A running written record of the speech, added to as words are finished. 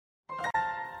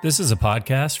This is a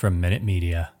podcast from Minute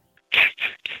Media.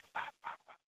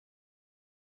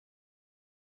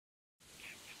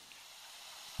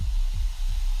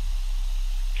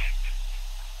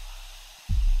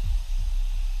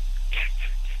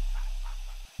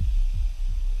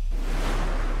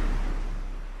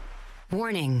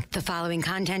 Warning, the following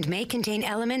content may contain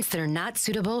elements that are not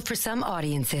suitable for some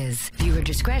audiences. Viewer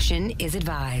discretion is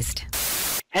advised.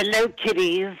 Hello,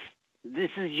 kiddies. This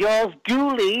is yours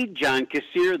duly, John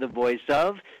Kassir, the voice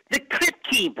of The Crypt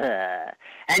Keeper.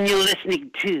 And you're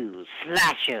listening to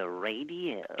Slasher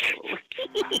Radio.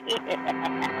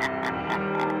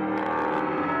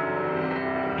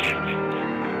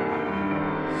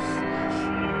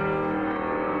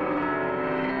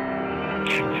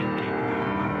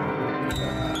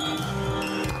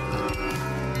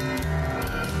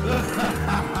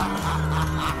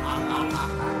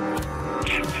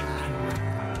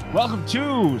 Welcome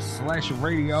to Slasher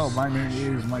Radio. My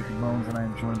name is Mikey Bones, and I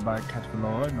am joined by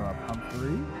Catvalor, Nora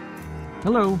Pumphrey.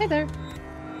 Hello. Hey there.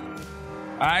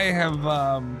 I have,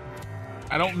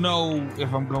 I don't know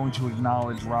if I'm going to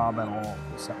acknowledge Rob at all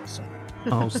this episode.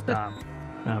 Oh, stop.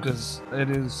 Because it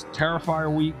is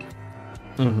Terrifier week.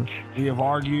 Mm-hmm. We have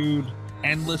argued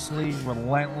endlessly,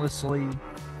 relentlessly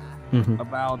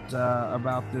about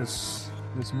this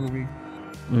movie.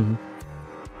 Mm-hmm.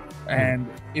 And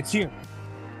it's here.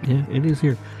 Yeah, it is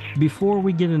here. Before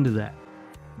we get into that,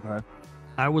 Okay.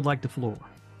 I would like the floor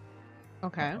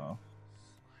Okay.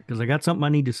 because I got something I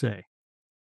need to say.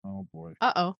 Oh, boy.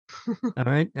 Uh-oh. All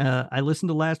right. I listened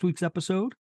to last week's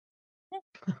episode.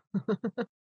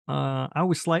 I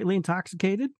was slightly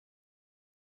intoxicated.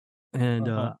 And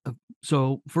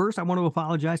so first, I want to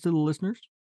apologize to the listeners.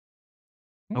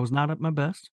 I was not at my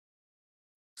best.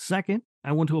 Second,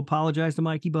 I want to apologize to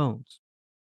Mikey Bones.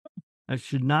 I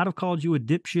should not have called you a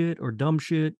dipshit or dumb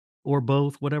shit or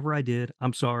both, whatever I did.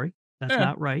 I'm sorry. That's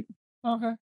not right.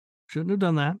 Okay. Shouldn't have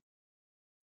done that.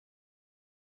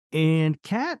 And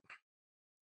Kat,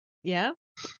 Yeah?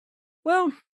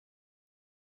 well,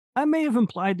 I may have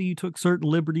implied that you took certain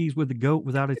liberties with the goat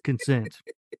without his consent.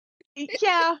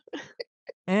 Yeah.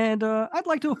 And I'd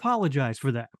like to apologize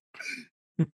for that.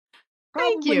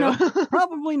 Thank you.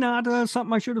 Probably not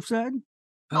something I should have said.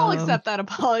 I'll accept that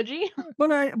apology.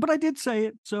 But I did say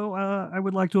it, so I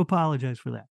would like to apologize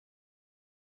for that.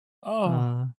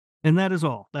 And that is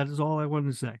all. That is all I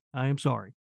wanted to say. I am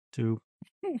sorry to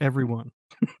everyone.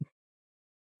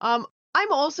 I'm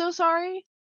also sorry.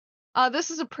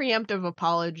 This is a preemptive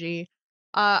apology.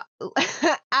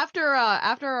 After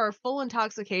our full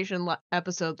intoxication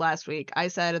episode last week, I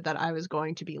said that I was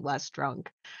going to be less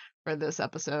drunk for this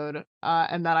episode,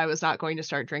 and that I was not going to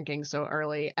start drinking so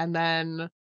early. And then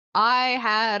I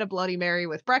had a Bloody Mary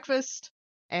with breakfast,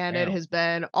 and it has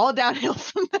been all downhill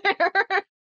from there.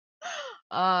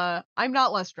 I'm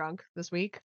not less drunk this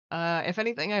week. If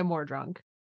anything, I'm more drunk.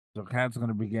 So Kat's going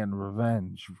to begin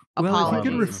revenge. Well, if you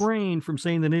can Apologies. refrain from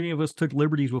saying that any of us took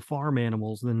liberties with farm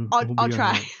animals, then we'll be I'll all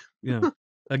try. right. Yeah,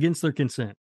 against their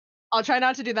consent. I'll try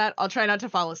not to do that. I'll try not to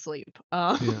fall asleep.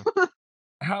 Yeah.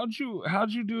 How'd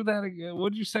you do that again?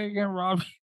 What'd you say again, Rob?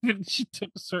 She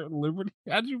took a certain liberty.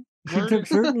 How'd you? She word took it?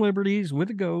 certain liberties with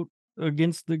the goat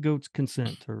against the goat's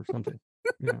consent or something.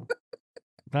 Yeah.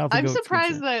 Without the I'm goat's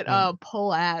surprised consent. that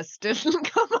pull ass didn't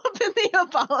come up in the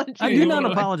apology. I do not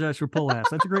apologize for pull ass.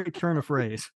 That's a great turn of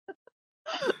phrase.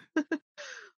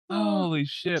 Holy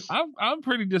shit! I'm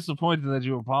pretty disappointed that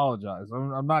you apologized.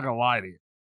 I'm not gonna lie to you.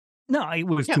 No, it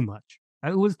was Yeah. too much.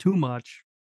 It was too much.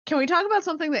 Can we talk about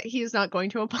something that he's not going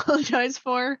to apologize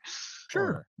for?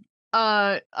 Sure.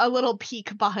 A little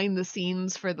peek behind the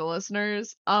scenes for the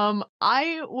listeners.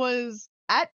 I was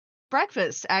at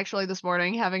breakfast actually this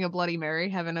morning having a Bloody Mary,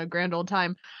 having a grand old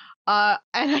time. And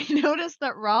I noticed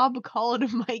that Rob called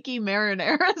Mikey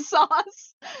marinara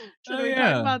sauce. Should Oh, we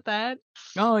yeah. talk about that?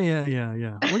 Oh yeah.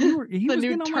 Well, he The was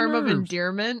new getting on my term of nerves.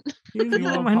 endearment. He was You getting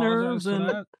wanna on my apologize nerves, for and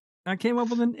that? I came up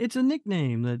with it's a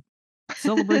nickname that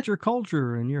celebrates your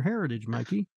culture and your heritage,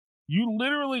 Mikey. You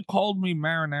literally called me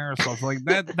marinara sauce. Like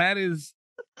that is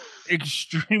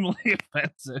extremely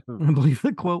offensive. I believe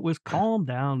the quote was "Calm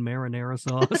down, marinara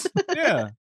sauce." Yeah.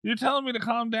 You're telling me to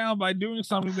calm down by doing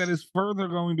something that is further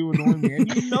going to annoy me.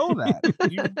 And you know that.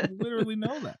 You literally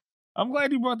know that. I'm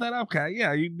glad you brought that up, Kat.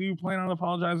 Yeah, do you plan on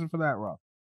apologizing for that, Rob?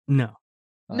 No,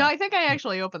 No, I think I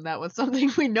actually opened that with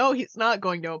something we know he's not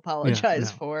going to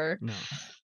apologize no. for.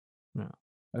 no.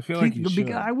 I feel like you should.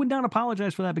 I would not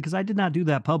apologize for that because I did not do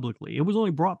that publicly. It was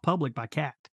only brought public by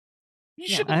Kat. You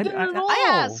Yeah, shouldn't have done it at all. I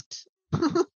asked.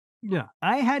 Yeah,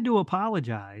 I had to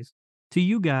apologize to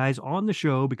you guys on the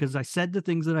show because I said the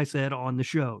things that I said on the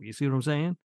show. You see what I'm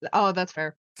saying? Oh, that's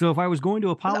fair. So if I was going to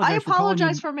 'Cause apologize I for calling you,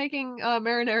 apologize for making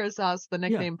marinara sauce the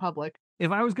nickname public.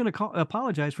 if I was going to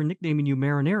apologize for nicknaming you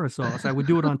marinara sauce, I would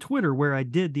do it on Twitter where I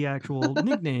did the actual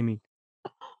nicknaming.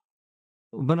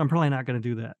 But I'm probably not going to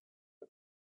do that.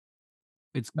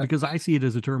 It's because I see it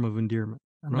as a term of endearment.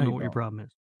 I don't No, know you what your don't. problem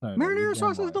is. No, Marinara you're a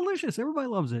sauce damn is liar. delicious. Everybody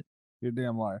loves it. You're a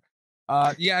damn liar.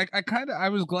 Yeah, I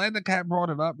was glad that Kat brought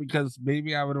it up because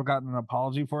maybe I would have gotten an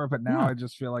apology for it, but now Yeah. I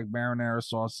just feel like marinara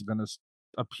sauce is gonna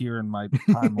appear in my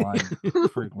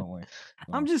timeline frequently.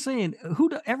 I'm just saying,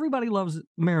 everybody loves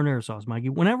marinara sauce, Mikey.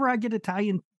 Whenever I get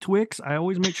Italian Twix, I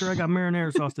always make sure I got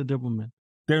marinara sauce to dip them in.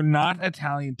 They're not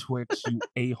Italian Twix, you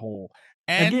a-hole.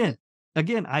 And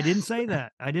Again, I didn't say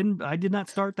that. I did not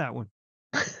start that one.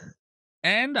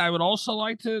 And I would also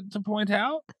like to point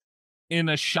out, in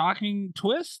a shocking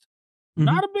twist, Mhm.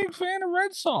 not a big fan of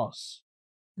red sauce.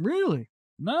 Really?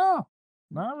 No,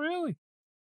 not really.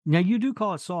 Now you do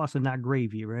call it sauce and not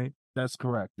gravy, right? That's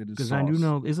correct. It is Because sauce. I do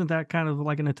know, isn't that kind of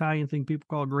like an Italian thing people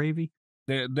call gravy?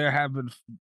 There have been,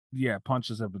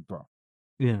 punches have been thrown.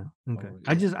 Yeah. Okay.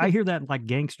 Oh, yeah. I hear that in like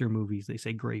gangster movies. They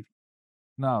say gravy.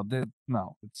 No,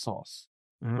 it's sauce.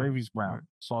 Uh-huh. Gravy's brown. Alright.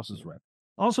 Sauce is red.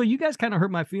 Also, you guys kind of hurt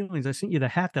my feelings. I sent you the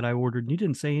hat that I ordered, and you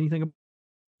didn't say anything about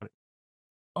it.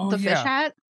 Oh, The fish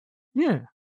hat? Yeah.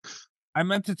 I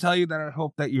meant to tell you that I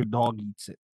hope that your dog eats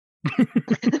it.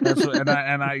 That's what,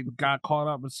 and I got caught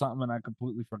up with something and I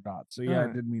completely forgot. So yeah, I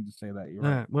Alright. did mean to say that. You're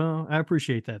All right. right. Well, I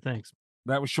appreciate that. Thanks.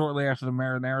 That was shortly after the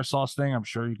marinara sauce thing. I'm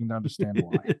sure you can understand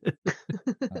why.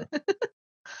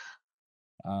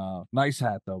 Nice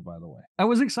hat though, by the way. I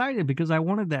was excited because I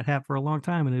wanted that hat for a long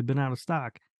time and it had been out of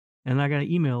stock. And I got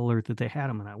an email alert that they had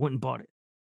them and I went and bought it.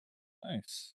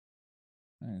 Nice.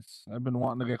 I've been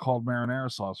wanting to get called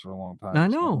marinara sauce for a long time. I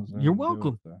so know. was able You're to do it,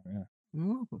 welcome. yeah, You're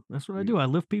welcome. That's what I do. I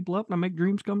lift people up and I make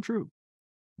dreams come true.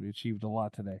 we achieved a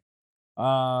lot today.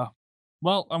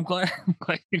 Well, I'm glad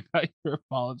you got your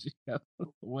apology out of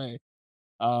the way.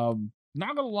 Not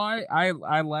gonna lie,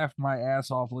 I laughed my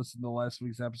ass off listening to last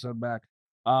week's episode back.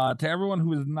 To everyone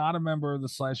who is not a member of the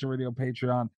Slasher Radio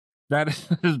Patreon, that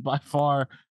is by far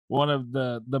one of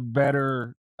the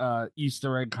better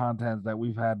Easter egg content that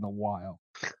we've had in a while.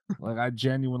 Like, I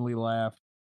genuinely laughed.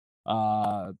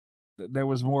 There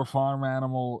was more farm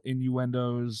animal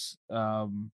innuendos.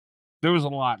 There was a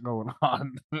lot going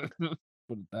on.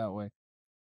 Put it that way.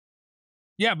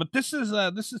 Yeah, but this is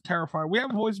terrifying. We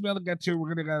have a voicemail to get to.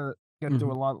 We're gonna get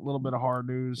to a little bit of hard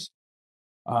news.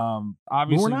 But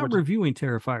Obviously, we're not reviewing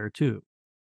Terrifier 2.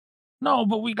 no,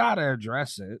 but we gotta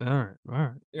address it. All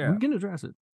right. Yeah. We can address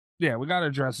it. Yeah, we gotta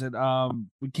address it.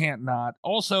 We can't not.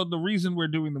 Also, the reason we're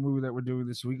doing the movie that we're doing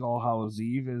this week, All Hallows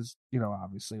Eve, is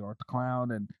obviously Art the Clown,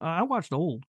 and I watched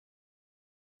Old.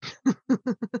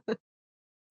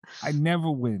 I never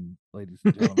win, ladies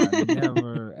and gentlemen. I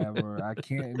never ever. I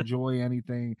can't enjoy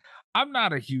anything. I'm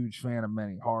not a huge fan of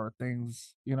many horror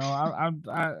things. I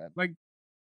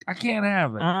can't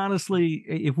have it. Honestly,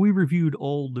 if we reviewed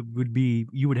Old,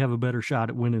 you would have a better shot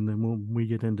at winning than when we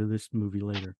get into this movie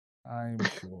later. I'm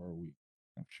sure.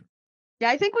 Yeah,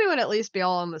 I think we would at least be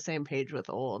all on the same page with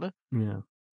Old. Yeah.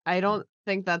 I don't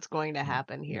think that's going to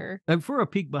happen here. And for a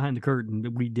peek behind the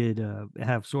curtain, we did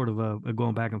have sort of a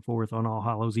going back and forth on All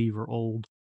Hallows Eve or Old.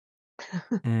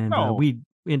 And we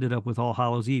ended up with All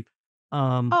Hallows Eve,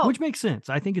 which makes sense.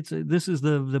 I think this is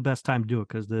the best time to do it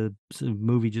because the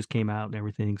movie just came out and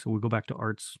everything. So we go back to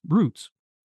Art's roots.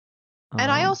 And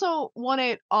I also want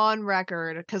it on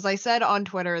record because I said on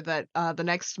Twitter that the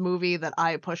next movie that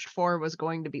I pushed for was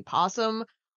going to be Possum.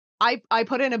 I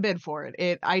put in a bid for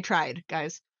it. I tried,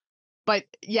 guys. But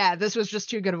yeah, this was just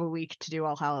too good of a week to do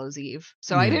All Hallows Eve.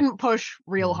 So I didn't push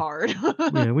real hard.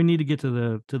 Yeah, we need to get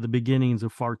to the beginnings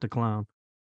of Fart the Clown.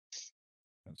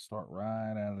 Let's start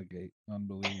right out of the gate.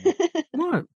 Unbelievable.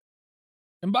 What?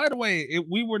 And by the way,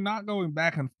 we were not going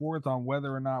back and forth on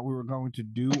whether or not we were going to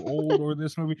do Old or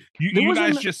this movie. You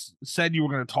guys just said you were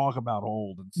going to talk about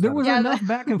Old. There was enough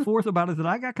back and forth about it that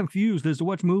I got confused as to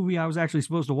which movie I was actually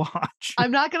supposed to watch. I'm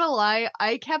not going to lie.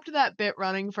 I kept that bit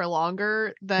running for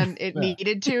longer than it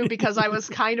needed to because I was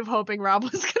kind of hoping Rob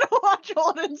was going to watch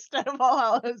Old instead of All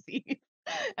Hallows Eve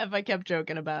if I kept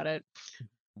joking about it.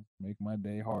 Make my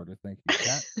day harder. Thank you,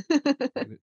 Kat.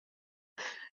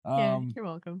 Yeah, you're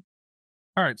welcome.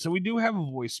 All right, so we do have a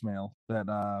voicemail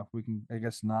that we can, I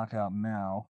guess, knock out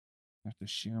now. I have to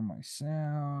share my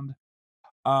sound.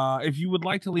 If you would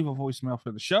like to leave a voicemail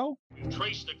for the show,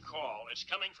 trace the call. It's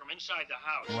coming from inside the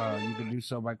house. Well, you can do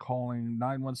so by calling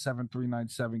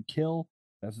 917-397-KILL.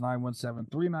 That's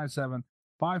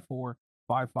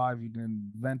 917-397-5455. You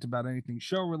can vent about anything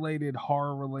show related,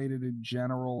 horror related in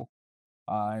general,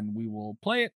 and we will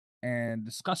play it and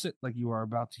discuss it like you are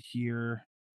about to hear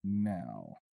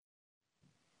now.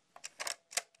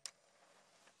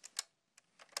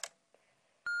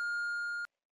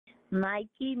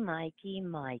 Mikey, Mikey,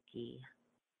 Mikey.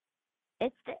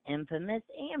 It's the infamous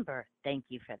Amber. Thank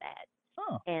you for that.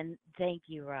 Oh. And thank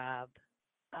you, Rob,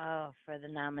 for the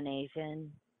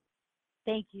nomination.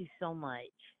 Thank you so much.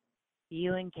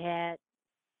 You and Kat,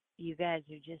 you guys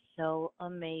are just so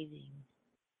amazing.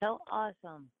 So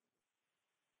awesome.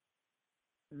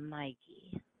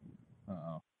 Mikey,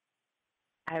 Uh-oh.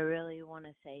 I really want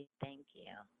to say thank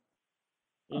you.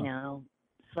 You know,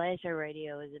 Slasher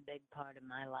Radio is a big part of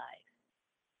my life.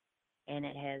 And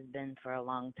it has been for a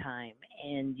long time.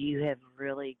 And you have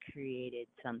really created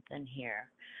something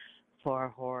here for a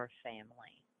horror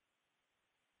family.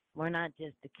 We're not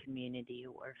just a community,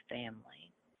 we're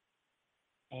family.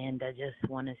 And I just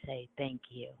want to say thank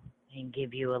you and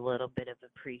give you a little bit of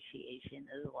appreciation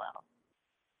as well.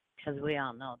 Because we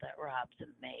all know that Rob's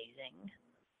amazing.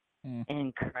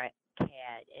 And Kat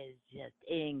is just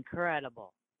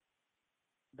incredible.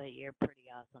 But you're pretty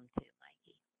awesome too,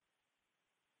 Mikey.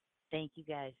 Thank you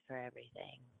guys for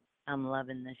everything. I'm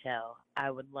loving the show. I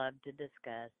would love to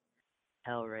discuss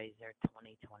Hellraiser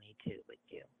 2022 with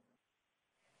you.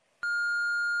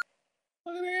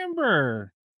 Look at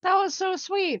Amber. That was so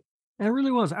sweet. It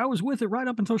really was. I was with it right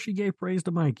up until she gave praise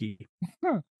to Mikey.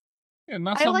 Yeah,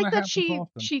 not I something like that happens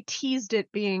often. she teased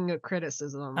it being a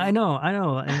criticism. I know.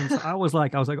 And so I was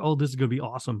like, oh, this is gonna be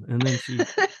awesome. And then she.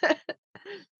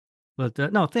 But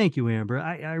no, thank you, Amber.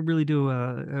 I really do.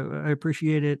 I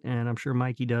appreciate it, and I'm sure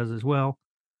Mikey does as well.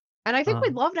 And I think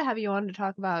we'd love to have you on to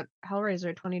talk about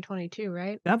Hellraiser 2022,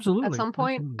 right? Absolutely. At some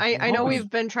point. Absolutely. I know we've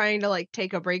been trying to like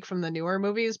take a break from the newer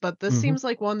movies, but this seems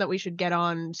like one that we should get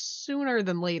on sooner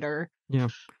than later. Yeah.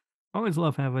 Always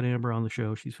love having Amber on the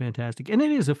show. She's fantastic. And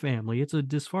it is a family. It's a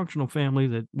dysfunctional family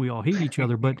that we all hate each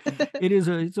other, but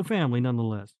it's a family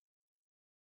nonetheless.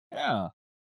 Yeah.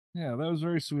 Yeah, that was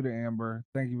very sweet of Amber.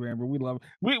 Thank you, Amber. We love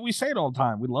we say it all the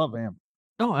time. We love Amber.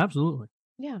 Oh, absolutely.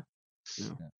 Yeah.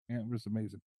 Amber's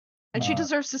amazing. And she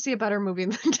deserves to see a better movie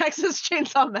than Texas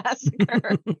Chainsaw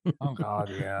Massacre. Oh God,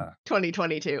 yeah.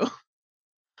 2022.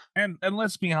 And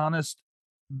let's be honest,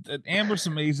 Amber's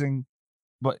amazing,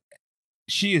 but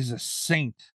she is a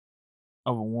saint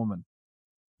of a woman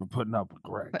for putting up with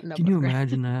Greg. Can you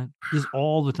imagine that? Just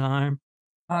all the time.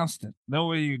 Constant. No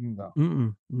way you can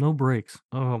go. No breaks.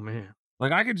 Oh man.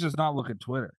 Like I could just not look at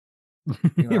Twitter.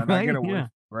 You know, and I get away from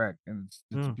Greg, and it's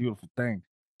a beautiful thing.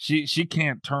 She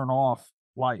can't turn off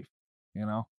life, you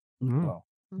know. So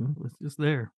it's just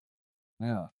there.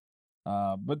 Yeah.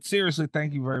 But seriously,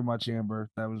 thank you very much, Amber.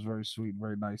 That was very sweet and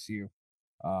very nice of you.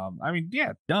 I mean,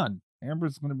 yeah, done.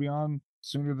 Amber's going to be on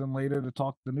sooner than later to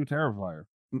talk the new Terrifier.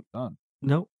 Done.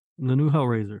 Nope. The new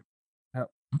Hellraiser.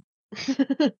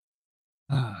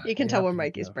 You can tell where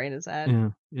Mikey's brain is at.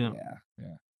 Yeah.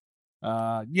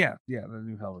 The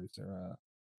new Hellraiser.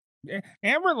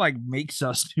 Amber like makes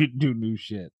us do new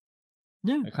shit.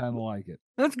 Yeah, I kind of like it.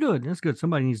 That's good. That's good.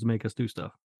 Somebody needs to make us do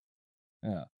stuff.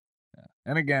 Yeah.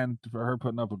 And again, for her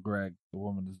putting up with Greg, the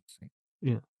woman is the same.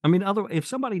 Yeah, I mean, if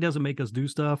somebody doesn't make us do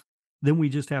stuff, then we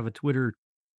just have a Twitter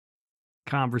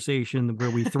conversation where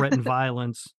we threaten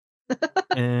violence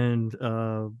and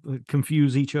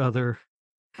confuse each other.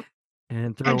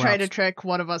 And try to trick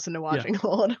one of us into watching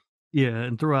old. Yeah,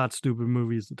 and throw out stupid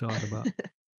movies to talk about.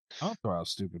 I don't throw out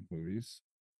stupid movies.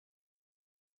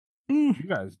 You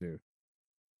guys do.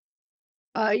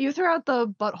 You threw out the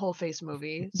butthole face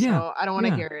movie, so I don't want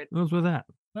to hear it. What was with that?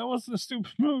 That wasn't a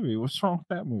stupid movie. What's wrong with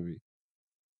that movie?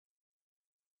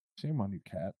 Shame on you,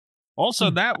 Kat.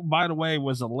 Also, that, by the way,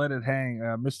 was a Let It Hang,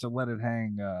 Mr. Let It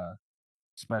Hang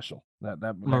special. That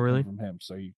really? came from him.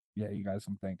 So you guys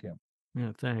can thank him.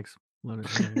 Yeah, thanks. Let It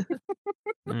Hang.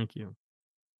 Thank you.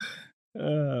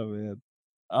 Oh man.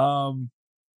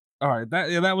 All right,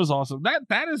 that was awesome.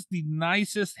 That is the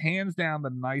nicest, hands down,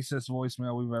 the nicest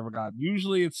voicemail we've ever got.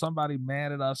 Usually it's somebody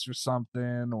mad at us or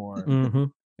something, or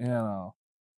you know,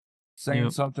 saying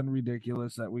something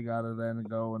ridiculous that we gotta then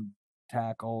go and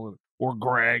tackle, or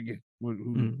Greg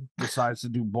who decides to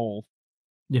do both.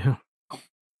 Yeah.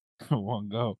 One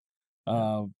go.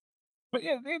 But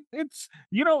yeah, it's,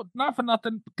 you know, not for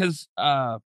nothing, because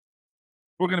we're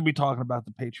gonna be talking about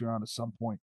the Patreon at some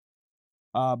point.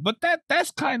 But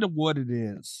that's kind of what it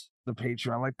is, the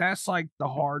Patreon. Like, that's like the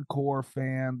hardcore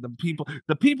fan,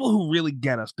 the people who really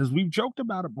get us, because we've joked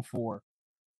about it before,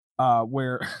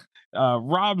 where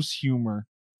Rob's humor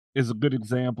is a good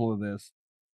example of this.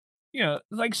 You know,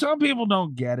 like, some people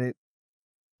don't get it,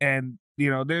 and you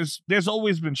know, there's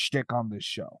always been shtick on this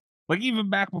show. Like even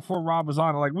back before Rob was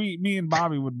on, like me and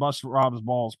Bobby would bust Rob's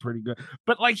balls pretty good.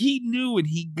 But like he knew and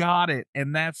he got it,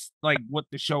 and that's like what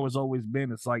the show has always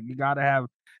been. It's like you got to have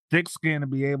thick skin to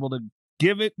be able to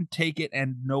give it and take it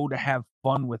and know to have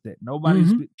fun with it.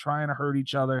 Nobody's trying to hurt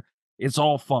each other. It's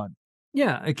all fun.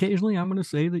 Yeah, occasionally I'm going to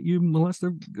say that you molest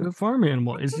a farm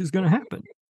animal. It's just going to happen.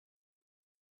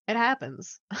 It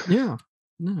happens. Yeah.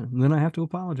 And then I have to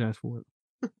apologize for it.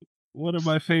 One of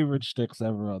my favorite shticks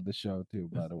ever on the show, too,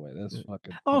 by the way. That's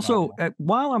fucking Also, phenomenal.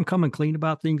 while I'm coming clean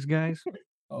about things, guys,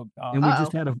 Oh God. and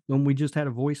we just had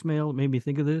a voicemail, it made me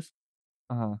think of this.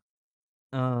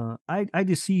 I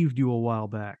deceived you a while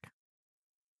back.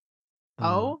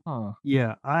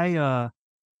 Yeah, I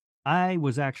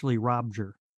was actually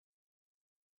Robger.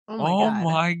 Oh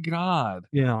my God.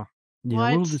 Yeah, a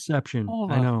little deception.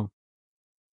 Hold I on. know.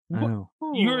 I know.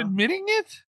 You're admitting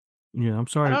it? Yeah, I'm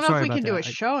sorry. I don't know sorry if we about can do that.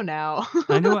 a show now.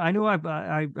 I know.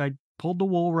 I pulled the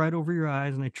wool right over your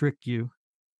eyes and I tricked you.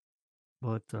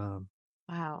 But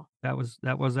Wow. that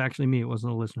was actually me. It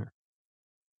wasn't a listener.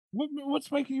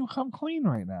 What's making you come clean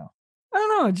right now? I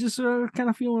don't know. I just kind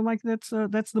of feeling like that's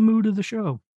the mood of the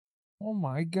show. Oh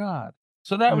my God.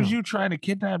 So that was you trying to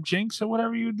kidnap Jinx or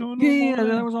whatever you were doing? Yeah,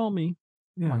 that was all me.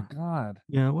 Yeah. Oh my God.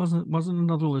 Yeah, it wasn't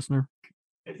another listener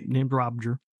named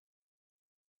Robger.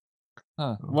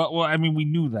 Huh. Well, I mean, we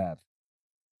knew that.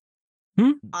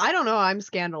 I don't know. I'm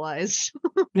scandalized.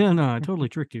 Yeah, no, I totally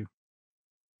tricked you.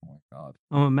 Oh my God.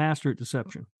 I'm a master at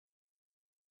deception.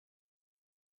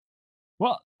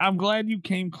 Well, I'm glad you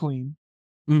came clean.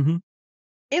 Mm-hmm.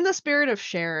 In the spirit of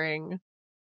sharing,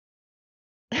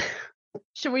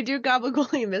 should we do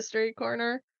Gabagooli Mystery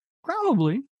Corner?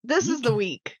 Probably. This is the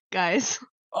week, guys.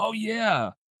 Oh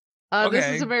yeah. This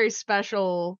is a very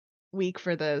special week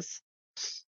for this.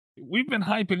 We've been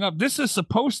hyping up. This is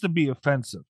supposed to be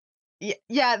offensive.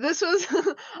 Yeah, this was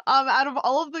out of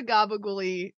all of the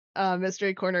Gabagooli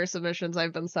Mystery Corner submissions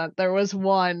I've been sent, there was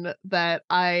one that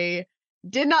I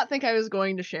did not think I was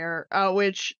going to share,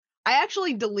 which I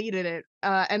actually deleted it,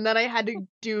 and then I had to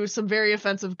do some very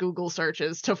offensive Google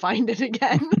searches to find it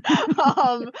again,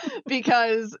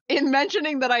 because in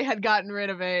mentioning that I had gotten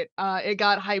rid of it, it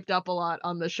got hyped up a lot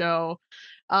on the show.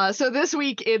 So this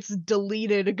week it's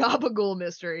deleted Gabagool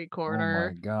Mystery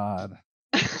Corner. Oh my God.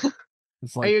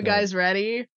 It's like Are you guys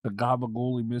ready? The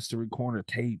Gabagooli Mystery Corner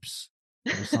tapes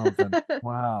or something.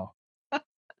 Wow.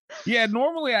 Yeah,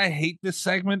 normally I hate this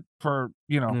segment for,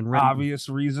 obvious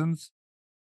reasons.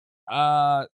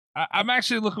 I'm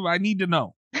actually looking, I need to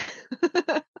know.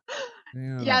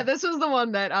 Yeah, this was the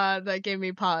one that that gave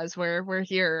me pause. We're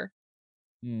here.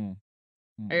 Are you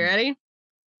ready?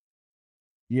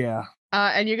 Yeah.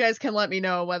 And you guys can let me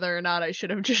know whether or not I should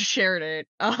have just shared it.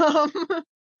 I'm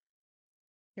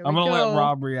gonna let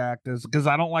Rob react because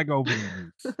I don't like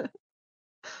opening these.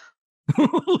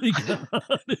 Holy God.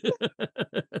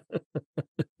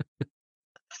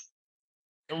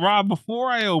 Rob,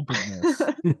 before I open this,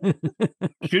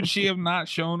 should she have not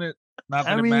shown it? Not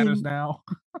that it matters now.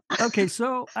 Okay,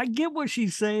 so I get what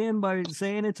she's saying by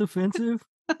saying it's offensive,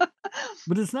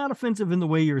 but it's not offensive in the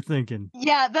way you're thinking.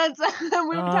 Yeah, that's we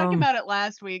were talking about it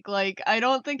last week. Like, I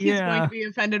don't think he's going to be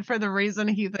offended for the reason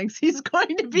he thinks he's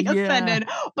going to be offended,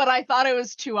 but I thought it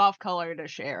was too off color to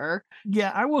share.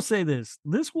 Yeah, I will say this.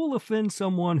 This will offend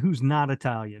someone who's not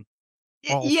Italian.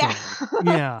 Also.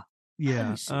 Yeah.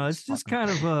 Yeah. It's just kind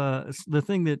of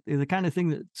the kind of thing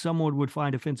that someone would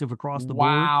find offensive across the board.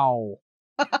 Wow.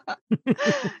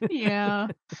 Yeah.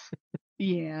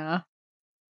 Yeah.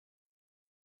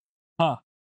 Huh.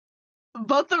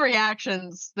 Both the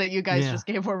reactions that you guys just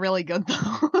gave were really good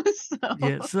though.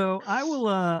 Yeah, so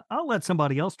I'll let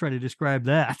somebody else try to describe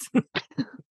that.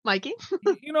 Mikey?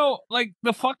 Like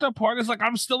the fucked up part is like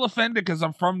I'm still offended because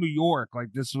I'm from New York.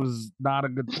 Like this was not a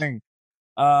good thing.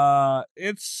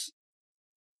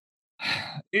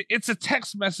 It's a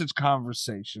text message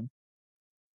conversation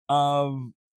of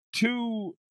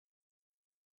two,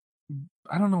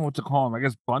 I don't know what to call them, I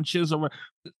guess bunches of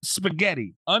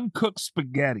spaghetti, uncooked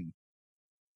spaghetti,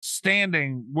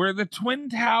 standing where the Twin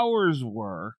Towers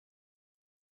were,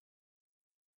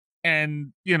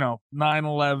 and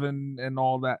 9/11 and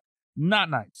all that. Not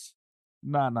nice.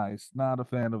 Not a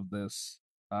fan of this.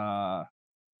 Yeah,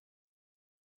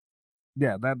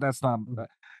 that's not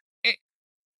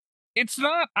it's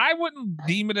not, I wouldn't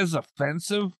deem it as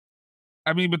offensive.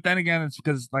 I mean, but then again, it's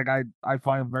because like I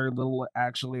find very little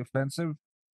actually offensive,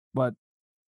 but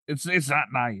it's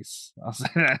not nice. I'll say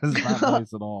that it's not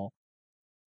nice at all.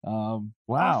 Wow.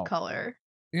 Off color.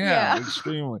 Yeah.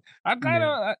 Extremely. I kind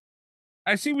of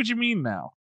I see what you mean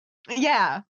now.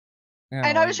 Yeah.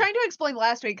 And I was trying to explain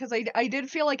last week because I did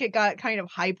feel like it got kind of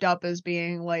hyped up as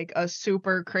being like a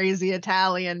super crazy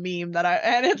Italian meme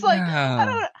and it's like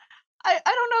I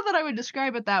don't know that I would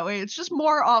describe it that way. It's just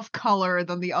more off color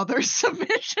than the other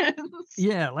submissions.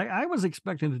 Yeah, like I was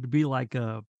expecting it to be like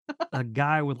a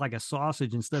guy with like a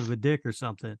sausage instead of a dick or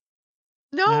something.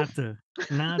 No,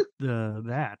 not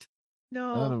that.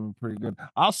 No, that would have been pretty good.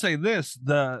 I'll say this: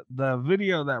 the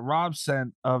video that Rob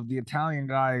sent of the Italian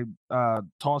guy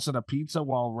tossing a pizza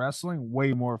while wrestling,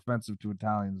 way more offensive to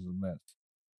Italians than this.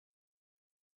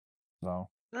 So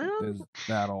there's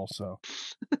that also.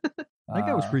 That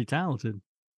guy was pretty talented.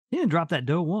 He didn't drop that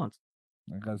dough once.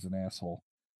 That guy's an asshole.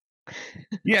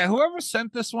 Yeah, whoever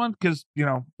sent this one, because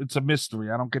it's a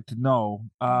mystery. I don't get to know.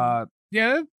 Not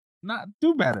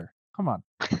do better. Come on.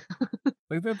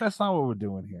 Like that's not what we're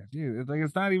doing here. Dude, like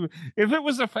it's not even if it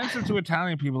was offensive to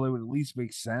Italian people, it would at least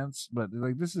make sense. But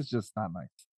like this is just not nice.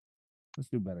 Let's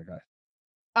do better,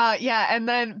 guys. Yeah, and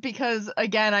then because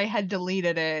again I had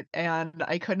deleted it and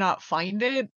I could not find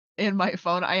it in my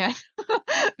phone, I had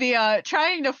the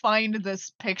trying to find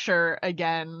this picture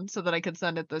again so that I could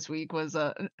send it this week was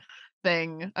a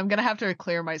thing. I'm gonna have to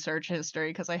clear my search history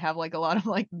because I have like a lot of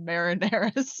like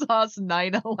marinara sauce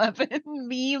 9/11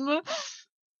 meme.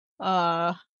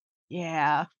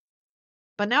 Yeah.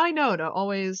 But now I know to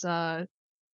always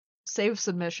save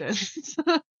submissions.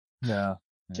 Yeah.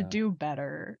 To do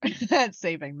better at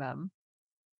saving them.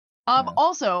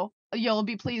 Also, you'll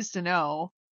be pleased to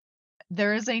know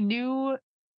there is a new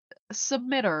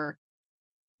submitter.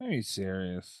 Are you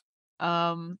serious?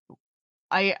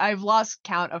 I've lost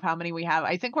count of how many we have.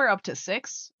 I think we're up to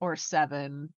 6 or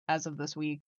 7 as of this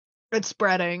week. It's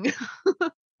spreading.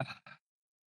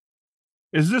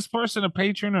 Is this person a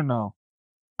patron or no?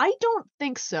 I don't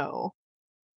think so.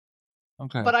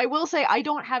 Okay. But I will say I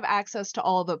don't have access to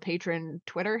all the patron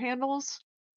Twitter handles.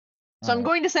 So I'm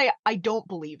going to say I don't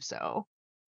believe so.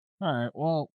 All right.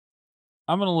 Well,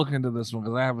 I'm going to look into this one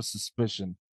because I have a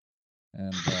suspicion.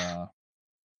 And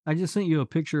I just sent you a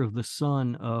picture of the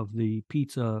son of the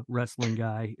pizza wrestling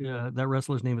guy. That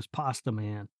wrestler's name is Pasta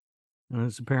Man. And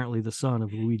it's apparently the son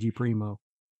of Luigi Primo.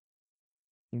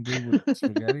 Dude with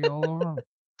spaghetti all over him.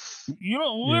 We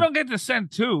don't get to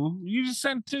send 2. You just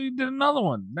sent 2. You did another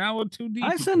one. Now we're 2 deep.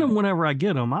 I send them whenever I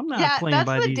get them. I'm not playing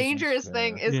by that's the these. dangerous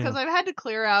thing is because I've had to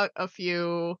clear out a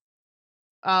few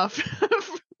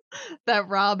that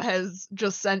Rob has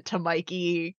just sent to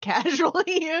Mikey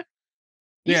casually.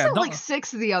 He sent like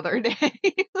 6 the other day.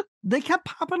 They kept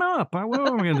popping up. What am I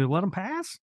going to do? Let them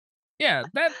pass? Yeah,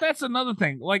 that's another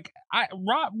thing. Like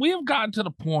Rob, we have gotten to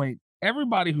the point.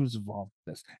 Everybody who's involved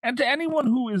in this, and to anyone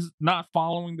who is not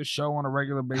following the show on a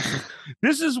regular basis,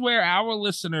 this is where our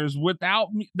listeners,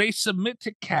 without me, they submit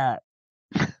to Kat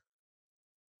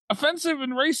offensive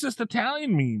and racist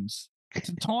Italian memes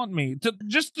to taunt me, to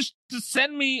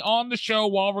send me on the show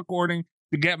while recording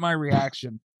to get my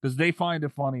reaction because they find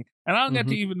it funny, and I don't get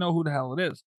to even know who the hell it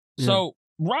is. Yeah. So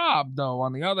Rob, though,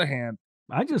 on the other hand,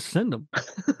 I just send them.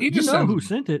 He just know who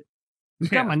sent it. It's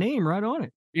got my name right on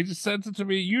it. He just sends it to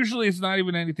me. Usually it's not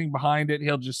even anything behind it.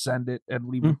 He'll just send it and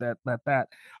leave it at that.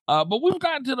 But we've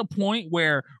gotten to the point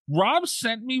where Rob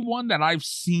sent me one that I've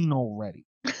seen already.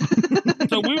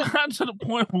 So we've gotten to the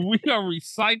point where we are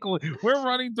recycling. We're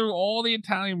running through all the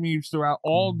Italian memes throughout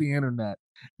all the internet.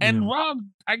 And Rob,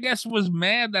 I guess, was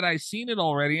mad that I seen it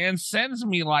already and sends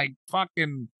me like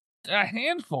fucking a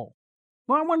handful.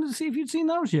 Well, I wanted to see if you'd seen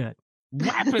those yet.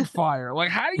 Rapid fire. Like,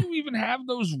 how do you even have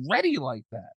those ready like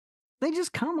that? They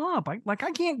just come up. I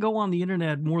can't go on the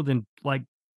internet more than like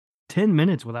 10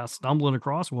 minutes without stumbling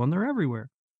across one. They're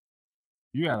everywhere.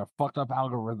 You got a fucked up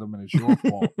algorithm and it's your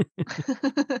fault.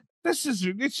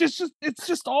 It's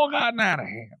just all gotten out of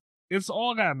hand. It's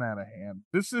all gotten out of hand.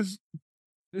 This is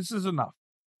enough.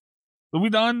 Are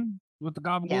we done with the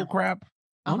gabagool crap?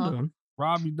 I'm done.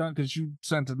 Rob, you done? Because you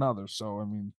sent another. So, I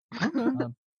mean.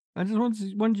 I just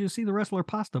wanted you to see the wrestler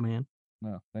Pasta Man.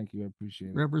 No, thank you. I appreciate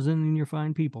it. Representing your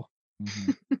fine people.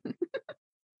 Mm-hmm.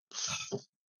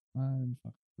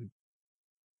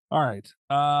 All right.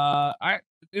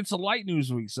 It's a light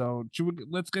news week, so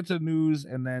let's get to the news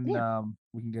and then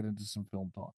we can get into some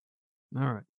film talk.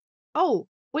 All right. Oh,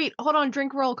 wait, hold on.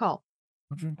 Drink roll call.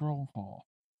 Drink roll call.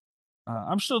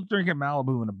 I'm still drinking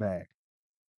Malibu in a bag.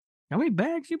 How many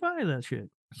bags you buy of that shit?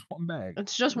 It's one bag.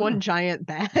 It's just one giant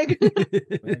bag. Bag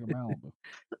of Malibu.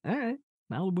 All right.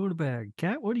 Malibu in a bag.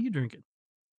 Kat, what are you drinking?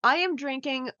 I am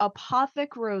drinking Apothic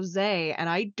Rosé, and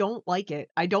I don't like it.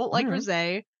 I don't like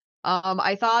rosé.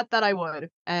 I thought that I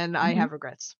would, and I have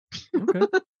regrets. Okay.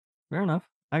 Fair enough.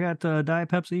 I got Diet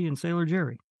Pepsi and Sailor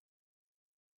Jerry.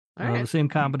 All right. The same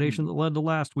combination that led to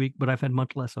last week, but I've had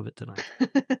much less of it tonight.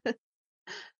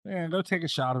 Man, go take a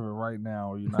shot of it right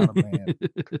now, or you're not a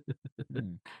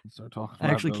man. Start talking I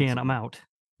about actually those can't. I'm things. out.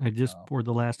 I just poured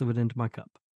the last of it into my cup.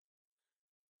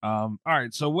 All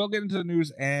right, so we'll get into the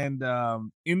news, and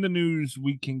in the news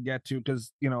we can get to,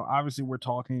 because obviously we're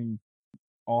talking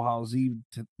All Hallows Eve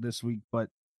this week, but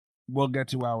we'll get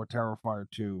to our Terrifier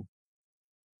 2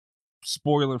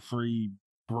 spoiler-free,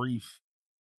 brief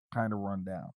kind of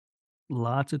rundown.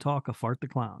 Lots of talk of Fart the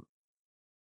Clown.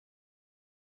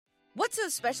 What's so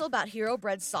special about Hero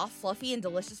Bread's soft, fluffy, and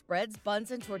delicious breads, buns,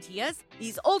 and tortillas?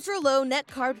 These ultra-low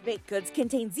net-carb baked goods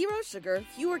contain 0 sugar,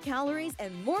 fewer calories,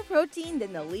 and more protein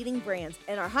than the leading brands,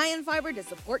 and are high in fiber to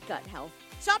support gut health.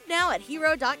 Shop now at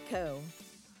hero.co.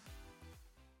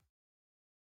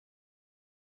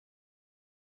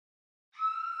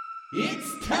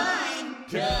 It's time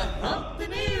to hump the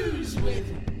news with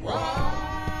Rob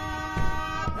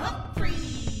Humphrey.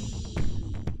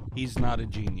 He's not a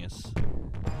genius.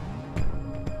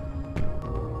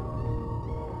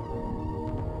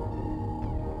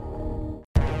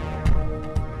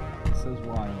 Says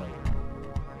why later.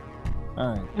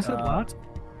 All right. I said lots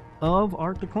of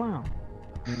Art the Clown.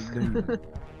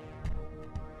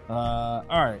 All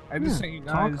right. I just sent you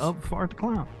guys. Talk of Art the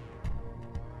Clown.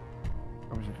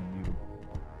 I wish I could mute him.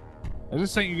 I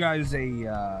just sent you guys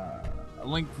a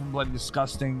link from Bloody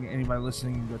Disgusting. Anybody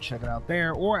listening can go check it out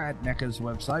there, or at NECA's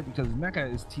website, because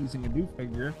NECA is teasing a new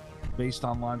figure based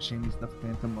on Lon Chaney's The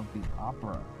Phantom of the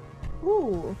Opera.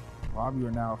 Ooh. Rob, you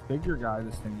are now a figure guy.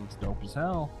 This thing looks dope as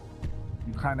hell.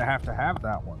 You kind of have to have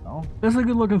that one, though. That's a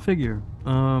good looking figure.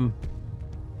 I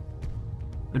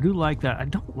do like that. I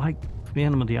don't like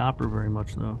Phantom of the Opera very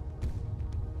much, though.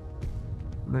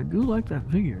 But I do like that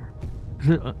figure.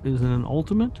 Is it an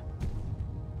ultimate?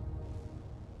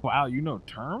 Wow, you know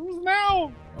terms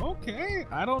now? Okay,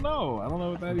 I don't know. I don't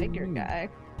know what that Figure even means. guy.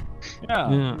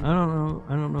 Yeah. Yeah, I don't know.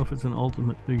 I don't know if it's an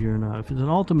ultimate figure or not. If it's an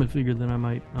ultimate figure, then I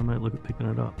might look at picking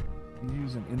it up. He's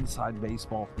using inside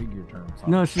baseball figure terms.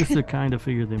 No, it's just the kind of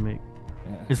figure they make.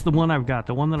 Yeah. It's the one I've got.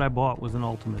 The one that I bought was an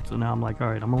ultimate. So now I'm like, all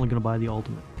right, I'm only going to buy the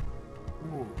ultimate.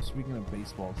 Ooh, speaking of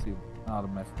baseball, see how the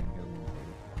meth thing goes.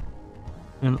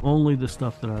 And only the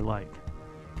stuff that I like.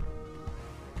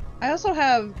 I also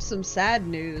have some sad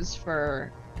news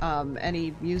for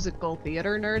any musical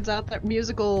theater nerds out there.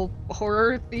 Musical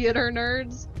horror theater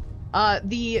nerds.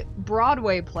 The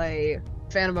Broadway play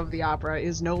Phantom of the Opera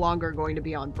is no longer going to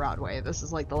be on Broadway. This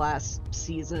is like the last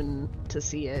season to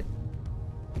see it.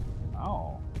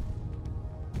 Oh.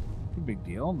 Big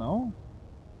deal, no?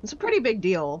 It's a pretty big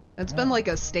deal. It's been like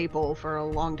a staple for a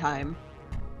long time.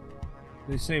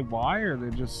 They say why, or they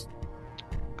just...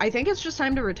 I think it's just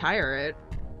time to retire it.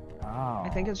 Oh. I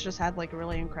think it's just had like a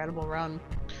really incredible run.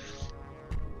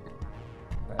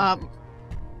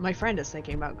 My friend is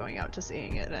thinking about going out to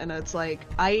seeing it, and it's like,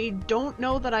 I don't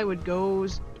know that I would go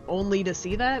only to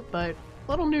see that, but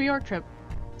little New York trip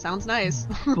sounds nice.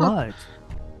 But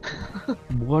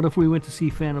what if we went to see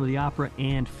Phantom of the Opera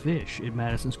and Fish at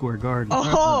Madison Square Garden?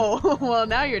 Oh, well,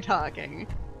 now you're talking.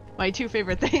 My two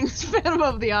favorite things, Phantom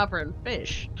of the Opera and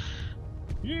Fish.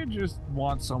 You just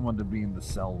want someone to be in the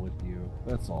cell with you.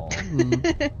 That's all. I'm going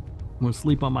to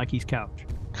sleep on Mikey's couch.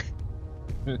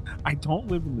 I don't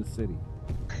live in the city.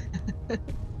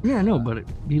 Yeah, I know, but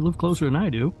you live closer than I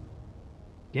do.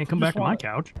 Can't come back to my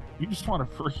couch. You just want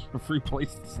a free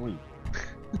place to sleep.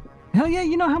 Hell yeah,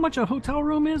 you know how much a hotel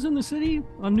room is in the city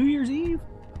on New Year's Eve?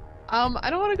 I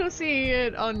don't want to go see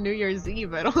it on New Year's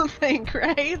Eve, I don't think,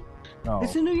 right? No.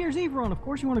 It's a New Year's Eve run. Of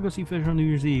course you want to go see Fish on New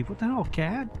Year's Eve. What the hell,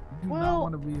 Cad? You do not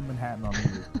want to be in Manhattan on New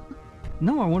Year's.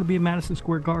 No, I want to be at Madison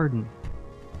Square Garden.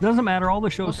 Doesn't matter. All the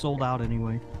shows sold out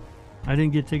anyway. I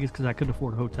didn't get tickets because I couldn't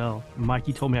afford a hotel. And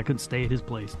Mikey told me I couldn't stay at his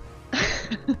place.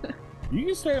 You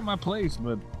can stay at my place,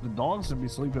 but the dogs will be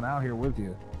sleeping out here with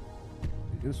you.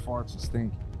 His farts are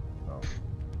stinky. So.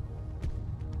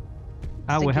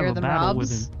 I would have a than battle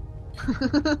Rob's.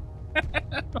 with him.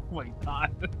 Oh my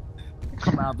god.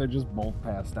 Come out, they're just both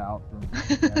passed out from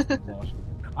gas exhaustion.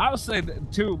 I would say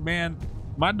that too, man.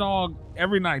 My dog,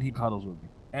 every night he cuddles with me.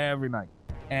 Every night.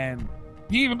 And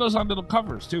he even goes under the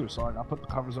covers too. So like, I put the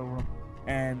covers over him.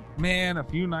 And man, a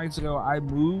few nights ago I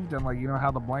moved and like, you know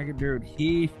how the blanket, dude,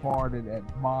 he farted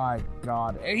at my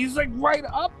god. And he's like right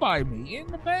up by me in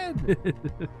the bed.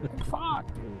 Like,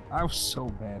 fuck, dude. I was so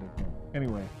bad at him.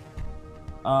 Anyway.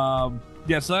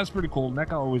 Yeah, so that's pretty cool.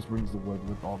 NECA always brings the wood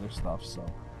with all their stuff, so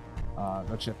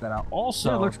go check that out. Also,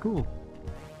 Yeah, it looks cool.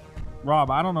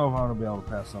 Rob, I don't know if I'm gonna be able to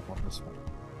pass up on this one.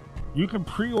 You can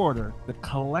pre-order the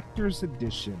collector's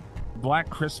edition Black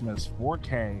Christmas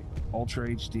 4K Ultra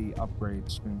HD upgrade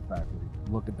Scream Factory.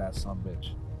 Look at that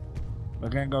son-bitch.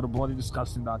 Again, go to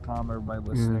bloodydisgusting.com, everybody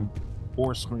listening,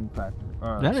 or Scream Factory.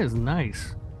 That is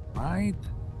nice. Right?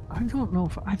 I don't know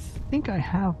if I think I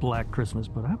have Black Christmas,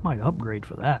 but I might upgrade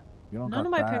for that. None of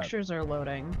my pictures are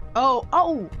loading.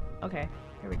 Oh, okay.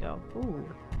 Here we go. Ooh.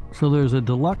 So there's a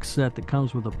deluxe set that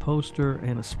comes with a poster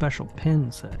and a special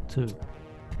pen set too.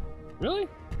 Really?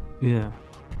 Yeah.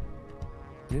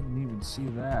 Didn't even see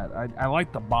that. I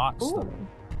like the box though.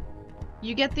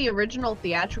 You get the original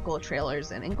theatrical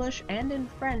trailers in English and in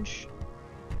French.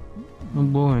 Oh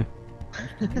boy.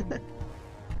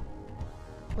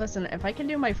 Listen, if I can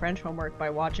do my French homework by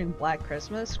watching Black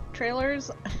Christmas trailers,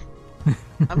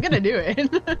 I'm gonna do it.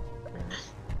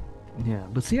 Yeah,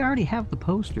 but see, I already have the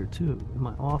poster too in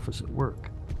my office at work.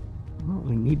 I don't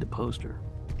really need the poster.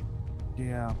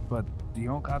 Yeah, but you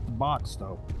don't got the box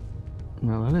though.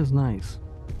 No, that is nice.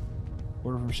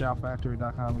 Order from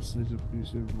shoutfactory.com,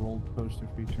 exclusive rolled poster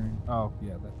featuring. Oh,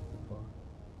 yeah, that's the book.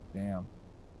 Damn.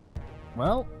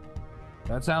 Well,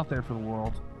 that's out there for the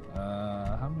world.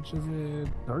 How much is it?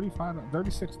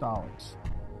 $36.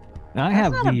 I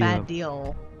have not a bad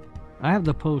deal. I have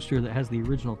the poster that has the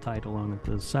original title on it,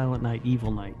 the Silent Night,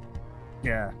 Evil Night.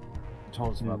 Yeah, you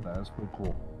told us about that. That's pretty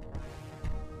cool.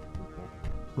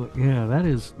 But yeah, that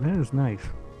is nice.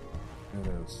 It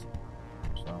is.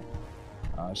 So,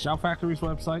 Shout Factory's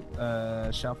website,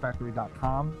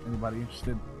 shoutfactory.com. Anybody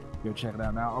interested, go check it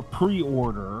out now. A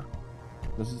pre-order.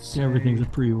 Does it say everything's a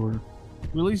pre-order?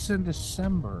 Release in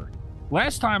December.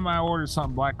 Last time I ordered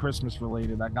something Black Christmas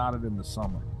related, I got it in the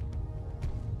summer.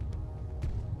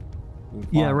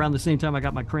 Yeah, around the same time I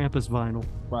got my Krampus vinyl.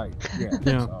 Right. Yeah.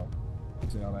 Yeah. So,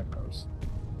 let's see how that goes.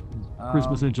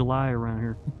 Christmas in July around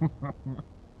here.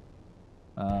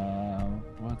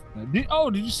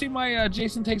 Did you see my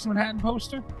Jason Takes Manhattan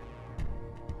poster?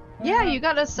 Yeah, you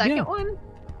got a second one?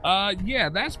 Yeah,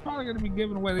 that's probably going to be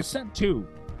given away. They sent 2.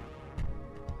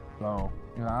 So,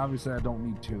 obviously I don't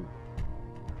need 2.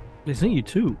 They sent you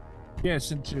 2? Yeah,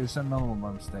 sent 2. Sent another one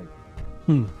by mistake.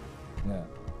 Yeah.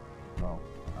 So,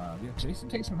 yeah, Jason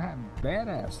Takes Manhattan.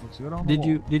 Badass. Looks good on the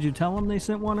wall. Did you tell them they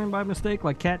sent one in by mistake,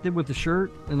 like Kat did with the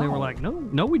shirt? And they were like,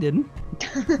 no, we didn't.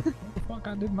 What the fuck?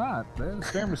 I did not.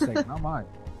 That's their mistake, not mine.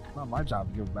 It's not my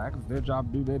job to give it back. It's their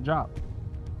job to do their job.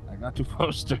 I got 2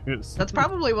 posters. That's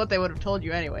probably what they would have told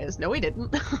you anyways. No, we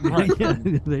didn't. Yeah,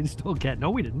 they just told Kat, no,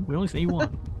 we didn't. We only sent you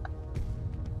one.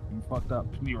 You fucked up.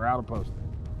 You were out of posting.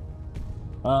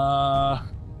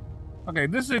 Okay,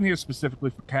 this is in here specifically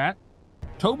for Kat.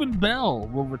 Tobin Bell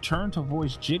will return to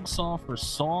voice Jigsaw for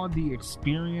Saw the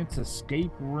Experience Escape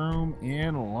Room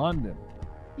in London.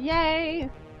 Yay!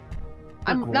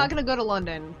 I'm not gonna go to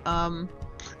London.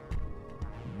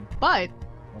 But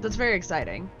that's very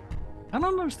exciting. I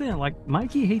don't understand. Like,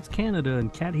 Mikey hates Canada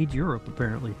and Kat hates Europe,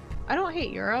 apparently. I don't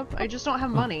hate Europe. I just don't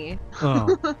have money.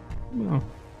 Oh. No.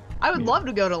 I would love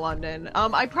to go to London.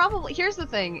 Here's the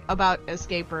thing about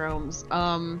escape rooms.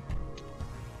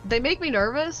 They make me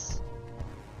nervous.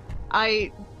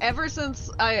 Ever since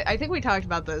I think we talked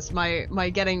about this, my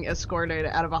getting escorted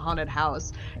out of a haunted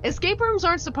house. Escape rooms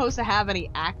aren't supposed to have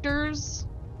any actors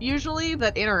usually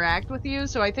that interact with you,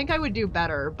 so I think I would do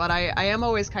better, but I am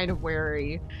always kind of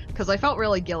wary because I felt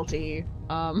really guilty.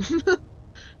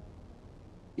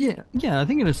 Yeah, I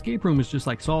think an escape room is just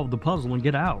like solve the puzzle and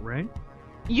get out, right?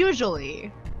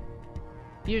 Usually.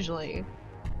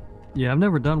 Yeah, I've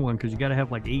never done one because you got to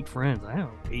have like 8 friends. I have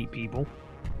 8 people.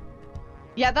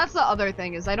 Yeah, that's the other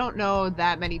thing, is I don't know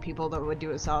that many people that would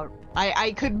do assault.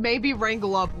 I could maybe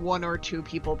wrangle up 1 or 2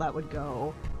 people that would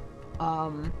go.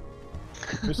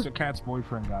 Mr. Cat's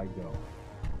boyfriend guy go.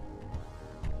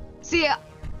 See,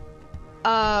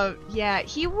 yeah,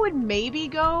 he would maybe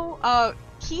go.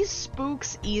 He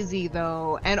spooks easy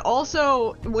though, and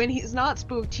also when he's not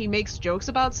spooked, he makes jokes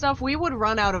about stuff. We would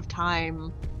run out of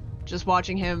time just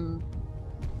watching him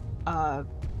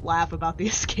laugh about the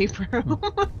escape room.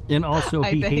 And also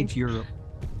he hates Europe.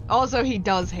 Also, he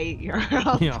does hate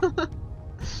Europe. Yeah.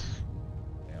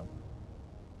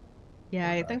 Yeah,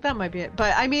 I think that might be it.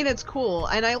 But I mean, it's cool,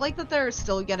 and I like that they're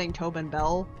still getting Tobin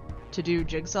Bell to do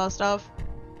Jigsaw stuff.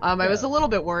 I was a little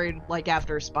bit worried, like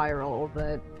after Spiral,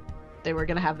 that they were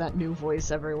gonna have that new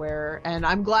voice everywhere, and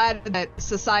I'm glad that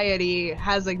society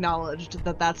has acknowledged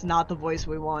that that's not the voice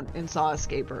we want in Saw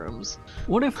escape rooms.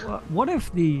 What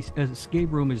if the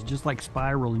escape room is just like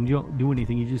Spiral and you don't do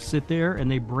anything? You just sit there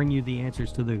and they bring you the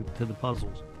answers to the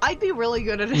puzzles. I'd be really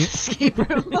good at an escape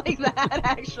room like that,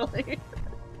 actually.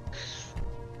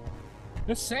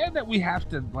 It's sad that we have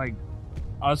to, like,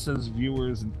 us as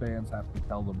viewers and fans have to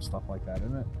tell them stuff like that,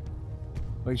 isn't it?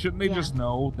 Like, shouldn't they Yeah. just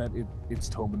know that it's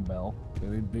Tobin Bell?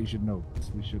 They should know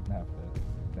this. We shouldn't have to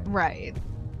think. Right.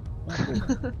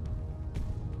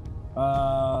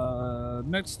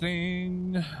 Next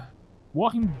thing,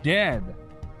 Walking Dead.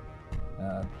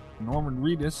 Norman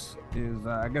Reedus is,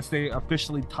 I guess they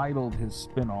officially titled his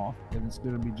spin-off, and it's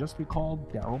going to just be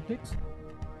called Daryl Dixon.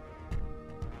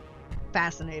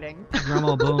 Fascinating.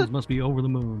 Grandma Bones must be over the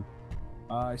moon.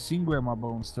 I seen Grandma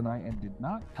Bones tonight and did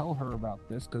not tell her about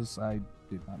this because I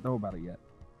did not know about it yet.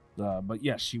 But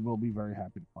yes, she will be very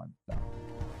happy to find it out.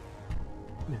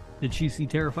 Did she see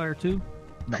Terrifier 2?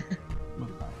 No.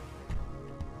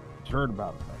 She heard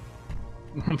about it,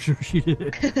 though. I'm sure she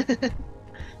did.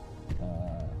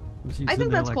 She's I sitting think there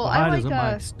that's cool. Why I like, doesn't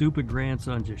my stupid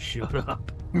grandson just shut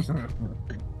up?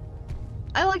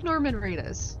 I like Norman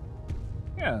Reedus.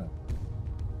 Yeah.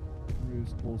 He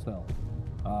was cool as hell.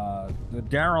 The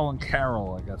Daryl and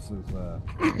Carol, I guess, is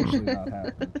actually not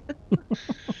happening.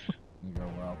 You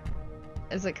go, well.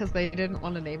 Is it because they didn't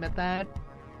want to name it that?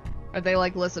 Are they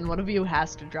like, listen, one of you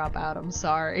has to drop out, I'm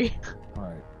sorry.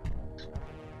 Right.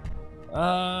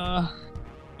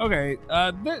 Okay.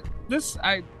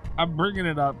 I'm bringing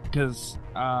it up because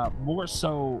more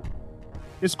so,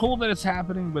 it's cool that it's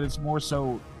happening, but it's more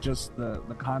so just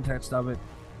the context of it.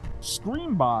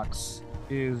 Screambox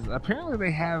is apparently they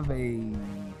have the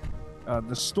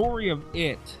story of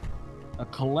it, a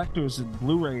collector's edition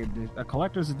Blu-ray.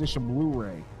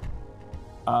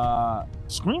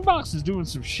 Screambox is doing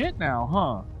some shit now,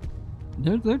 huh?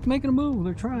 They're making a move.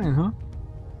 They're trying, huh?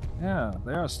 Yeah,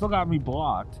 they are. Still got me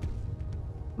blocked.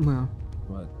 Well,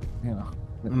 but you know,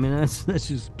 I mean that's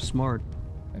just smart.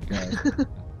 Okay.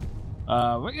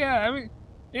 But yeah, I mean,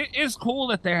 it's cool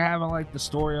that they're having like the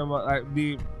story of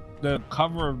the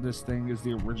cover of this thing is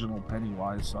the original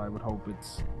Pennywise, so I would hope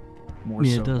it's more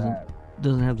so it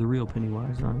doesn't have the real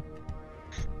Pennywise on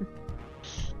it.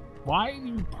 Why do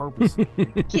you purposely?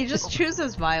 He just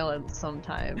chooses violence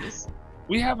sometimes.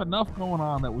 We have enough going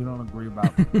on that we don't agree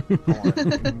about. We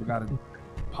got to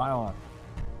pile on.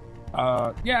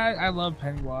 Yeah, I love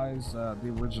Pennywise,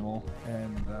 the original,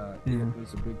 and it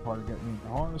was a big part of getting me into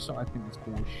horror, so I think it's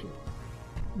cool as shit.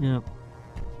 Yeah.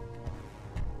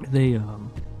 They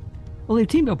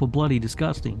teamed up with Bloody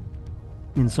Disgusting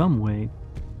in some way.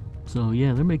 So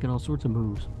yeah, they're making all sorts of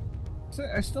moves. So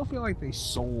I still feel like they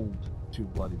sold to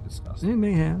Bloody Disgusting. They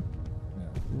may have. Yeah.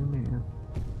 They may have.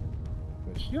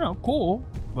 Which, cool,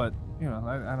 but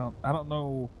I don't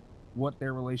know what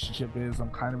their relationship is.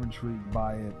 I'm kind of intrigued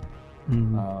by it.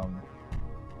 Mm-hmm.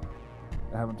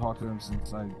 I haven't talked to them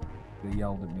since they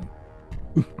yelled at me.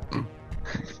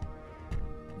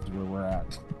 That's where we're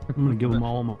at. I'm gonna give them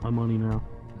all my money now.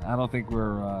 I don't think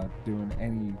we're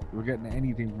getting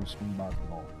anything from Screambox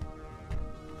at all.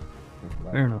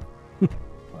 Fair enough.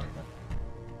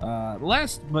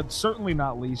 Last but certainly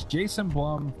not least, Jason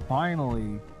Blum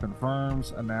finally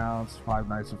announced Five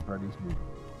Nights at Freddy's movie.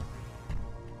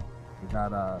 We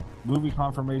got a movie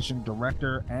confirmation,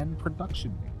 director, and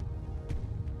production name.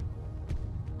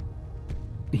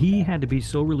 He had to be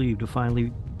so relieved to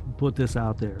finally put this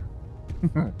out there.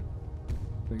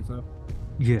 Think so?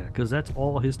 Yeah, because that's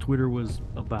all his Twitter was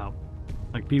about.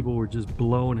 Like, people were just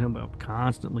blowing him up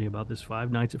constantly about this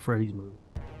Five Nights at Freddy's movie.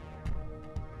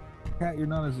 Kat, you're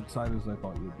not as excited as I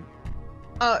thought you'd be.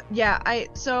 Yeah,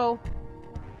 so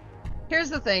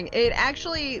here's the thing.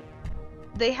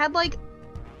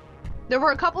 There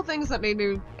were a couple things that made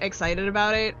me excited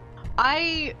about it.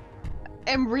 I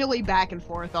am really back and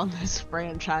forth on this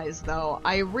franchise, though.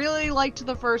 I really liked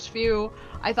the first few.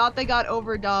 I thought they got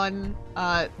overdone.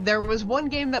 There was one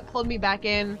game that pulled me back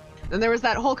in. Then there was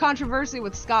that whole controversy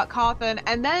with Scott Cawthon,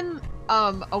 and then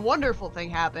a wonderful thing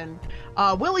happened.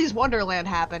 Willy's Wonderland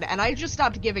happened, and I just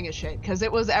stopped giving a shit, because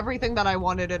it was everything that I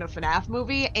wanted in a FNAF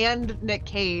movie, and Nick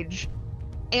Cage,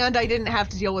 and I didn't have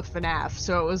to deal with FNAF,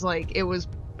 so it was like, it was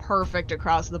perfect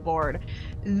across the board.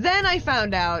 Then I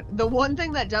found out, the one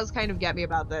thing that does kind of get me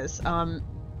about this,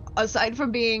 aside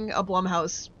from being a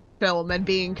Blumhouse film and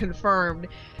being confirmed,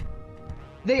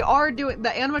 the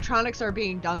animatronics are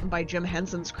being done by Jim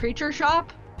Henson's Creature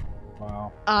Shop.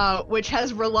 Wow. Which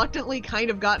has reluctantly kind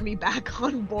of gotten me back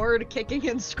on board, kicking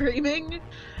and screaming,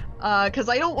 because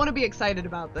I don't want to be excited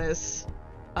about this.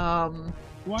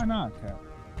 Why not, Kat?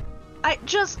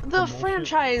 The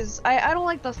franchise, I don't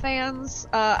like the fans,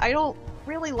 I don't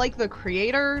really like the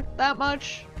creator that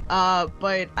much,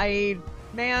 but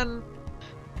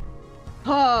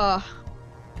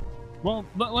Well,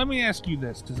 let me ask you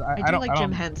this, because I do don't like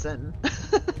Jim Henson.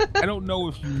 I don't know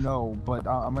if you know, but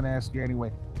I'm going to ask you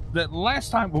anyway. The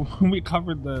last time when we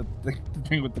covered the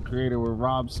thing with the creator, where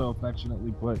Rob so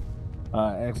affectionately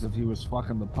asked if he was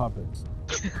fucking the puppets,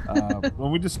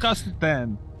 When we discussed it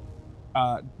then,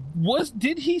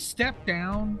 did he step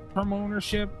down from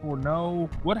ownership or no?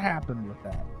 What happened with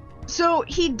that? So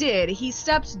he did. He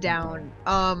stepped down.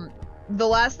 The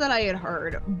last that I had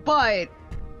heard, but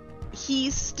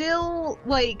he still,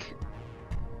 like,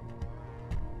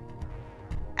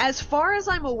 as far as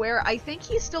I'm aware, I think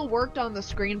he still worked on the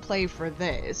screenplay for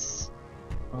this.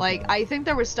 Okay. Like, I think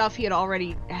there was stuff he had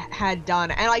already had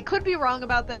done, and I could be wrong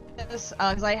about this,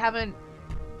 because I haven't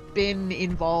been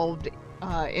involved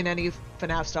in any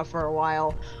FNAF stuff for a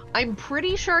while. I'm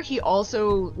pretty sure he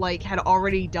also, like, had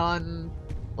already done,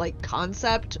 like,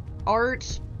 concept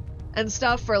art and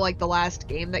stuff for, like, the last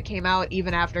game that came out,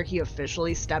 even after he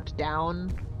officially stepped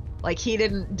down. Like, he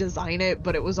didn't design it,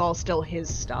 but it was all still his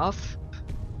stuff.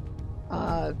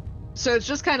 So it's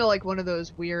just kind of like one of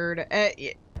those weird, and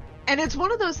it's one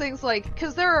of those things, like,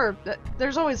 because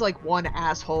there's always, like, one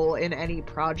asshole in any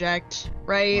project,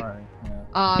 right?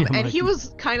 Yeah. And he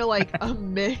was kind of like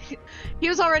he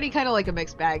was already kind of like a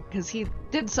mixed bag, because he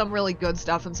did some really good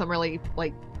stuff and some really,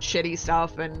 like, shitty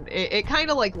stuff, and it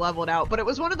kind of, like, leveled out. But it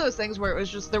was one of those things where it was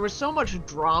just, there was so much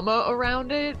drama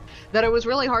around it that it was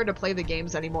really hard to play the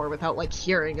games anymore without, like,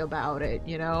 hearing about it,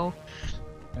 you know?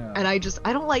 Yeah. And I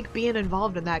don't like being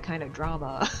involved in that kind of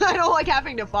drama. I don't like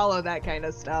having to follow that kind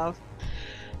of stuff.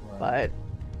 Right.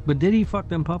 But did he fuck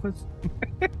them puppets?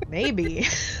 Maybe.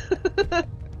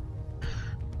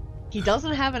 He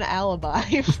doesn't have an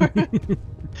alibi.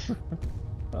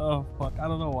 Oh fuck! I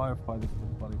don't know why I find this so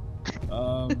funny.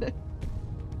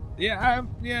 Yeah,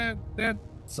 that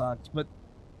sucks. But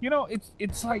you know,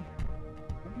 it's like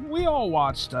we all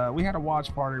watched. We had a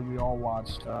watch party. We all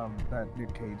watched that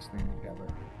Nick Cage thing together.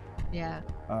 Yeah.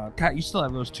 Kat, you still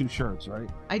have those 2 shirts, right?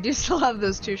 I do still have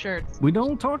those 2 shirts. We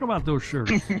don't talk about those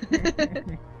shirts.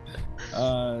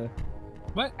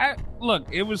 But look,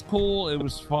 it was cool. It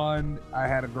was fun. I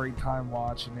had a great time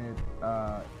watching it.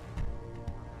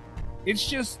 It's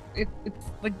just, it's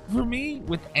like, for me,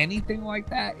 with anything like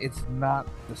that, it's not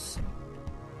the same.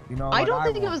 You know, I don't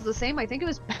think it was the same. I think it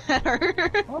was better.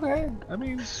 Okay, I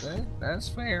mean, that's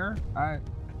fair.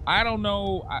 I don't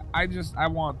know. I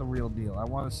want the real deal. I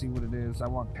want to see what it is. I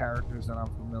want characters that I'm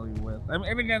familiar with.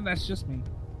 And again, that's just me.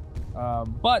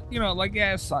 But you know, like,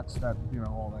 yeah, it sucks that, you know,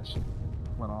 all that shit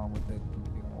went on with it, and,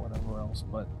 you know, whatever else.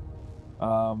 But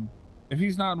if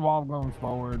he's not involved going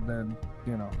forward, then,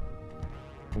 you know,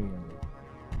 what are you gonna do?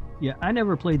 Yeah, I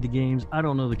never played the games. I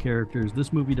don't know the characters.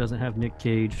 This movie doesn't have Nick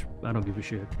Cage. I don't give a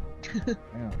shit.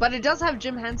 But it does have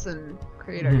Jim Henson,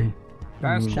 creator.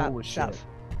 That's cool with shit.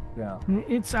 Yeah.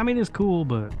 It's cool,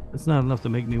 but it's not enough to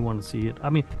make me want to see it.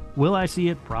 I mean, will I see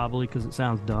it? Probably, because it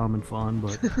sounds dumb and fun,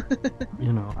 but,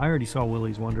 you know, I already saw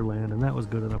Willy's Wonderland, and that was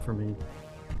good enough for me.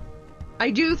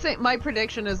 I do think, my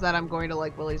prediction is that I'm going to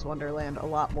like Willy's Wonderland a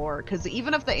lot more, because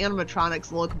even if the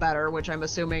animatronics look better, which I'm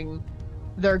assuming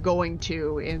they're going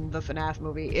to in the FNAF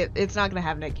movie, it's not going to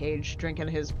have Nick Cage drinking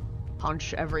his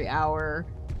punch every hour.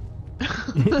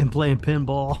 And playing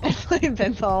pinball.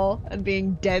 And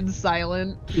being dead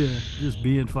silent. Yeah, just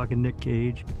being fucking Nick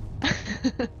Cage.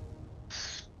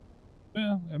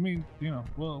 Yeah, I mean, you know,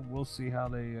 we'll see how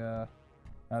they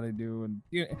do, and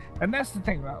yeah, and that's the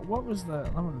thing. What was the?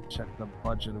 I'm gonna check the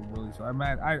budget of Willy's. I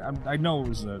know it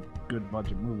was a good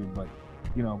budget movie, but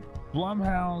you know,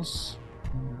 Blumhouse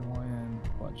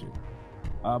budget.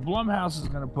 Blumhouse is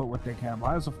gonna put what they can.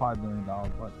 But it's a $5 million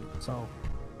budget, so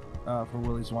for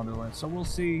Willy's Wonderland. So we'll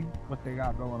see what they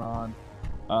got going on.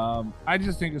 I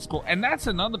just think it's cool, and that's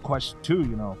another question too.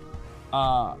 You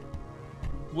know,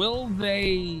 will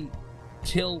they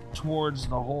tilt towards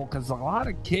the whole, because a lot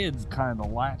of kids kind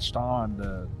of latched on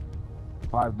to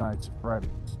Five Nights at Freddy's.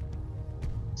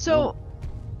 So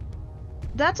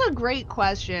that's a great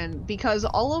question, because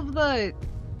all of the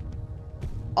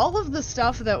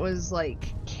stuff that was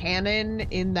like canon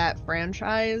in that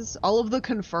franchise, all of the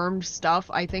confirmed stuff,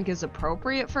 I think is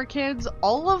appropriate for kids.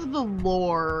 All of the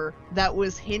lore that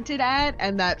was hinted at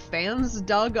and that fans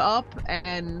dug up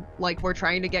and like were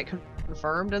trying to get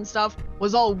confirmed and stuff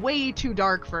was all way too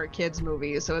dark for a kids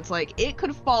movie. So it's like it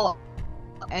could fall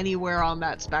anywhere on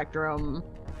that spectrum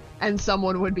and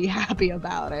someone would be happy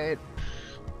about it.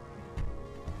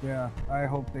 Yeah, I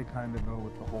hope they kind of go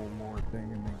with the whole lore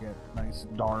thing and they get nice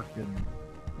and dark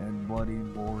and bloody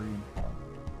and gory and fun.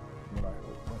 That's what I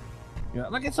hope. But, yeah,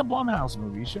 like, it's a Blumhouse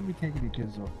movie. You shouldn't be taking your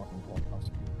kids to a fucking Blumhouse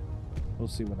movie. We'll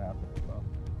see what happens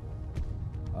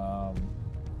though.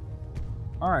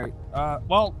 All right.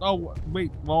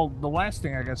 Well, the last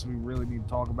thing I guess we really need to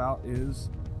talk about is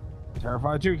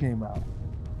Terrifier 2 came out.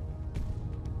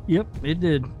 Yep, it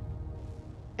did.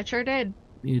 It sure did.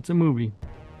 It's a movie.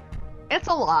 It's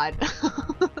a lot.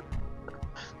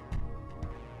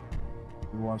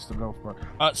 who wants to go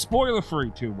first. Spoiler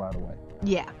free too, by the way.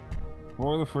 Yeah.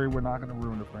 Spoiler free. We're not going to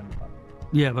ruin it for anybody.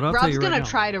 Yeah, but I'll tell Rob's you right gonna now,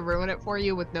 try to ruin it for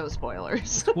you with no spoilers.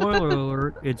 spoiler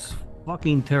alert, it's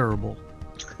fucking terrible.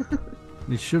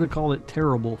 They should have called it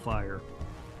Terrible Fire.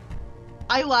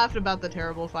 I laughed about the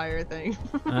terrible fire thing.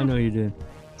 I know you did.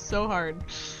 So hard.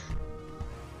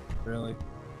 Really?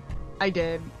 I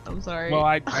did. I'm sorry. Well,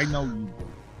 I know you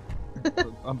did.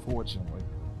 Unfortunately.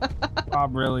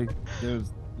 Rob, really?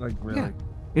 There's like really. Yeah,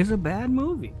 it's a bad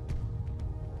movie.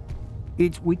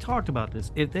 We talked about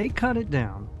this. If they cut it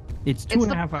down, it's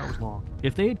 2.5 hours long.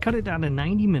 If they had cut it down to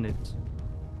 90 minutes,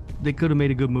 they could have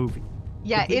made a good movie.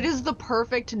 Yeah, it is the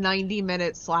perfect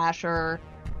 90-minute slasher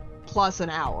plus an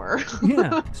hour.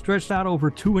 Yeah, stretched out over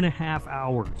 2.5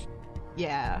 hours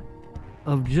Yeah.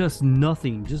 of just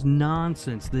nothing, just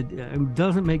nonsense that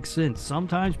doesn't make sense.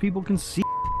 Sometimes people can see.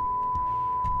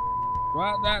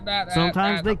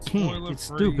 Sometimes they can't. It's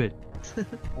stupid.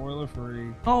 Spoiler free.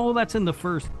 Oh, that's in the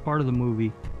first part of the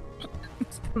movie.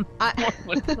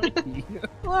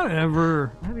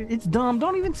 Whatever. I mean, it's dumb.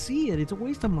 Don't even see it. It's a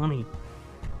waste of money.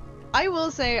 I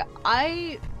will say,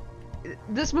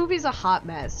 this movie's a hot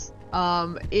mess.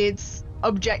 It's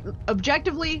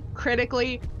objectively,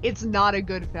 critically, it's not a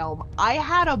good film. I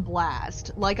had a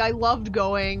blast. Like, I loved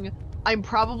going. I'm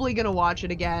probably gonna watch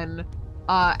it again.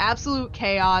 Absolute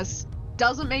chaos.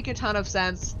 Doesn't make a ton of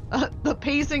sense. The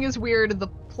pacing is weird. The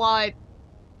plot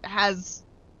has,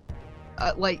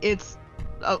 it's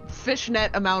a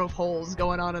fishnet amount of holes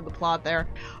going on in the plot there.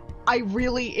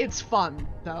 It's fun,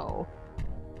 though.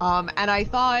 And I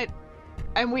thought,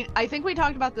 I think we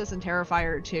talked about this in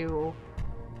Terrifier 2.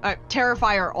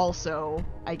 Terrifier also,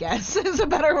 I guess, is a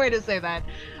better way to say that.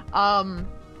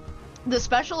 The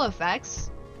special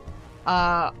effects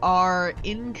are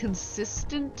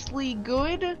inconsistently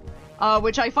good,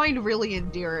 which I find really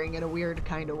endearing in a weird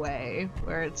kind of way,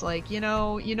 where it's like, you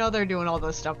know they're doing all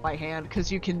this stuff by hand,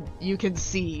 because you can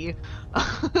see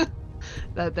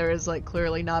that there is like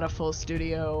clearly not a full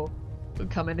studio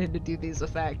coming in to do these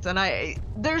effects. And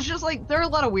there's just like, there are a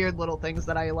lot of weird little things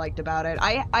that I liked about it.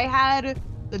 I had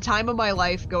the time of my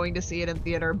life going to see it in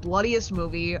theater. Bloodiest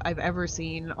movie I've ever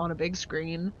seen on a big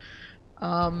screen.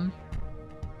 But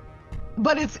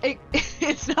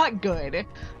it's not good.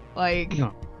 Like,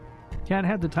 no. Kat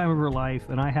had the time of her life,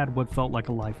 and I had what felt like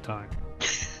a lifetime.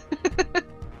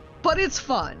 But it's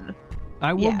fun.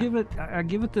 I will give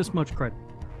it this much credit.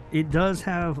 It does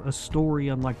have a story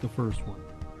unlike the first one.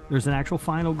 There's an actual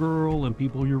final girl and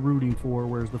people you're rooting for,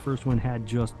 whereas the first one had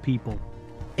just people.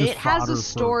 It has a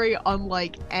story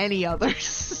unlike any other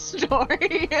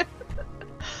story.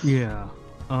 Yeah.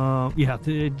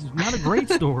 It's not a great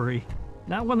story.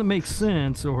 Not one that makes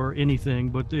sense or anything,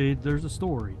 but there's a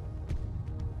story.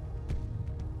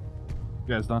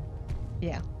 You guys done?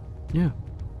 Yeah. Yeah.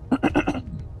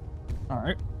 All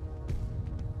right.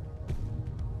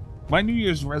 My New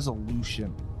Year's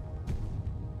resolution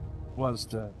was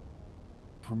to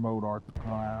promote Art the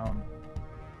Clown,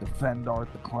 defend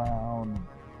Art the Clown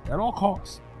at all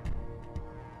costs.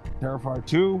 Terrifier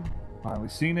 2, finally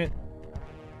seen it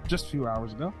just a few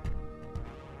hours ago.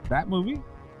 That movie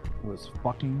was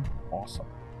fucking awesome.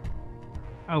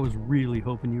 I was really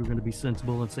hoping you were going to be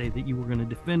sensible and say that you were going to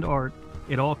defend Art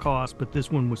at all costs, but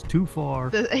this one was too far.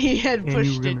 He had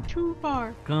pushed it too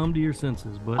far. Come to your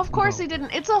senses, but of course he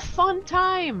didn't. It's a fun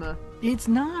time. It's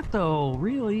not, though.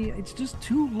 Really, it's just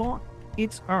too long.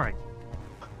 It's all right.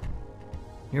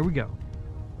 Here we go.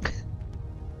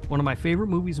 One of my favorite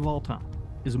movies of all time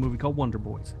is a movie called Wonder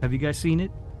Boys. Have you guys seen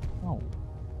it? No. All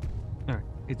right.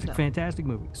 It's a fantastic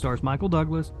movie. It stars Michael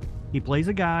Douglas. He plays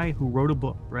a guy who wrote a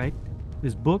book, right?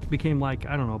 This book became like,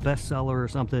 I don't know, a bestseller or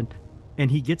something. And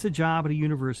he gets a job at a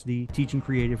university teaching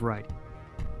creative writing.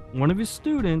 One of his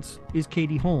students is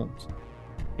Katie Holmes.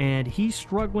 And he's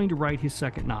struggling to write his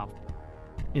second novel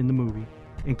in the movie.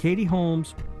 And Katie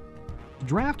Holmes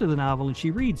drafted the novel and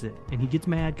she reads it. And he gets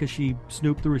mad because she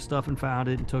snooped through his stuff and found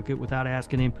it and took it without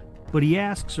asking him. But he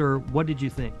asks her, what did you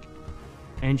think?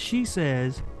 And she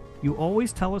says, you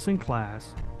always tell us in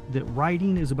class that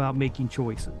writing is about making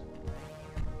choices.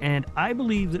 And I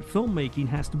believe that filmmaking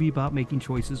has to be about making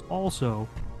choices also.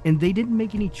 And they didn't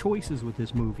make any choices with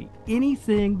this movie.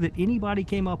 Anything that anybody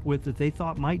came up with that they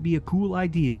thought might be a cool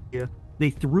idea,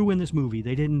 they threw in this movie.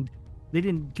 They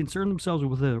didn't concern themselves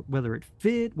with whether it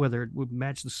fit, whether it would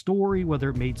match the story,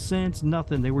 whether it made sense,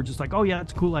 nothing. They were just like, oh yeah,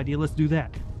 that's a cool idea, let's do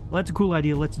that. Well, that's a cool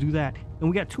idea, let's do that. And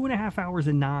we got 2.5 hours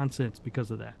of nonsense because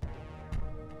of that.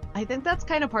 I think that's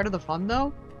kind of part of the fun,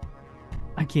 though.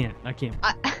 I can't.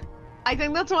 I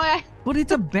think that's why But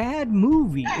it's a bad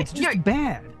movie. It's just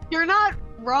bad. You're not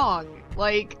wrong.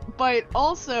 Like, but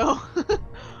also,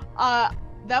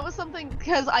 That was something,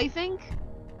 because I think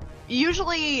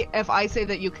usually if I say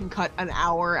that you can cut an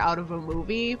hour out of a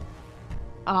movie,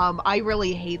 I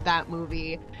really hate that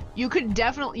movie. You could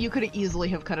easily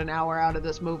have cut an hour out of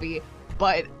this movie,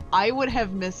 but I would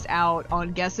have missed out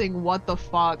on guessing what the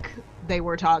fuck they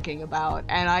were talking about,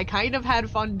 and I kind of had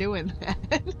fun doing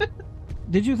that.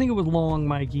 Did you think it was long,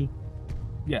 Mikey?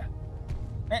 Yeah.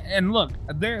 And look,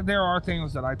 there are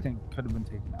things that I think could have been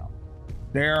taken out.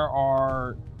 There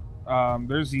are,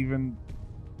 there's even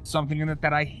something in it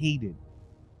that I hated.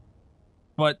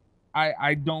 But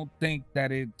I don't think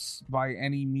that it's by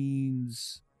any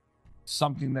means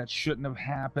something that shouldn't have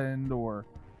happened, or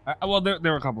well, there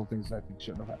are a couple of things that I think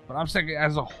shouldn't have happened. But I'm saying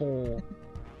as a whole,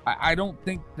 I don't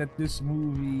think that this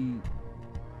movie,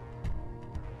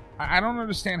 I don't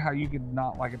understand how you could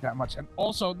not like it that much. And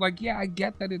also, like, yeah, I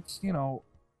get that it's, you know,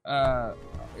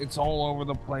 it's all over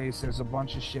the place. There's a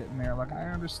bunch of shit in there. Like,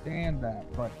 I understand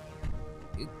that, but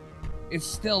it's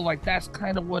still like, that's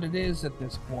kind of what it is at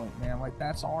this point, man. Like,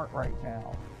 that's art right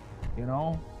now, you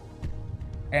know?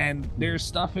 And there's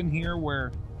stuff in here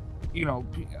where, you know,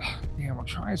 damn, I'm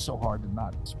trying so hard to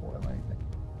not spoil anything.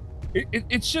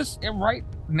 It's just, right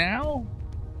now,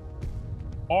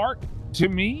 art, to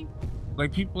me,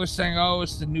 like, people are saying, oh,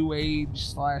 it's the new age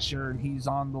slasher and he's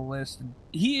on the list. And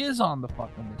he is on the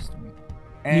fucking list to me.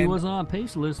 And he was on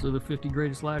Pace list of the 50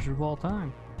 greatest slashers of all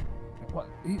time. What,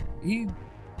 he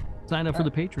signed up for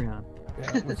the Patreon.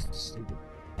 Yeah, that was stupid.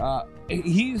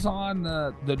 He's on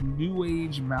the new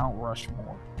age Mount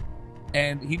Rushmore.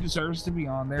 And he deserves to be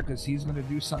on there because he's going to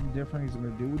do something different. He's going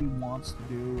to do what he wants to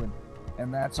do.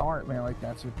 And that's art, man. Like,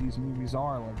 that's what these movies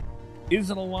are. Like, is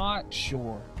it a lot?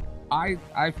 Sure.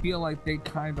 I feel like they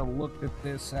kind of looked at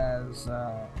this as,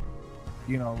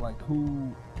 you know, like,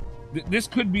 this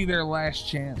could be their last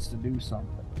chance to do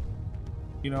something.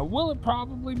 You know, will it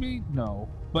probably be? No.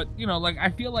 But, you know, like, I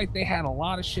feel like they had a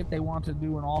lot of shit they wanted to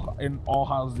do in All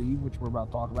Hallows Eve, which we're about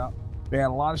to talk about. They had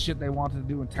a lot of shit they wanted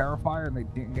to do in Terrifier, and they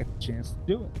didn't get the chance to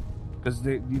do it. Because,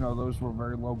 you know, those were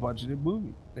very low-budgeted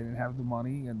movies. They didn't have the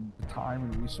money and the time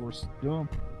and resources to do them.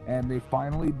 And they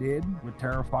finally did with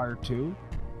Terrifier 2.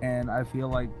 And I feel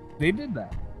like they did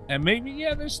that. And maybe,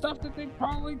 yeah, there's stuff that they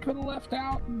probably could have left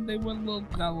out, and they got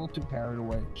a little too carried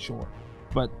away. Sure.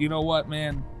 But you know what,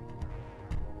 man?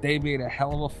 They made a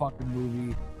hell of a fucking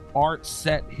movie. Art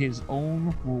set his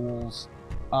own rules.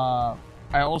 I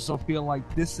also feel like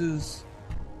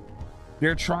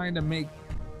they're trying to make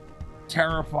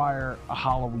Terrifier a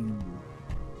Halloween movie.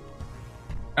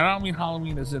 And I don't mean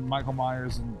Halloween as in Michael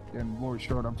Myers and Laurie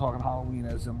Strode. I'm talking Halloween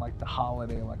as in, like, the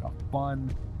holiday, like a fun,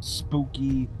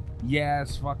 spooky, yeah,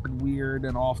 it's fucking weird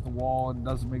and off the wall and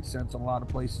doesn't make sense in a lot of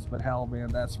places, but hell, man,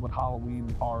 that's what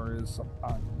Halloween horror is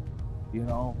sometimes, you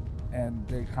know? And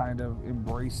they're kind of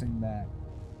embracing that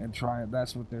and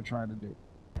that's what they're trying to do.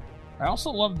 I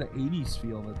also love the 80s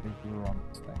feel that they threw on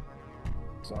this thing.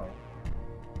 So,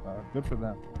 good for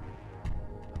them.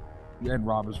 And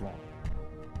Rob is wrong.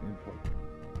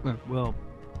 Well,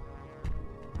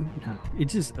 no,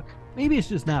 it's just, maybe it's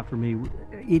just not for me.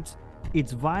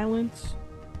 It's violence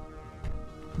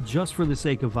just for the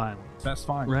sake of violence. That's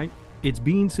fine. Right? It's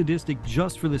being sadistic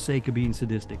just for the sake of being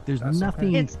sadistic. There's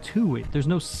nothing to it. There's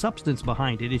no substance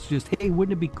behind it. It's just, hey,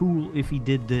 wouldn't it be cool if he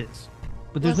did this?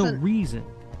 But there's no reason.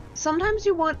 Sometimes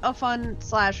you want a fun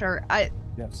slasher.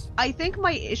 Yes. I think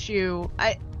my issue,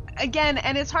 again,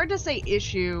 and it's hard to say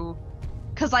issue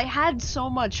because I had so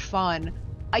much fun.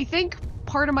 I think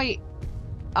part of my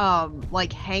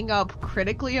like hang up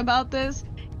critically about this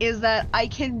is that I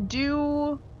can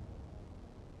do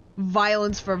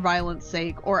violence for violence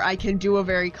sake, or I can do a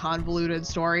very convoluted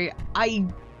story. I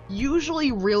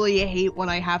usually really hate when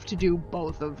I have to do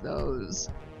both of those.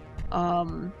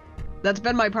 That's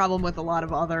been my problem with a lot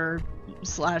of other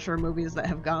slasher movies that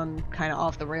have gone kind of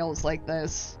off the rails like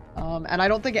this. And I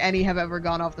don't think any have ever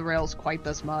gone off the rails quite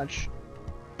this much.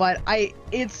 But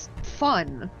it's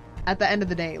fun at the end of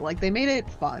the day. Like, they made it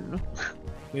fun.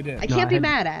 They did. I can't be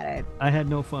mad at it. I had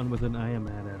no fun with it, and I am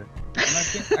mad at it.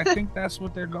 And I think that's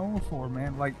what they're going for,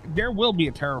 man. Like, there will be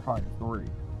a Terrifier 3.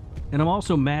 And I'm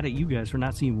also mad at you guys for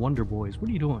not seeing Wonder Boys. What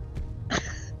are you doing?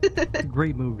 It's a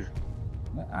great movie.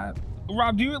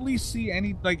 Rob, do you at least see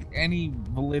any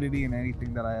validity in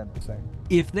anything that I had to say?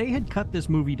 If they had cut this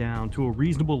movie down to a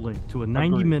reasonable length, to a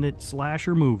 90-minute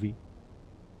slasher movie,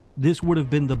 this would have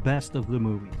been the best of the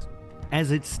movies.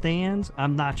 As it stands,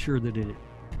 I'm not sure that it is.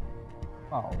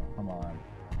 Oh, come on.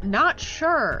 Not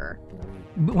sure.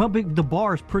 Well, the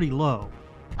bar is pretty low.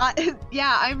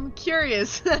 Yeah, I'm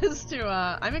curious as to,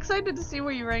 I'm excited to see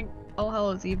where you rank All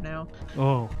Hallows Eve now.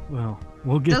 Oh, well,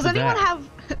 We'll get Does to anyone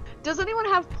that. Does anyone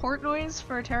have port noise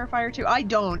for Terrifier 2? I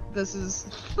don't. This is.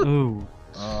 Ooh.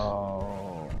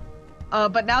 Oh.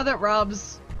 But now that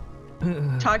Rob's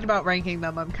talked about ranking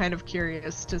them, I'm kind of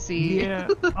curious to see. Yeah,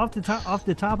 off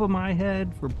the top of my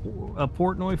head, for a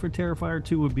Portnoy for Terrifier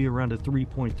 2 would be around a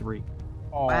 3.3.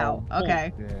 Oh, Wow,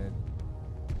 okay. bullshit.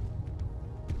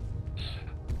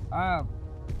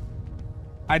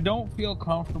 I don't feel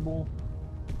comfortable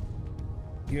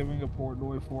giving a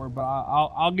Portnoy for it, but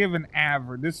I'll give an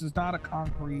average. This is not a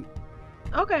concrete.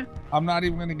 Okay. I'm not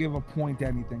even going to give a point to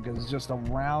anything because it's just a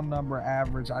round number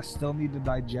average. I still need to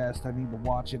digest. I need to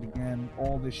watch it again.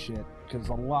 All this shit because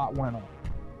a lot went on.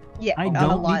 Yeah, I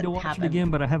don't need to watch it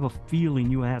again, but I have a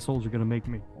feeling you assholes are going to make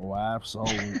me. Oh,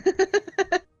 absolutely.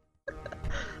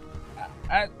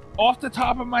 Off the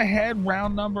top of my head,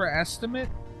 round number estimate,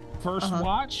 first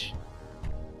watch,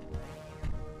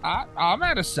 I'm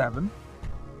at a 7.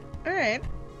 All right.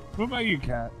 What about you,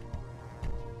 Kat?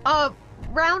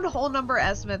 Round whole number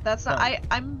estimate. That's not. Right.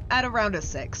 I'm at around a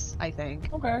 6, I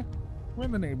think. Okay, we're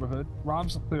in the neighborhood.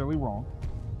 Rob's clearly wrong.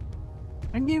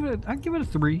 I'd give it a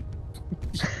 3.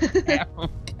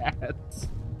 Cats.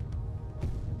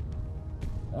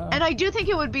 And I do think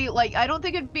it would be like, I don't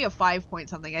think it'd be a 5 point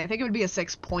something. I think it would be a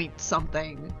 6 point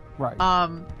something. Right.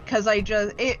 Because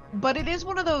but it is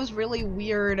one of those really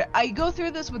weird. I go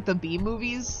through this with the B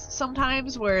movies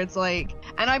sometimes, where it's like,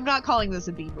 and I'm not calling this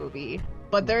a B movie,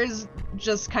 but there's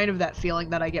just kind of that feeling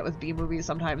that I get with B movies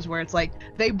sometimes, where it's like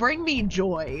they bring me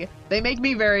joy, they make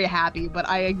me very happy, but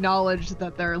I acknowledge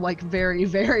that they're like very,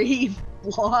 very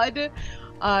flawed.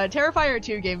 Terrifier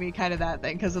 2 gave me kind of that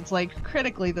thing, because it's like,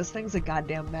 critically, this thing's a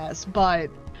goddamn mess, but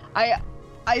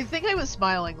I think I was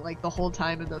smiling like the whole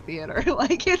time in the theater.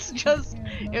 Like, it's just,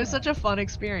 it was such a fun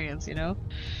experience, you know?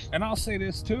 And I'll say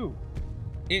this too.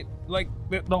 It, like,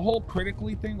 the whole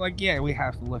critically thing, like, yeah, we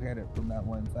have to look at it from that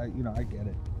lens. I get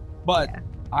it. But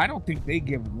I don't think they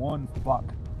give one fuck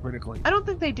critically. I don't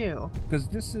think they do. Because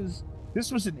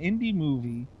this was an indie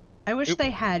movie. I wish they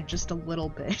had just a little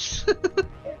bit.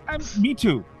 Me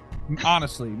too.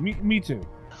 Honestly, me too.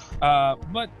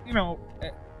 But,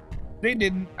 they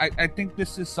didn't. I think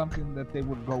this is something that they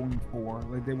were going for.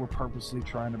 Like, they were purposely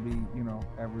trying to be,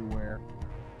 everywhere.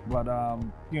 But,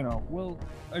 well,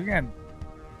 again,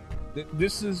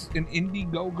 this is an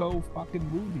Indiegogo fucking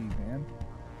movie, man.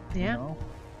 Yeah.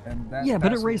 And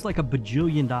but it raised like $1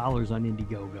 bajillion on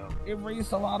Indiegogo. It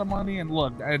raised a lot of money, and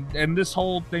look, and this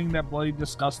whole thing that Bloody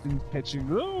Disgusting's pitching,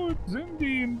 oh, it's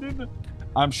indie, and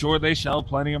I'm sure they shelled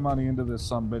plenty of money into this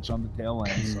sumbitch on the tail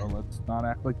end, so let's not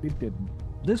act like they didn't.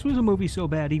 This was a movie so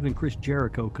bad even Chris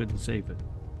Jericho couldn't save it.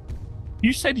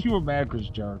 You said you were mad Chris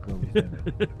Jericho was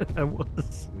in it. I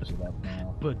was.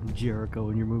 Putting Jericho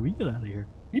in your movie, get out of here.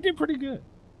 He did pretty good.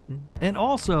 And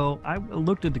also, I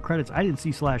looked at the credits. I didn't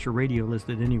see Slasher Radio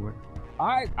listed anywhere.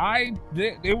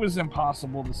 It was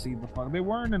impossible to see the fuck. They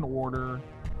weren't in order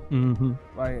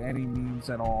by any means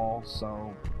at all.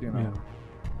 So Yeah.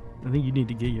 I think you need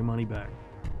to get your money back.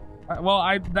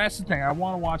 That's the thing. I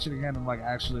want to watch it again and like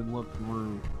actually look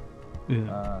through.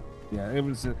 Yeah. It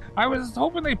was. I was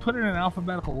hoping they put it in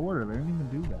alphabetical order. They didn't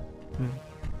even do that.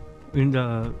 Yeah. And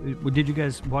did you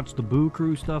guys watch the Boo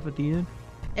Crew stuff at the end?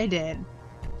 I did.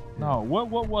 No, what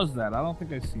was that? I don't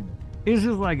think I've seen it. It's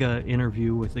just like an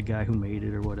interview with the guy who made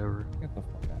it or whatever. Get the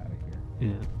fuck out of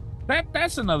here. Yeah.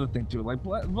 That's another thing too. Like,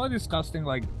 Blood Disgusting.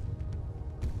 Like,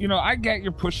 I get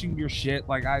you're pushing your shit.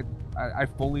 Like, I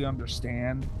fully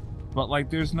understand, but like,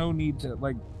 there's no need to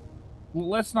like.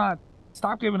 Let's not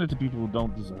stop giving it to people who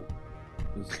don't deserve it.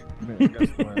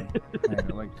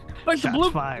 Like Shots the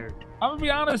Blue fired. I'm gonna be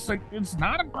honest. Like, it's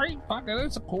not a great fucking.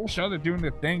 It's a cool show. They're doing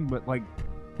their thing, but like,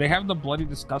 they have the Bloody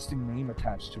Disgusting name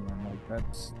attached to them. Like,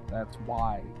 that's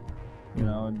why,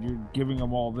 and you're giving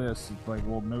them all this. It's like,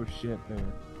 well, no shit,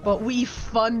 but we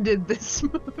funded this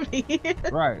movie.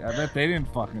 Right. I bet they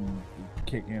didn't fucking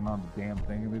kick in on the damn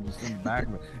thing, and they just in the back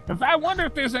of it. In fact, I wonder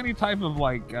if there's any type of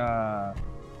like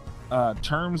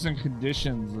terms and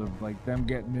conditions of like them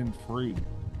getting in free.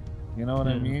 You know what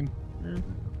I mean?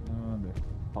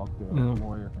 Talk to a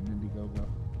lawyer from Indiegogo.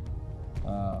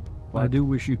 I do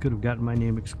wish you could have gotten my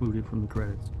name excluded from the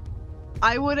credits.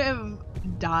 I would have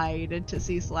died to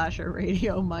see Slasher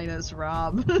Radio minus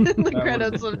Rob in the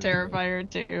credits of Terrifier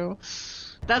 2.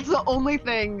 That's the only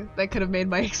thing that could have made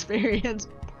my experience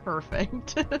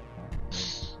perfect.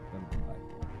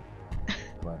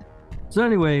 So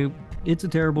anyway, it's a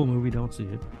terrible movie. Don't see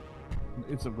it.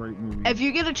 It's a great movie. If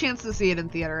you get a chance to see it in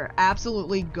theater,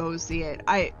 absolutely go see it.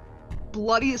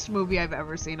 Bloodiest movie I've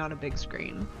ever seen on a big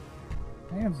screen.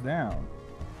 Hands down.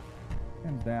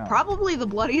 Hands down. Probably the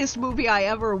bloodiest movie I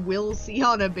ever will see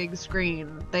on a big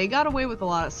screen. They got away with a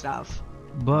lot of stuff.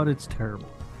 But it's terrible.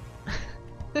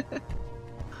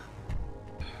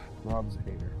 Rob's a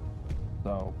hater.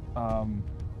 So, all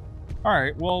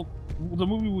right. Well, the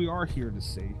movie we are here to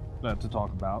see, to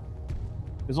talk about,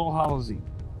 is All Hallows Eve.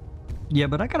 Yeah,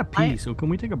 but I gotta pee, so can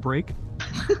we take a break?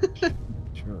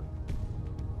 Sure.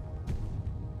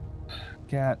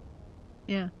 Cat.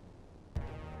 Yeah.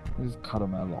 Just cut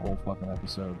him out of the whole fucking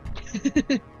episode.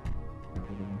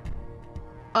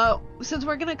 Since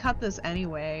we're gonna cut this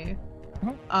anyway,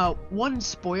 one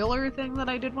spoiler thing that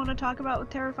I did want to talk about with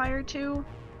Terrifier 2.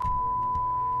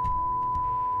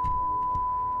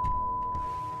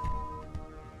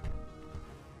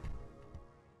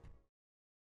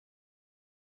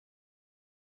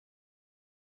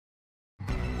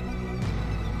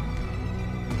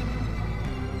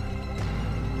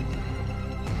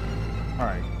 All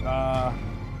right.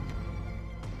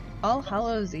 All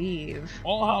Hallows Eve.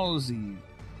 All Hallows Eve.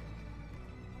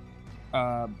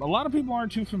 A lot of people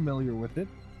aren't too familiar with it.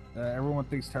 Everyone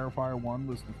thinks Terrifier 1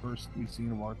 was the first we've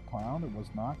seen of Art the Clown. It was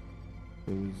not.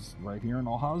 It was right here in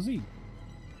All Hallows Eve,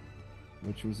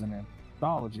 which was an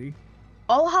anthology.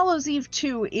 All Hallows Eve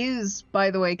 2 is,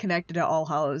 by the way, connected to All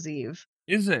Hallows Eve.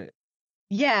 Is it?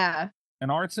 Yeah.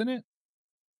 And Art's in it?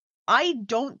 I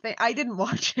don't think... I didn't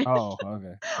watch it. Oh,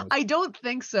 okay. I don't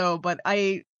think so, but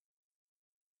I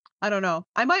don't know.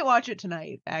 I might watch it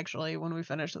tonight, actually, when we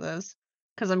finish this,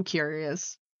 because I'm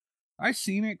curious. I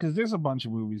seen it because there's a bunch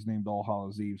of movies named All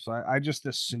Hallows Eve, so I just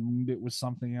assumed it was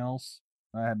something else.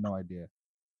 I had no idea.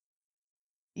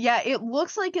 Yeah, it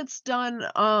looks like it's done.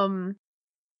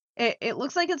 It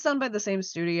looks like it's done by the same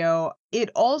studio. It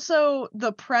also,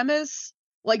 the premise,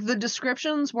 like the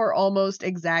descriptions were almost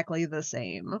exactly the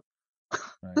same.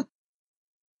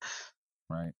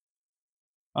 Right.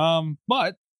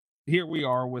 But here we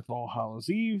are with All Hallows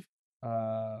Eve,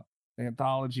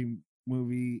 anthology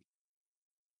movie.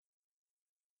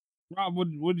 Rob,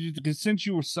 what did you? Because since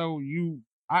you were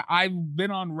I've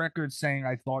been on record saying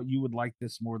I thought you would like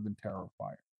this more than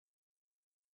Terrifier.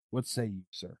 What say you,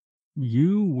 sir?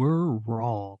 You were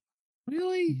wrong.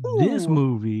 Really? This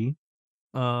movie,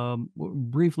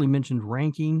 briefly mentioned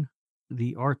ranking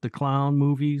the Art the Clown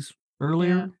movies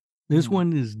earlier. Yeah. This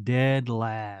one is dead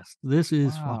last. This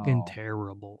is fucking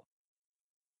terrible.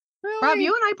 Really? Rob,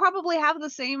 you and I probably have the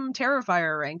same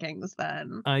Terrifier rankings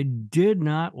then. I did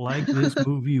not like this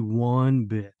movie one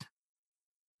bit.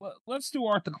 Well, let's do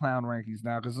Art the Clown rankings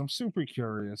now because I'm super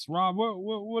curious. Rob,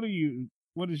 what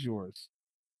is yours?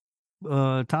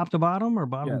 Top to bottom or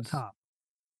bottom to top?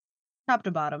 Top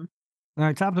to bottom. All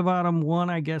right, top to bottom. One,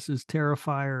 I guess, is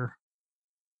Terrifier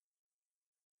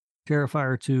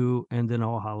 2, and then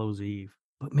All Hallows Eve.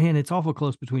 But man, it's awful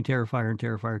close between Terrifier and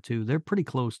Terrifier 2. They're pretty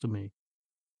close to me.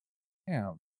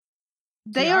 Yeah.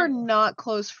 They are not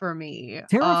close for me.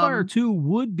 Terrifier 2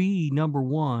 would be number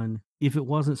 1 if it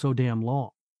wasn't so damn long.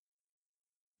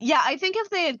 Yeah, I think if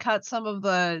they had cut some of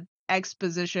the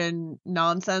exposition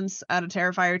nonsense out of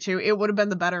Terrifier 2, it would have been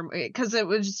the better, because it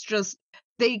was just,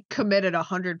 they committed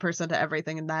 100% to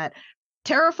everything in that.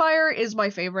 Terrifier is my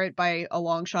favorite by a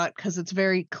long shot because it's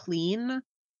very clean.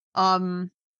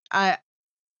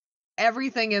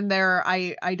 Everything in there,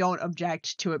 I don't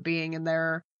object to it being in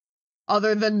there,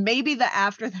 other than maybe the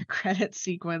after the credit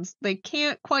sequence. They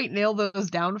can't quite nail those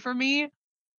down for me.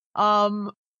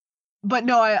 But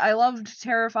no, I loved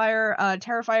Terrifier.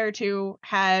 Terrifier 2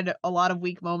 had a lot of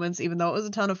weak moments, even though it was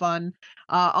a ton of fun.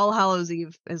 All Hallows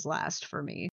Eve is last for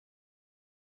me.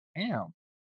 Damn.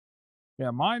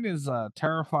 Yeah, mine is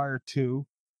Terrifier 2,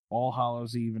 All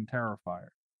Hallows Eve, and Terrifier.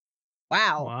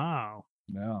 Wow.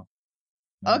 Yeah.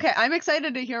 Okay, I'm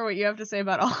excited to hear what you have to say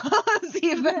about All Hallows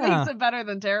Eve that makes it better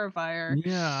than Terrifier.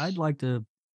 Yeah, I'd like to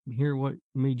hear what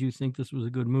made you think this was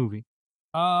a good movie.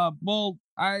 Well,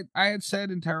 I had said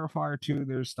in Terrifier 2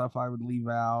 there's stuff I would leave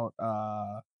out.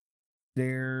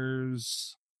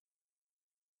 There's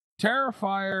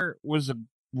Terrifier was a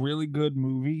really good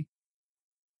movie.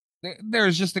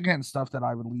 There's just again stuff that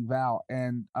I would leave out,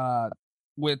 and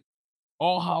with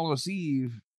All Hallows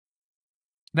Eve,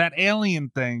 that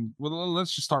alien thing. Well,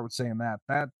 let's just start with saying that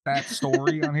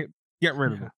story on here. Get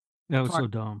rid of it. That was so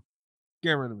dumb.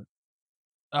 Get rid of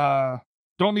it.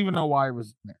 Don't even know why it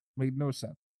was there. Made no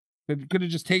sense. They could have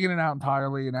just taken it out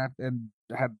entirely and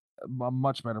had a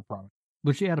much better product.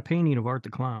 But she had a painting of Art the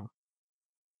Clown.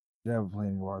 They have a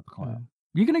painting of Art the Clown.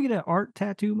 You gonna get an art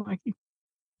tattoo, Mikey?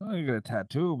 I'm gonna get a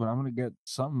tattoo, but I'm gonna get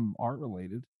something art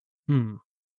related.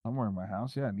 Somewhere in my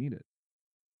house. Yeah, I need it.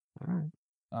 All right.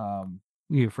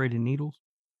 You afraid of needles?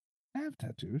 I have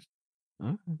tattoos.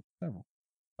 All right. Several.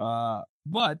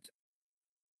 But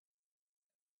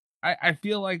I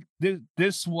feel like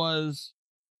this was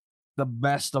the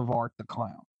best of Art the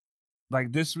Clown.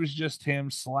 Like, this was just him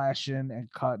slashing and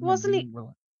cutting. Wasn't he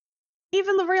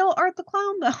even the real Art the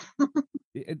Clown, though?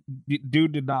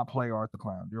 Dude did not play Art the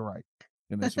Clown. You're right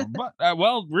in this one. But,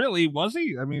 well, really, was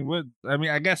he? I mean,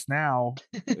 I guess now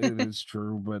it is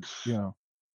true, but, you know.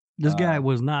 This guy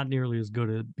was not nearly as good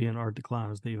at being Art the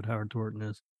Clown as David Howard Thornton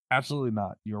is. Absolutely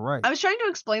not. You're right. I was trying to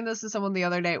explain this to someone the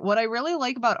other day. What I really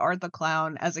like about Art the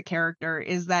Clown as a character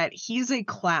is that he's a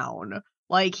clown.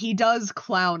 Like, he does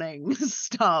clowning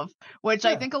stuff, which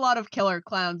I think a lot of killer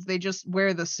clowns, they just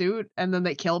wear the suit and then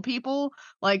they kill people.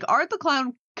 Like, Art the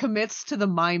Clown commits to the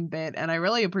mime bit, and I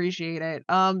really appreciate it.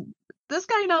 This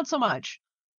guy, not so much.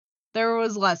 There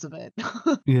was less of it.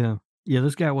 Yeah,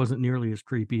 this guy wasn't nearly as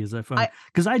creepy as I found.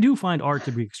 Because I do find Art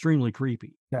to be extremely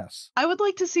creepy. Yes. I would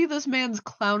like to see this man's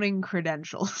clowning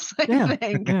credentials, I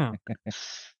think. Yeah.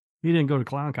 He didn't go to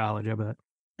clown college, I bet.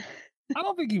 I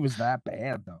don't think he was that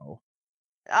bad, though.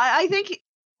 I think,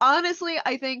 honestly,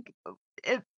 I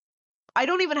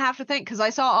don't even have to think, because I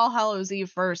saw All Hallows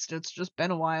Eve first. It's just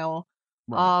been a while.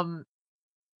 Right.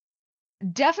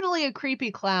 Definitely a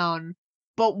creepy clown.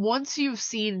 But once you've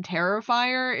seen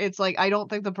Terrifier, it's like, I don't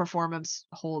think the performance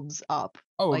holds up.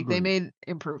 Oh, like, they made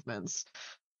improvements.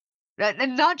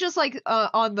 And not just, like,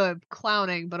 on the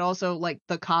clowning, but also, like,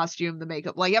 the costume, the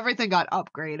makeup. Like, everything got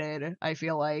upgraded, I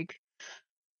feel like.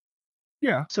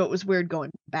 Yeah. So it was weird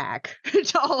going back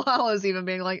to All Hallows even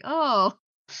being like, oh,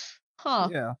 huh.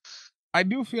 Yeah. I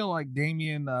do feel like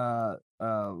Damien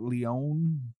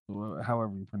Leone,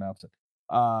 however you pronounce it,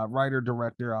 writer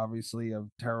director obviously of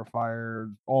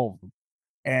Terrifier, all of them,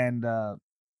 and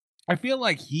I feel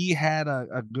like he had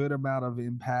a good amount of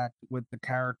impact with the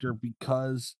character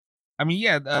because I mean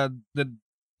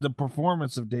the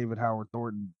performance of David Howard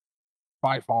Thornton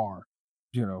by far,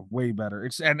 you know, way better.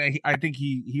 I think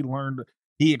he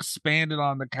expanded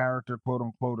on the character, quote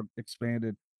unquote,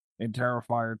 expanded in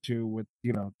Terrifier 2 with,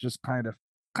 you know, just kind of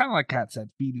like Kat said,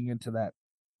 feeding into that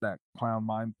clown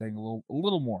mime thing a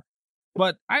little more.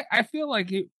 But I feel like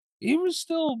he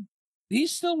still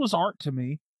was Art to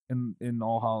me in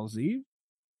All Hallows Eve.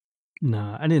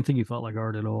 Nah, I didn't think he felt like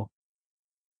Art at all.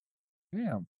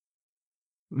 Yeah.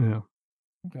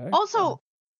 Okay. Also,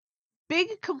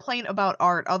 big complaint about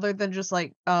Art, other than just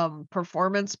like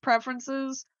performance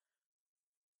preferences.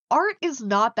 Art is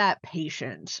not that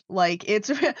patient. Like, it's,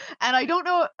 and I don't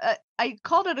know, I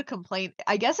called it a complaint.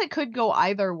 I guess it could go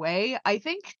either way. I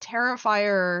think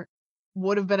Terrifier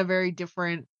would have been a very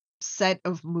different set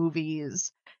of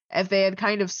movies if they had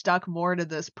kind of stuck more to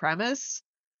this premise.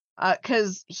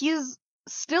 Because he's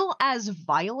still as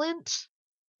violent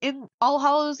in All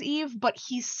Hallows Eve, but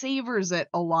he savors it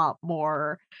a lot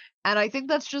more. And I think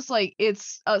that's just like,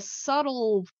 it's a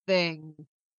subtle thing,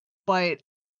 but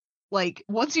like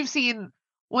once you've seen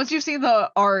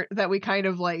the Art that we kind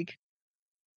of like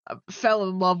fell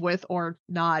in love with, or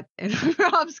not in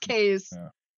Rob's case,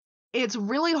 it's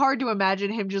really hard to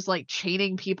imagine him just like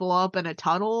chaining people up in a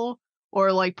tunnel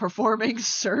or like performing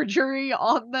surgery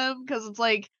on them, because it's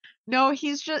like, no,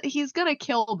 he's gonna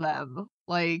kill them.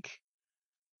 Like,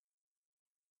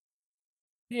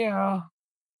 yeah.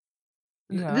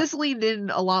 This leaned in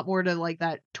a lot more to like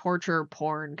that torture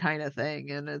porn kind of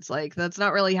thing, and it's like, that's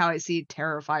not really how I see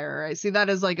Terrifier. I see that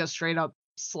as like a straight up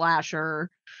slasher,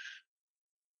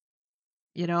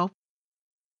 you know?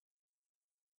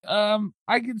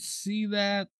 I can see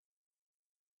that.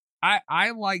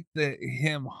 I like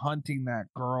him hunting that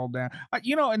girl down.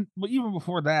 You know, and even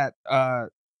before that,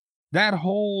 that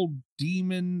whole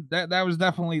demon, that was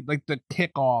definitely like the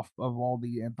kickoff of all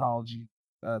the anthology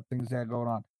things that had going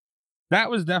on. That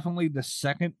was definitely the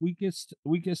second weakest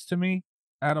to me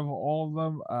out of all of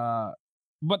them.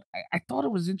 But I thought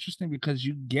it was interesting because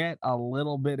you get a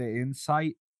little bit of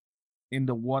insight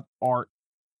into what Art,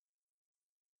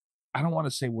 I don't want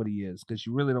to say what he is, because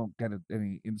you really don't get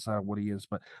any insight of what he is,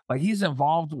 but like he's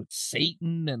involved with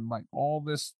Satan and like all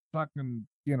this fucking,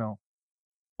 you know,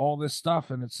 all this stuff.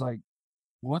 And it's like,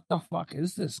 what the fuck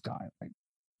is this guy? Like,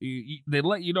 they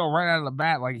let you know right out of the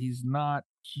bat, like he's not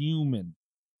human.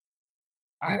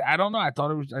 I don't know. I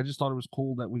just thought it was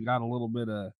cool that we got a little bit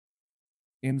of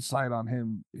insight on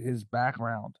him, his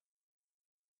background.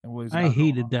 And what I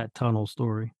hated that tunnel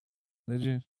story. Did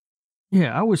you?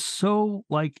 Yeah, I was so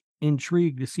like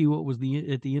intrigued to see what was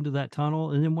at the end of that tunnel,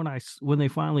 and then when they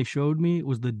finally showed me, it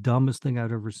was the dumbest thing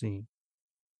I'd ever seen.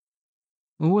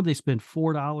 And would they spend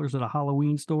 $4 at a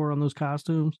Halloween store on those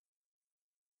costumes?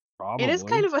 Probably. It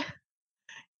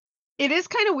is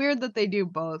kind of weird that they do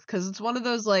both, because it's one of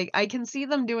those, like, I can see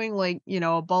them doing, like, you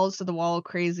know, a balls to the wall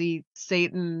crazy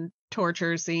Satan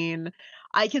torture scene.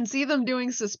 I can see them doing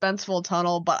suspenseful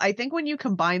tunnel, but I think when you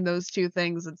combine those two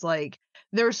things, it's like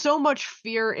there's so much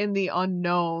fear in the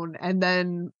unknown, and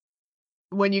then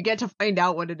when you get to find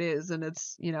out what it is, and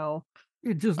it's, you know,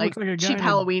 It just like looks like a guy cheap in a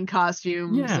Halloween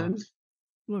costumes Yeah. and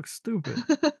looks stupid.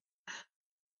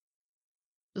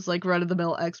 just like run of the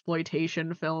mill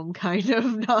exploitation film kind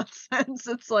of nonsense.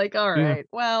 It's like, all Yeah. right,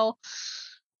 well,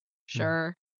 Yeah.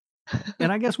 sure.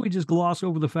 And I guess we just gloss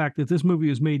over the fact that this movie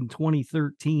was made in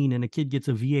 2013 and a kid gets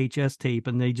a VHS tape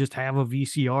and they just have a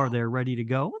VCR there ready to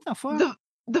go. What the fuck?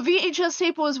 The VHS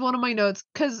tape was one of my notes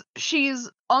because she's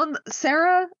on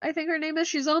Sarah, I think her name is.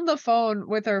 She's on the phone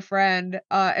with her friend,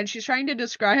 and she's trying to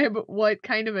describe what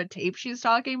kind of a tape she's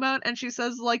talking about, and she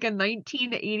says like a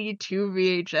 1982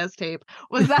 VHS tape.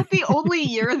 Was that the only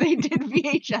year they did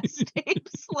VHS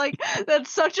tapes? Like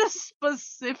that's such a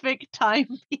specific time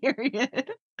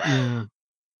period. Yeah.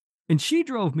 And she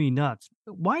drove me nuts.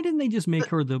 Why didn't they just make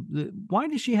her why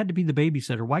did she had to be the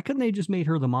babysitter? Why couldn't they just made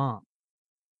her the mom?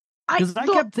 Because I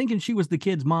kept thinking she was the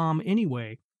kid's mom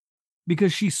anyway,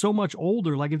 because she's so much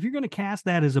older. Like, if you're going to cast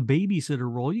that as a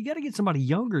babysitter role, you got to get somebody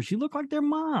younger. She looked like their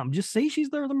mom. Just say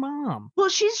she's their mom. Well,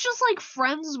 she's just like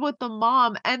friends with the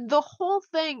mom, and the whole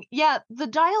thing, yeah, the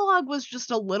dialogue was just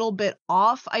a little bit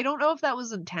off. I don't know if that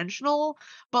was intentional,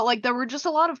 but like there were just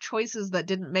a lot of choices that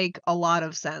didn't make a lot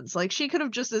of sense. Like she could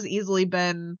have just as easily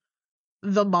been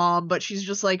the mom, but she's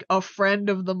just like a friend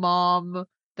of the mom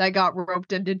that got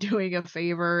roped into doing a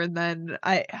favor, and then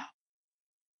I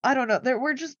don't know. There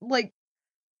were just like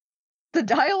the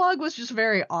dialogue was just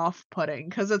very off-putting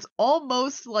because it's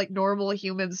almost like normal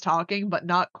humans talking, but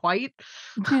not quite.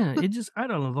 Yeah, it just, I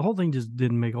don't know. The whole thing just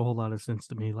didn't make a whole lot of sense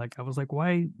to me. Like, I was like,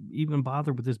 why even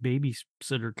bother with this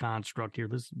babysitter construct here?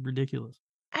 This is ridiculous.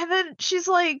 And then she's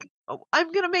like, "Oh, I'm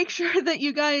gonna make sure that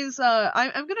you guys,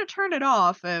 I'm gonna turn it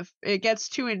off if it gets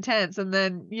too intense." And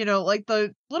then, you know, like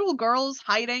the little girl's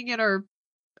hiding in her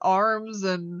arms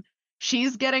and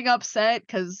she's getting upset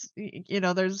because, you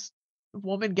know, there's a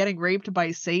woman getting raped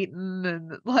by Satan,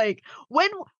 and like, when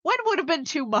would have been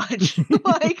too much?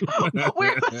 Like,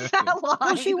 where was that line?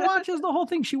 Well, she watches the whole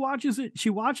thing. She watches it. She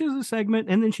watches a segment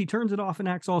and then she turns it off and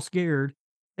acts all scared.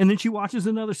 And then she watches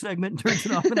another segment and turns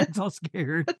it off and acts all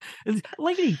scared. And,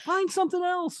 lady, find something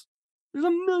else. There's a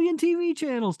million TV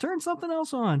channels. Turn something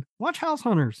else on. Watch House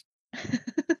Hunters.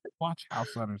 Watch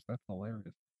House Hunters. That's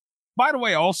hilarious. By the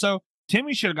way, also,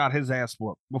 Timmy should have got his ass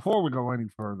whooped before we go any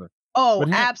further. Oh,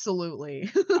 absolutely.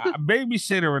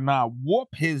 Babysitter or not, whoop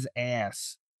his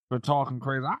ass for talking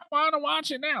crazy. I want to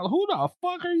watch it now. Who the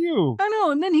fuck are you? I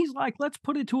know. And then he's like, let's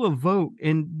put it to a vote.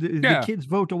 And the kids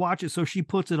vote to watch it. So she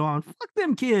puts it on. Fuck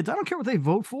them kids. I don't care what they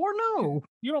vote for. No.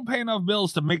 You don't pay enough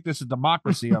bills to make this a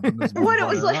democracy up in this What it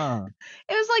was like,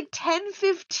 it was like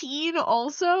 10:15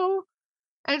 also.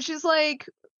 And she's like,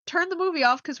 turn the movie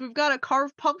off because we've got to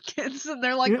carve pumpkins. And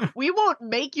they're like, we won't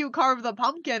make you carve the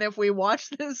pumpkin if we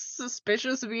watch this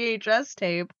suspicious VHS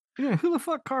tape. Yeah, who the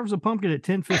fuck carves a pumpkin at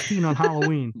 10:15 on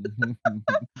Halloween?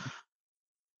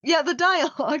 Yeah, the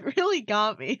dialogue really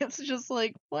got me. It's just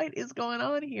like, what is going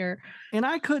on here? And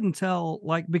I couldn't tell,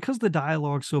 like, because the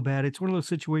dialogue's so bad, it's one of those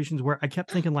situations where I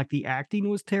kept thinking like the acting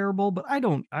was terrible, but I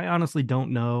honestly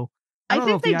don't know. I don't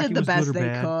know think if the they acting did the was best good or they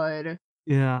bad. could.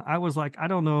 Yeah, I was like, I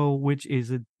don't know which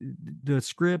is it, the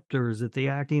script or is it the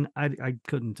acting? I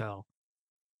couldn't tell.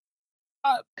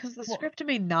 Because the script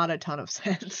made not a ton of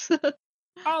sense.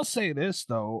 I'll say this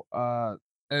though, and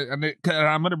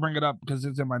I'm going to bring it up because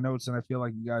it's in my notes, and I feel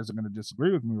like you guys are going to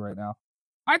disagree with me right now.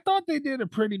 I thought they did a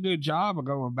pretty good job of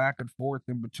going back and forth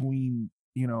in between,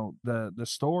 you know, the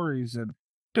stories, and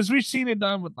because we've seen it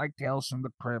done with like Tales from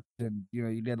the Crypt, and you know,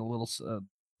 you get a little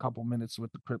couple minutes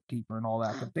with the Crypt Keeper and all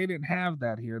that, but they didn't have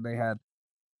that here. They had,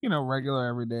 you know, regular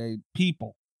everyday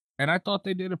people. And I thought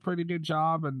they did a pretty good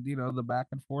job, and you know, the back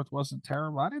and forth wasn't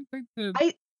terrible. I didn't think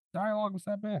the dialogue was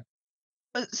that bad.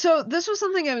 So this was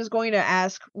something I was going to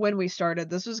ask when we started.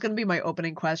 This was going to be my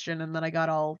opening question, and then I got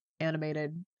all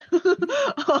animated.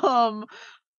 How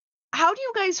do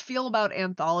you guys feel about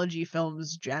anthology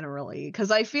films generally?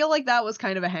 Because I feel like that was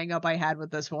kind of a hang up I had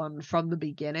with this one from the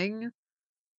beginning.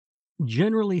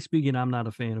 Generally speaking, I'm not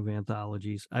a fan of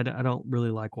anthologies. I don't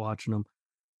really like watching them.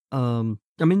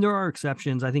 I mean, there are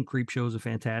exceptions. I think Creepshow is a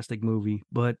fantastic movie,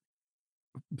 but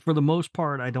for the most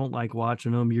part, I don't like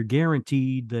watching them. You're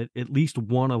guaranteed that at least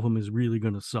one of them is really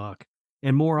going to suck.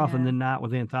 And more often than not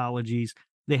with anthologies,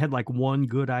 they had like one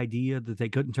good idea that they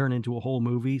couldn't turn into a whole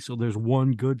movie. So there's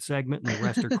one good segment and the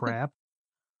rest are crap.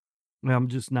 I'm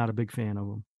just not a big fan of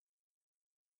them.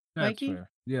 That's Mikey? fair.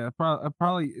 Yeah,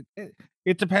 probably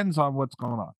it depends on what's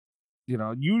going on. You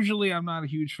know, usually I'm not a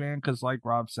huge fan because, like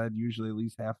Rob said, usually at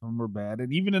least half of them are bad.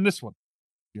 And even in this one,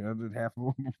 half of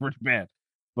them were pretty bad.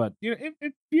 But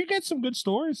if you get some good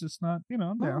stories, it's not,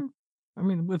 Well, I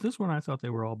mean, with this one, I thought they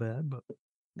were all bad, but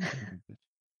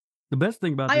the best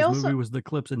thing about this movie was the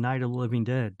clips of Night of the Living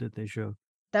Dead that they showed.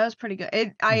 That was pretty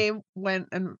good. I went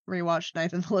and rewatched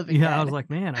Night of the Living Dead. Yeah, I was like,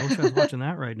 man, I wish I was watching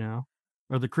that right now.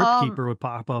 Or the Crypt Keeper would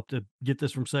pop up to get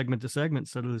this from segment to segment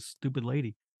instead of this stupid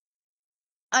lady.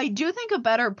 I do think a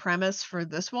better premise for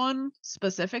this one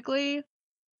specifically,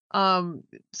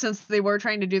 since they were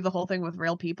trying to do the whole thing with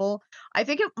real people, I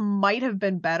think it might have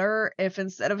been better if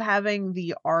instead of having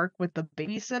the arc with the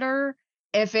babysitter,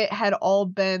 if it had all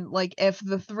been like if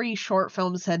the 3 short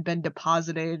films had been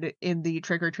deposited in the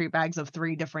trick or treat bags of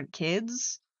 3 different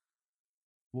kids.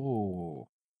 Ooh.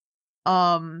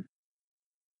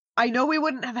 I know we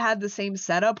wouldn't have had the same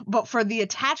setup, but for the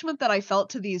attachment that I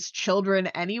felt to these children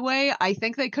anyway, I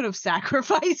think they could have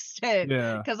sacrificed it.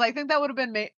 Yeah. Because I think that would have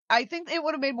been I think it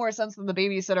would have made more sense than the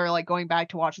babysitter, like going back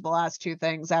to watch the last 2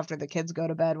 things after the kids go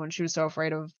to bed when she was so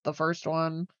afraid of the first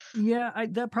one. Yeah,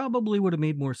 that probably would have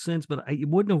made more sense, but it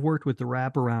wouldn't have worked with the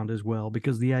wraparound as well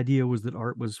because the idea was that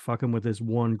Art was fucking with this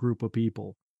one group of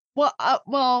people.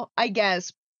 Well, I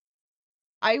guess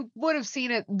I would have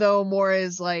seen it though more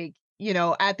as like,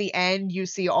 at the end, you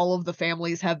see all of the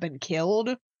families have been killed.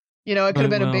 It could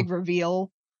have been a big reveal.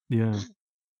 Yeah.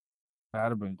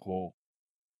 That'd have been cool.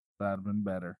 That'd have been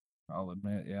better. I'll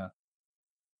admit, yeah.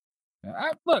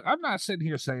 Look, I'm not sitting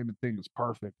here saying the thing is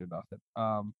perfect or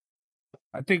nothing.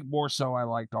 I think more so I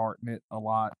liked Art in it a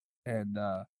lot. And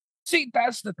see,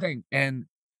 that's the thing. And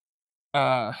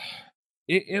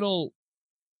it'll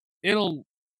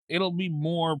be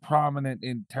more prominent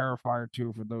in Terrifier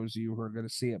 2 for those of you who are going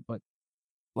to see it. But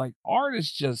like Art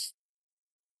is just,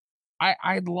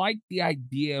 I like the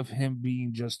idea of him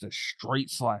being just a straight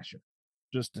slasher,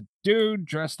 just a dude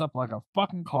dressed up like a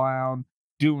fucking clown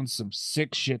doing some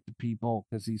sick shit to people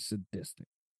because he's sadistic.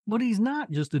 But he's not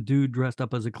just a dude dressed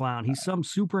up as a clown. He's some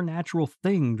supernatural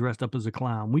thing dressed up as a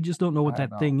clown. We just don't know what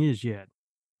that thing is yet.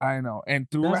 I know,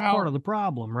 and throughout, that's part of the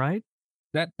problem, right?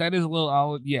 That is a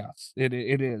little, yes, it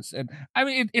is. And I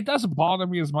mean, it doesn't bother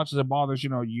me as much as it bothers,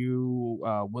 you,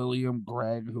 William,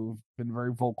 Greg, who've been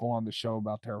very vocal on the show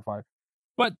about Terrifier.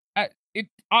 But it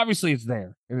obviously it's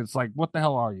there. And it's like, what the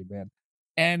hell are you, man?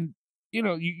 And,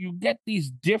 you get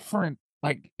these different,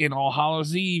 like in All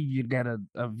Hallows Eve, you get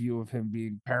a view of him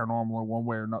being paranormal in one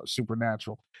way or not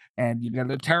supernatural. And you get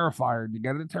a Terrifier, and you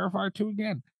get a Terrifier 2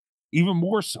 again, even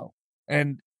more so.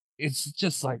 And it's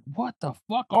just like, what the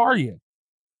fuck are you?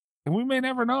 And we may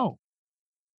never know.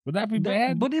 Would that be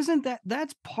bad? But isn't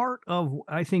that's part of,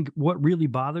 I think, what really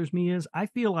bothers me is I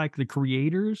feel like the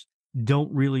creators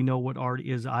don't really know what art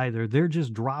is either. They're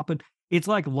just dropping. It's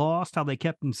like Lost, how they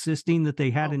kept insisting that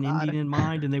they had an ending in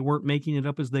mind and they weren't making it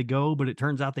up as they go, but it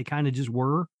turns out they kind of just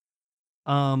were.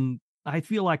 I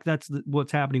feel like that's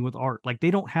what's happening with Art. Like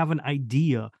they don't have an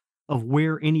idea of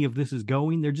where any of this is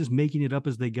going. They're just making it up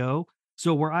as they go.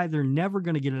 So we're either never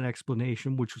going to get an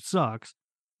explanation, which sucks,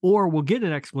 or we'll get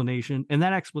an explanation, and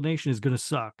that explanation is going to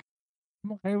suck.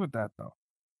 I'm okay with that, though.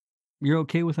 You're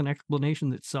okay with an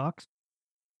explanation that sucks?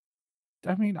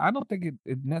 I mean, I don't think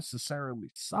it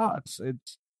necessarily sucks.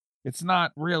 It's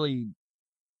not really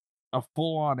a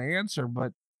full-on answer,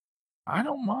 but I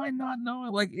don't mind not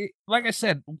knowing. Like I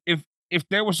said, if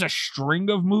there was a string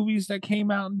of movies that came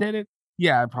out and did it,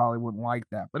 yeah, I probably wouldn't like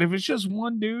that. But if it's just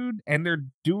one dude and they're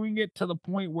doing it to the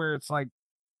point where it's like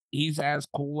he's as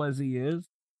cool as he is,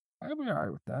 I'd be all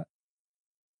right with that.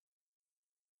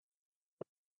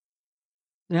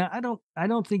 Yeah, I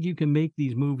don't think you can make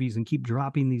these movies and keep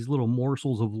dropping these little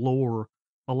morsels of lore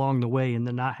along the way and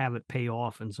then not have it pay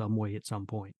off in some way at some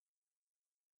point.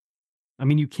 I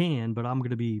mean, you can, but I'll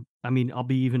be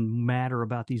even madder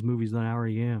about these movies than I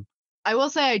already am. I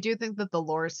will say I do think that the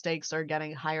lore stakes are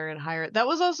getting higher and higher. That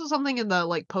was also something in the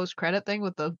like post-credit thing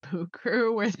with the Boo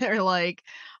Crew where they're like,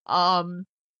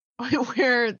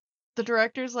 where the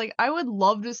director's like, I would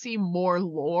love to see more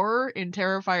lore in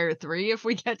Terrifier 3 if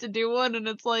we get to do one, and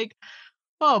it's like,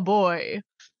 oh boy.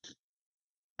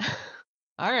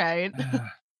 All right.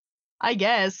 I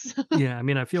guess. Yeah, I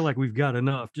mean, I feel like we've got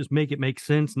enough. Just make it make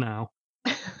sense now.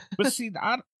 But see,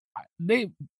 they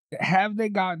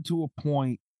gotten to a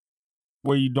point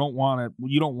where you don't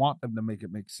want them to make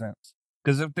it make sense.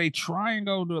 Because if they try and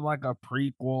go to like a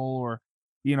prequel or,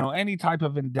 any type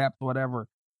of in-depth whatever,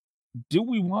 do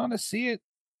we want to see it?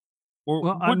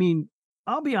 I mean,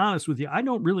 I'll be honest with you. I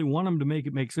don't really want them to make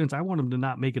it make sense. I want them to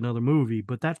not make another movie,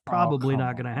 but that's probably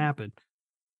not going to happen.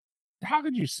 How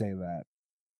could you say that?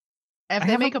 If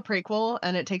they make a prequel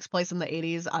and it takes place in the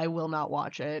 80s, I will not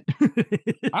watch it.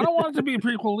 I don't want it to be a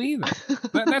prequel either.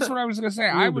 That's what I was going to say.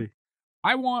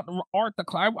 I want Art the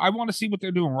Clown. I want to see what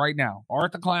they're doing right now.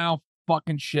 Art the Clown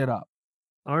fucking shit up.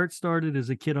 Art started as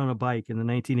a kid on a bike in the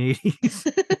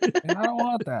 1980s. And I don't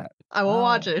want that. I will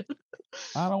watch it.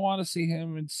 I don't want to see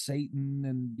him and Satan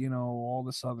and, all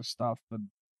this other stuff, but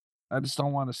I just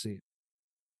don't want to see it.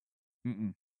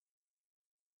 Mm-mm.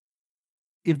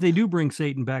 If they do bring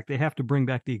Satan back, they have to bring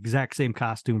back the exact same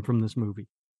costume from this movie.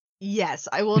 Yes,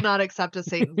 I will not accept a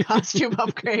Satan costume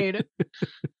upgrade.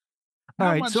 All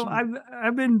right, so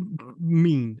I've been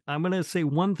mean. I'm gonna say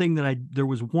one thing there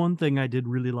was one thing I did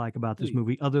really like about this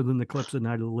movie, other than the clips of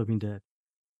Night of the Living Dead.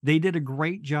 They did a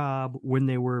great job when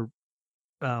they were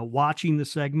watching the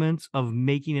segments of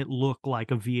making it look like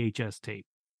a VHS tape.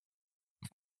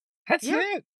 That's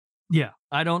it. Yeah,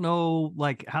 I don't know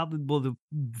how the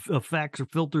effects or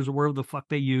filters or whatever the fuck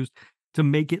they used to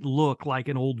make it look like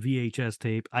an old VHS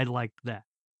tape. I liked that.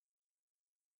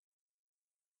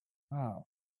 Oh.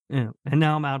 Yeah, and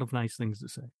now I'm out of nice things to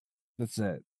say. That's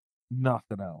it.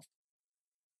 Nothing else.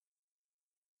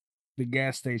 The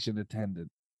gas station attendant.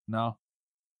 No.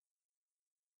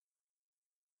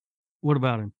 What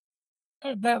about him?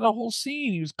 The whole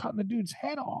scene, he was cutting the dude's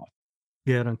head off.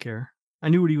 Yeah, I don't care. I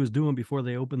knew what he was doing before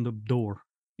they opened the door.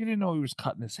 You didn't know he was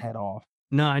cutting his head off.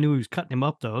 No, I knew he was cutting him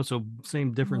up, though, so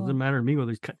same difference. Doesn't matter to me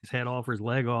whether he's cutting his head off or his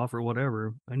leg off or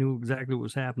whatever. I knew exactly what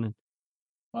was happening.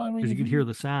 Well, I mean, because you could hear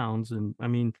the sounds, and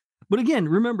but again,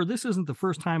 remember, this isn't the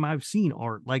first time I've seen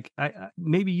Art.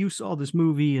 Maybe you saw this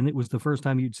movie and it was the first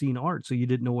time you'd seen Art, so you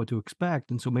didn't know what to expect,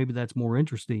 and so maybe that's more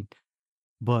interesting.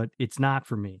 But it's not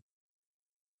for me.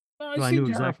 So I knew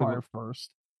exactly what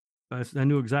first. I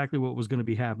knew exactly what was going to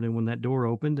be happening when that door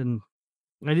opened, and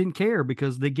I didn't care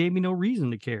because they gave me no reason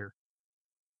to care.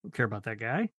 I don't care about that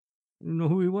guy. I didn't know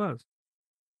who he was.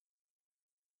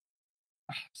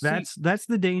 That's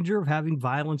the danger of having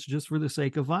violence just for the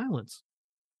sake of violence.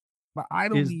 But I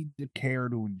don't need to care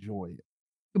to enjoy it.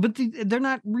 But they're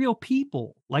not real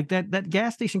people. Like that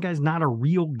gas station guy's not a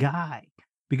real guy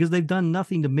because they've done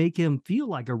nothing to make him feel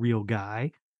like a real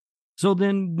guy. So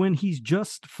then when he's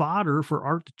just fodder for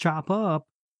Art to chop up,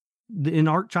 and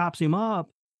Art chops him up,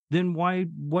 then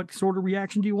what sort of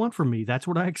reaction do you want from me? That's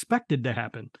what I expected to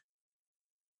happen.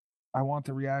 I want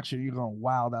the reaction. You're going,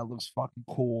 wow, that looks fucking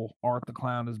cool. Art the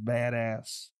Clown is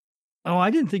badass. Oh,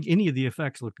 I didn't think any of the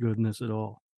effects looked good in this at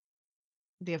all.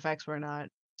 The effects were not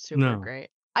super great.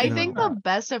 I think the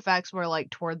best effects were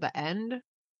toward the end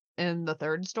in the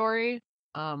third story.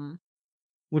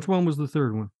 Which one was the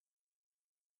third one?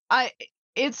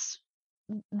 That's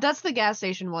the gas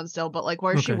station one still, but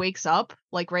where she wakes up,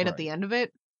 right at the end of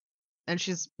it, and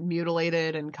she's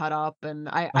mutilated and cut up, and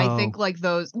I think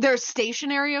there's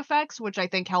stationary effects, which I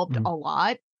think helped a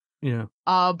lot. Yeah.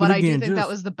 But again, I do think that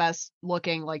was the best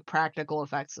looking practical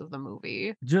effects of the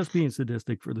movie. Just being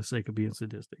sadistic for the sake of being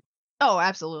sadistic. Oh,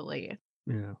 absolutely.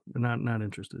 Yeah, not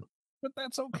interested. But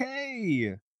that's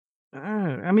okay.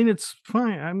 It's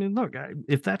fine. Look,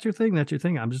 if that's your thing, that's your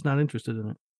thing. I'm just not interested in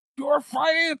it. You're a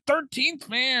Friday the 13th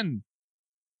fan.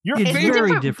 It's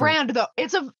a different brand, though.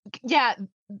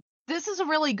 This is a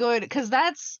really good, because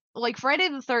that's Friday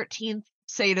the 13th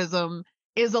sadism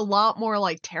is a lot more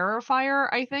like Terrifier,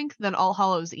 I think, than All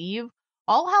Hallows Eve.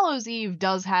 All Hallows Eve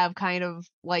does have kind of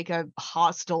a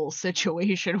hostile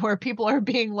situation where people are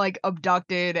being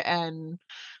abducted and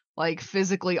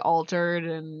physically altered,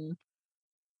 and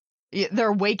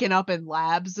they're waking up in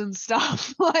labs and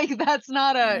stuff. That's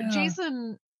not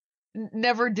Jason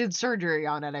never did surgery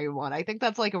on anyone. I think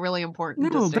that's a really important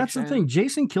distinction. That's the thing.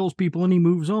 Jason kills people and he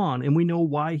moves on, and we know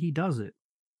why he does it.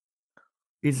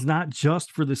 It's not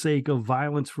just for the sake of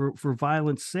violence for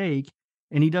violence sake,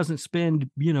 and he doesn't spend,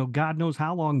 God knows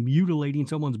how long mutilating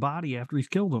someone's body after he's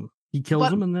killed them. He kills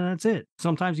them and then that's it.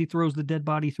 Sometimes he throws the dead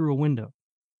body through a window.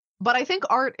 But I think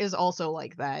Art is also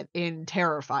like that in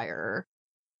Terrifier.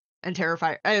 And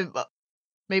Terrifier,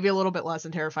 maybe a little bit less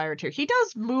in Terrifier 2. He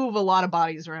does move a lot of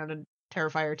bodies around in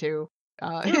Terrifier 2.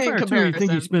 Terrifier 2, you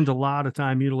think he spends a lot of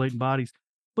time mutilating bodies.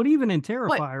 But even in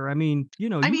Terrifier, you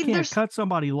can't cut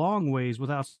somebody long ways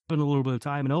without spending a little bit of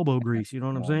time in elbow grease. You know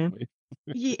what I'm saying?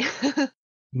 Yeah.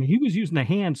 He was using a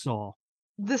handsaw.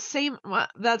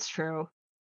 That's true.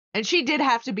 And she did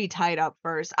have to be tied up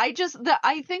first. I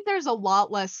think there's a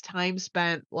lot less time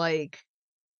spent I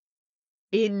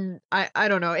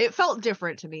don't know. It felt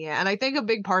different to me. And I think a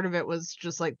big part of it was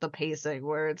just the pacing,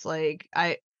 where it's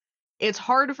it's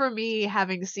hard for me,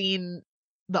 having seen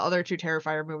the other two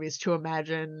Terrifier movies, to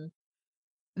imagine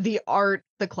the Art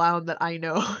the Clown that I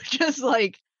know just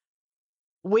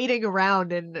waiting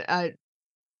around and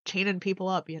chaining people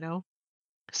up,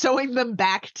 sewing them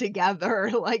back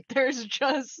together. There's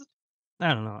just,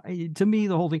 I don't know. To me,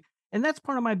 the whole thing, And that's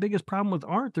part of my biggest problem with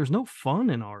Art. There's no fun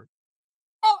in Art.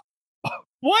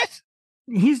 What?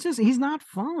 He's not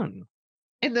fun.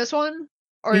 In this one?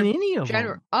 Or in any of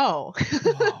them. Oh.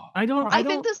 I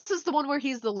think this is the one where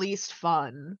he's the least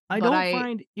fun. I don't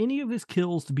find any of his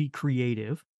kills to be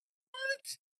creative.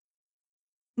 What?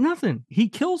 Nothing. He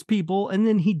kills people and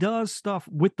then he does stuff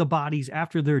with the bodies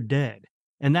after they're dead.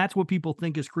 And that's what people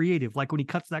think is creative. Like when he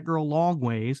cuts that girl long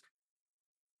ways.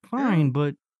 Fine,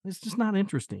 but it's just not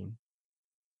interesting.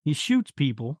 He shoots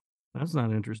people. That's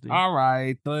not interesting. All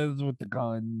right. Those with the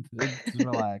gun.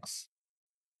 Relax.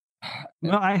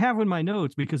 Well, I have in my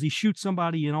notes because he shoots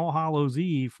somebody in All Hallows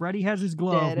Eve. Freddy has his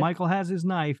glove, Dead. Michael has his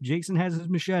knife, Jason has his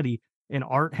machete, and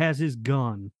Art has his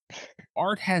gun.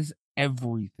 Art has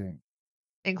everything.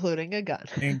 Including a gun.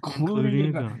 Including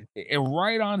a gun. And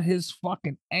right on his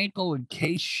fucking ankle in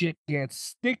case shit gets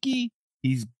sticky,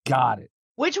 he's got it.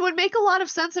 Which would make a lot of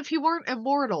sense if he weren't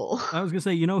immortal. I was going to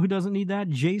say, you know who doesn't need that?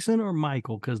 Jason or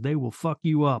Michael, because they will fuck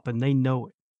you up and they know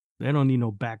it. They don't need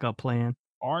no backup plan.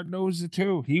 Art knows it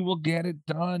too. He will get it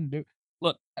done, dude.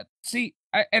 Look, see,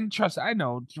 and trust, I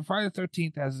know Friday the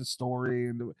 13th has a story,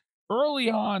 and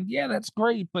early on, yeah, that's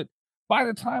great. But by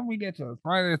the time we get to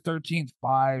Friday the 13th,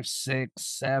 5, 6,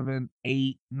 7,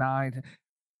 8, 9,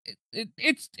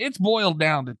 it's boiled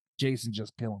down to Jason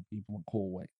just killing people in a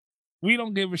cool way. We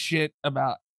don't give a shit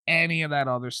about any of that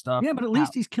other stuff. Yeah, but at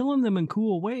least he's killing them in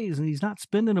cool ways, and he's not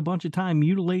spending a bunch of time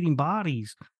mutilating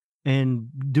bodies and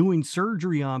doing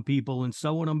surgery on people and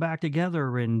sewing them back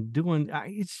together and doing.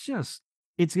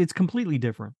 It's completely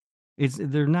different.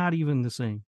 They're not even the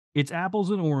same. It's apples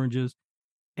and oranges,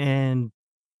 and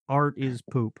Art is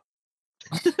poop.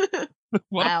 What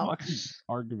Wow. a fucking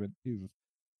argument, Jesus.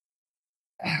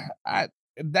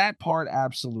 That part,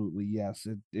 absolutely, yes,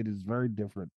 it is very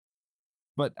different.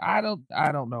 But I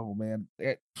don't know, man.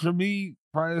 For me,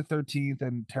 Friday the 13th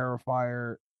and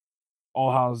Terrifier,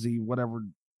 All Hallows Eve, whatever,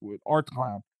 with Art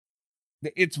Clown,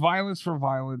 it's violence for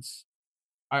violence.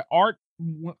 Art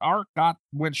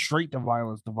went straight to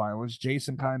violence.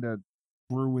 Jason kind of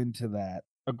grew into that.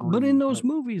 Agreed, But in those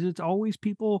movies, it's always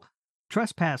people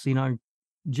trespassing on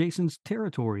Jason's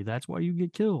territory. That's why you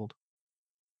get killed.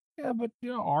 Yeah, but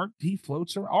Art, he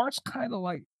floats around. Art's kind of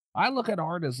like, I look at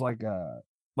Art as like a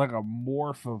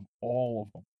morph of all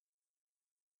of them.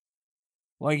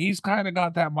 Like he's kind of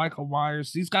got that Michael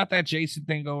Myers. He's got that Jason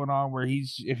thing going on where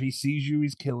if he sees you,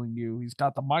 he's killing you. He's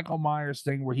got the Michael Myers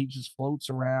thing where he just floats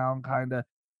around, kind of,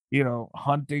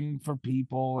 hunting for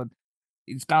people, and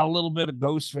he's got a little bit of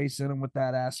Ghostface in him with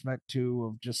that aspect too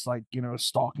of just like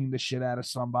stalking the shit out of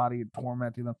somebody and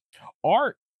tormenting them.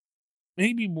 Art,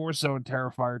 maybe more so in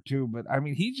Terrifier too, but I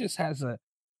mean he just has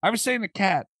I was saying to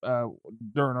Kat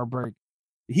during our break,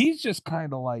 he's just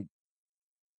kind of like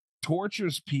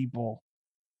tortures people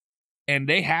and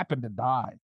they happen to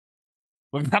die.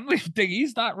 But I don't even think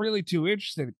he's not really too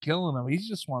interested in killing them. He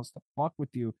just wants to fuck with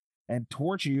you and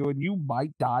torture you, and you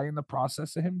might die in the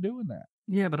process of him doing that.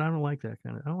 Yeah, but I don't like that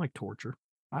I don't like torture.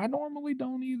 I normally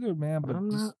don't either, man. But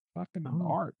this fucking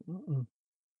Art.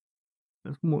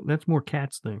 That's more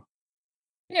Kat's thing.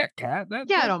 Yeah, Kat. I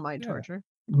don't mind torture.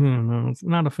 No, it's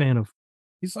not a fan of.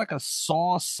 He's like a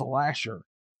Saw slasher.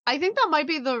 I think that might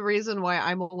be the reason why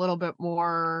I'm a little bit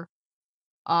more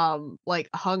like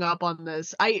hung up on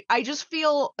this. I just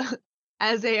feel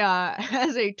as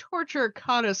a torture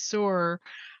connoisseur,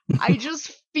 I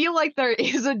just feel like there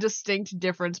is a distinct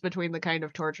difference between the kind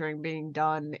of torturing being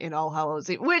done in All Hallows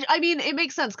Eve, which I mean it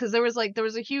makes sense because there was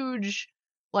a huge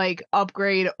like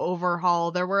upgrade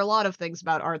overhaul. There were a lot of things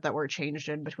about Art that were changed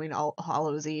in between All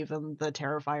Hallows Eve and the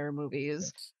Terrifier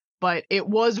movies. Yes. But it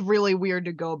was really weird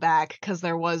to go back because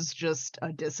there was just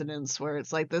a dissonance where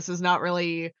it's like, this is not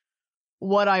really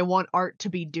what I want Art to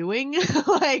be doing.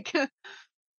 Like,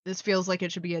 this feels like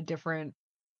it should be a different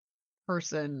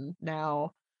person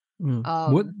now.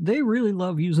 What they really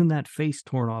love using that face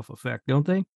torn off effect, don't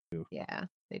they? Yeah,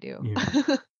 they do.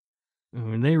 Yeah. I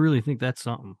mean, they really think that's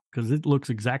something because it looks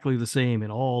exactly the same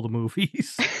in all the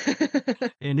movies.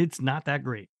 And it's not that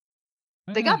great.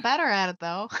 They got better at it,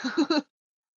 though.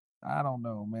 I don't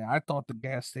know, man. I thought the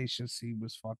gas station scene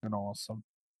was fucking awesome.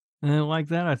 And like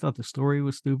that, I thought the story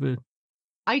was stupid.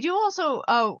 I do also,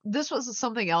 this was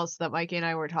something else that Mikey and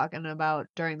I were talking about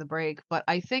during the break, but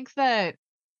I think that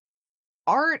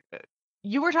Art,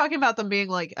 you were talking about them being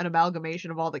like an amalgamation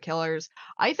of all the killers.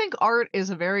 I think Art is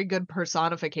a very good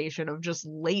personification of just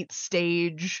late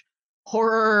stage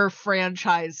horror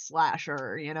franchise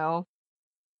slasher, Yeah.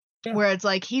 Where it's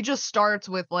like, he just starts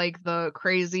with like the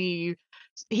crazy,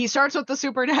 he starts with the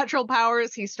supernatural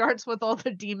powers, he starts with all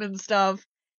the demon stuff,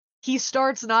 he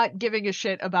starts not giving a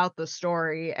shit about the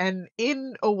story, and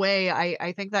in a way,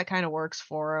 I think that kind of works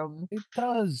for him. It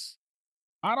does.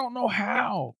 I don't know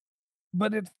how,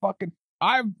 but it fucking.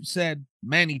 I've said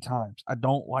many times I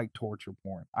don't like torture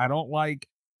porn. I don't like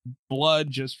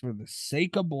blood just for the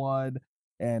sake of blood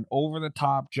and over the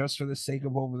top just for the sake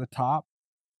of over the top.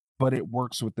 But it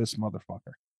works with this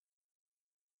motherfucker.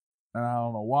 And I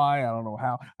don't know why. I don't know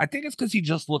how. I think it's because he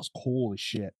just looks cool as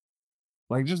shit.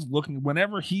 Like just looking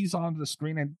whenever he's on the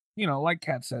screen, and like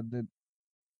Kat said,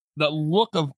 the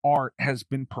look of Art has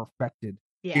been perfected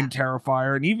in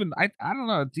Terrifier, and even I don't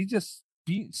know, he just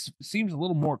seems a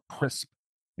little more crisp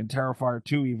in Terrifier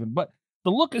 2 even, but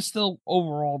the look is still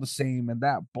overall the same, and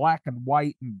that black and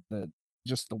white and the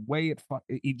way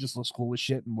he just looks cool as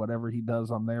shit, and whatever he does,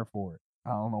 I'm there for it. I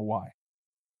don't know why.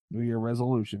 New Year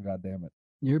resolution, goddammit.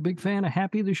 You're a big fan of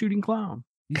Happy the Shooting Clown.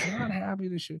 He's not happy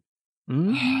to shoot.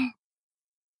 Mm-hmm.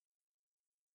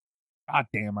 God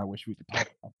damn, I wish we could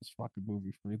talk about this fucking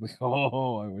movie freely.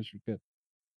 Oh, I wish we could.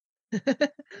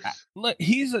 Look,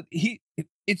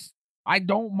 I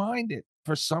don't mind it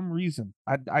for some reason.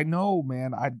 I know,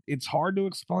 man. It's hard to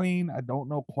explain. I don't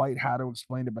know quite how to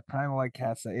explain it, but kind of like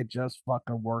Kat said, it just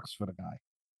fucking works for the guy.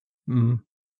 Mm-hmm.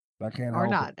 I can't or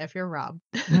help not it. if you're Rob.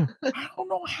 I don't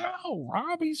know how.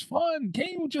 Rob, he's fun.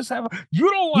 Can't you just have you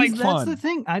don't like fun? That's the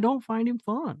thing. I don't find him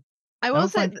fun. I will don't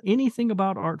say find anything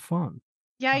about Art fun.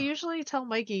 Yeah, I usually tell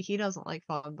Mikey he doesn't like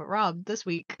fun, but Rob, this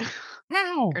week,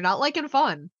 how? You're not liking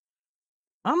fun.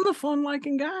 I'm the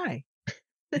fun-liking guy.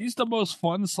 He's the most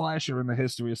fun slasher in the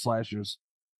history of slashers.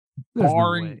 There's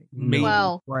barring maybe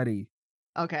Well, Freddy.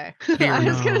 Okay. I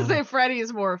was going to say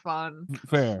Freddy's more fun.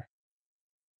 Fair.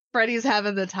 Freddy's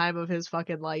having the time of his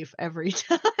fucking life every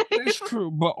time. It's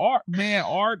true, but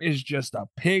Art is just a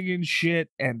pig in shit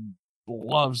and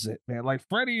loves it, man. Like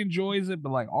Freddy enjoys it,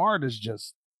 but like Art is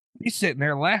just he's sitting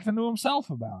there laughing to himself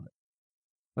about it.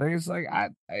 Like it's like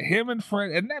him and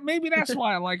Fred, and maybe that's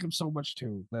why I like him so much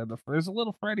too. There's a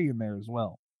little Freddy in there as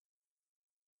well.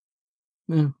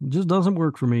 Yeah, it just doesn't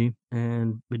work for me,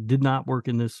 and it did not work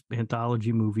in this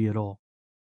anthology movie at all.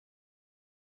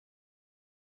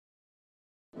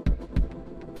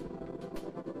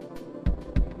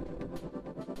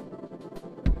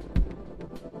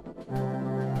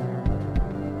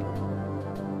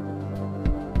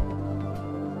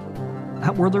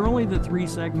 Were there only the 3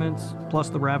 segments plus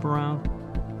the wraparound?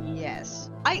 Yes.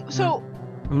 I'm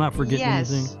not forgetting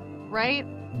anything. Right?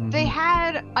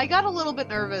 Mm-hmm. I got a little bit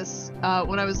nervous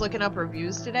when I was looking up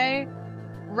reviews today.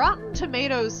 Rotten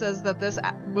Tomatoes says that this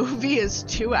movie is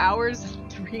 2 hours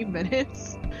and 3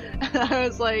 minutes. And I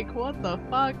was like, what the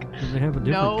fuck? Do they have a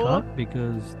different cut?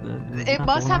 Because it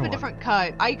must have a different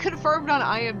cut. I confirmed on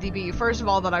IMDb, first of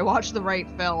all, that I watched the right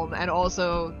film, and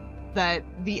also that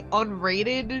the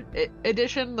unrated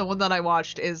edition, the one that I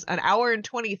watched, is 1 hour and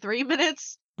 23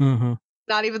 minutes. Mm-hmm.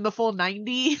 Not even the full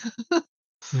 90.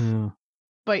 Yeah.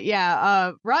 But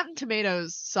yeah, Rotten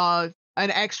Tomatoes saw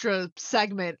an extra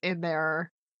segment in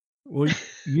there. Well,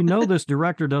 this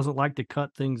director doesn't like to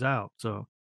cut things out, so.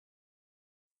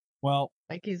 Well,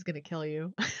 Mikey's gonna kill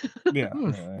you. Yeah,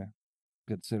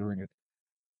 considering it.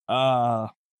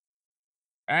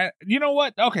 You know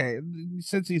what? Okay,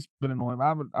 since he's been annoying,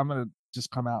 I'm gonna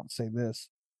just come out and say this: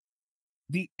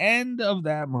 the end of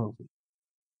that movie,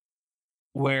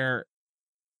 where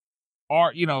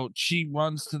she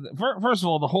runs to the first of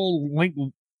all, the whole link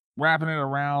wrapping it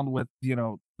around with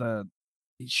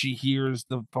she hears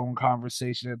the phone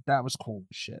conversation. That was cool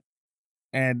as shit.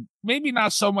 And maybe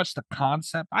not so much the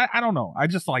concept. I don't know. I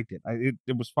just liked it.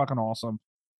 It was fucking awesome,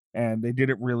 and they did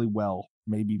it really well.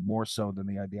 Maybe more so than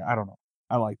the idea. I don't know.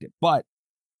 I liked it, but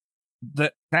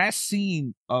that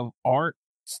scene of Art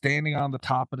standing on the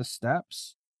top of the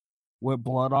steps with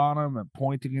blood on him and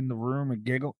pointing in the room and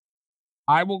giggle.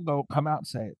 I will come out and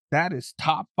say it. That is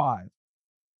top 5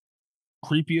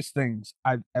 creepiest things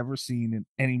I've ever seen in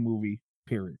any movie.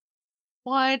 Period.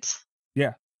 What?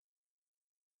 Yeah.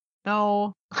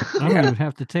 No. I don't even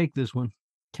have to take this one.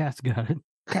 Cat's got it.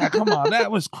 God, come on,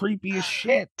 that was creepy as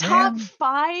shit. Top man.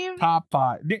 5? Top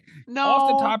 5. No.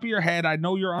 Off the top of your head, I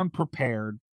know you're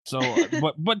unprepared. So,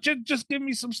 but just give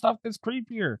me some stuff that's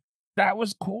creepier. That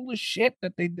was cool as shit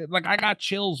that they did. Like I got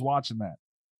chills watching that.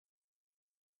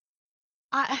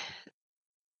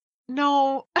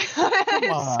 No.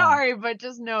 Sorry, but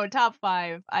just no. Top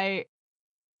 5.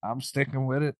 I'm sticking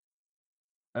with it.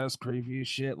 That's creepy as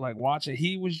shit. Like watch it.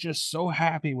 He was just so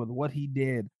happy with what he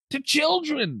did to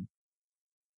children.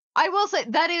 I will say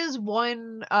that is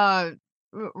one.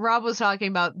 Rob was talking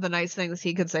about the nice things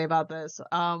he could say about this.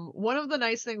 One of the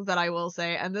nice things that I will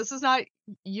say, and this is not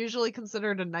usually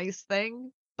considered a nice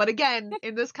thing, But again,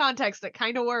 in this context, it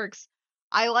kind of works.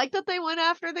 I like that they went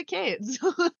after the kids.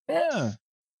 Yeah.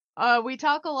 We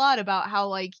talk a lot about how,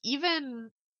 like,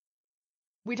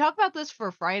 we talk about this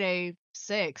for Friday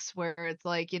 6, where it's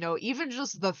like, even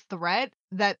just the threat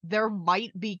that there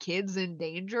might be kids in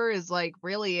danger is like,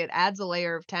 really, it adds a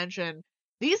layer of tension.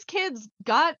 These kids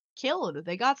got killed.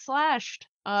 They got slashed.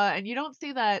 And you don't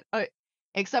see that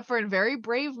except for in very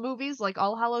brave movies like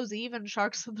All Hallows Eve and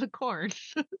Sharks in the Corn.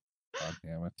 God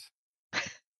damn it.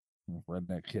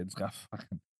 Redneck kids got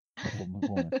fucking killed in the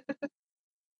corner.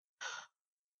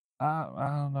 I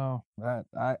don't know. That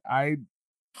I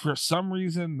for some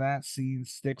reason that scene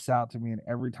sticks out to me, and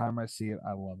every time I see it,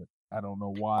 I love it. I don't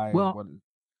know why. Well,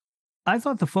 I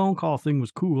thought the phone call thing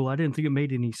was cool. I didn't think it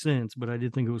made any sense, but I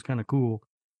did think it was kind of cool.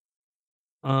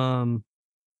 And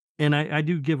I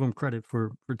do give them credit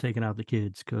for taking out the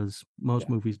kids, because most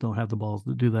movies don't have the balls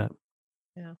to do that.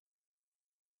 Yeah.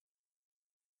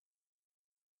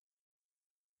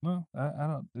 Well, I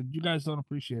don't. You guys don't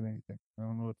appreciate anything. I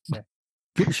don't know what to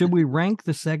say. Should we rank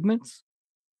the segments?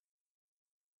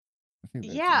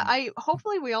 Yeah,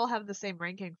 hopefully we all have the same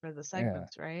ranking for the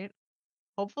segments, right?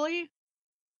 Hopefully.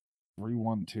 3,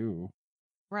 1, 2.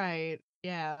 Right.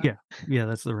 Yeah. Yeah,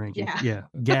 that's the ranking. Yeah. Yeah.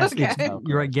 Gas. Okay.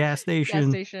 You're right. Gas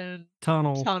station.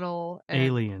 Tunnel. And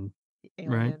Alien.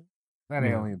 Right. That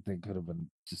alien thing could have been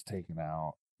just taken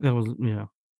out. That was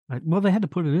well, they had to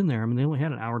put it in there. I mean, they only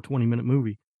had an hour 20-minute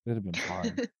movie. It'd have been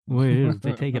fine. The way it is, if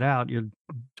they take it out, you're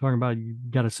talking about you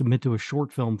got to submit to a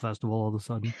short film festival all of a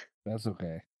sudden. That's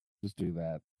okay. Just do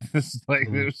that. This is like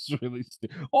it was really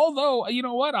stupid. Although, you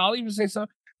know what? I'll even say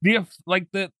something.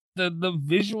 The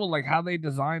visual, like how they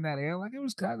designed that alien, like it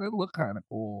looked kind of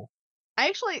cool.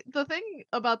 Actually, the thing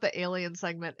about the alien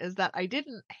segment is that I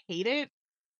didn't hate it.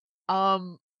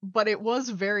 But it was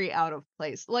very out of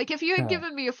place. Like, if you had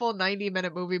given me a full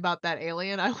 90-minute movie about that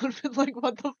alien, I would have been like,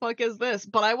 what the fuck is this?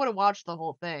 But I would have watched the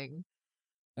whole thing.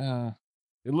 It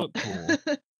looked cool.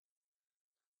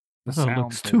 The sound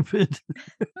looks stupid.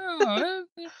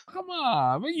 Come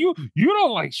on. I mean, you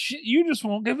don't like shit. You just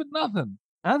won't give it nothing.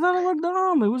 I thought it looked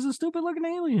dumb. It was a stupid looking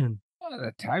alien.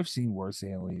 I've seen worse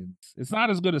aliens. It's not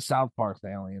as good as South Park's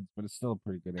aliens, but it's still a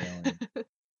pretty good alien.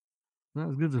 Not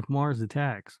as good as Mars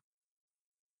Attacks.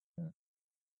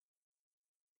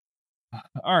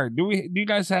 All right. Do you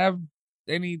guys have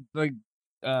any like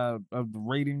of the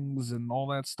ratings and all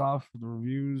that stuff, the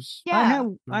reviews? Yeah.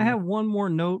 I have one more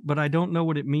note, but I don't know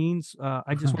what it means.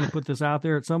 I just want to put this out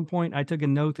there. At some point I took a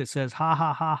note that says ha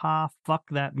ha ha ha, fuck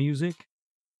that music.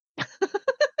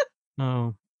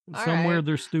 Oh, somewhere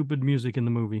there's stupid music in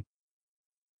the movie.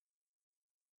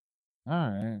 All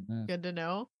right. Good to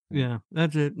know. Yeah,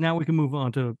 that's it. Now we can move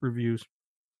on to reviews.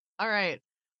 All right.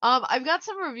 I've got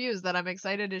some reviews that I'm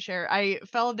excited to share. I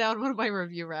fell down one of my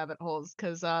review rabbit holes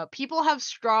because people have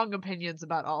strong opinions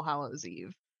about All Hallows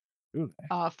Eve,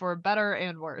 for better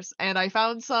and worse. And I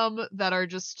found some that are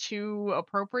just too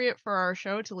appropriate for our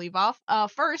show to leave off.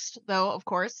 First, though, of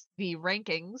course, the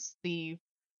rankings, the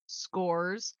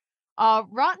scores.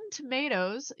 Rotten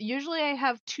Tomatoes. Usually I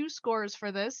have 2 scores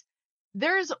for this.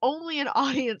 There's only an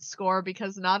audience score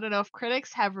because not enough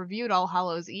critics have reviewed All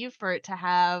Hallows Eve for it to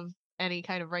have any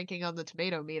kind of ranking on the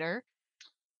tomato meter.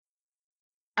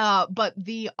 But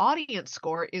the audience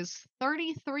score is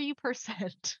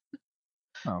 33%.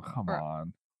 Oh, come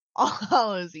on. All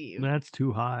Hallows Eve. That's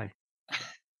too high.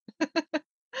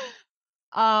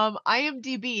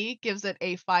 IMDb gives it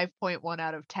a 5.1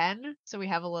 out of 10, so we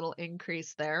have a little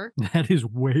increase there. That is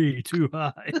way too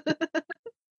high.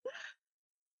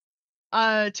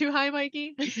 Too high,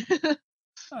 Mikey? Kind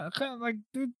of like,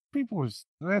 dude,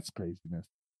 that's craziness.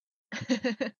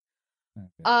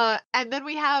 And then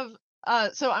we have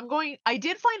so I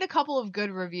did find a couple of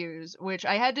good reviews, which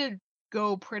I had to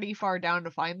go pretty far down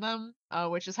to find them,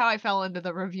 which is how I fell into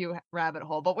the review rabbit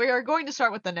hole. But we are going to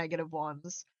start with the negative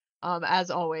ones,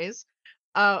 as always.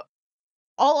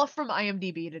 All from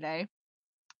IMDb today.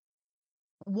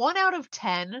 1 out of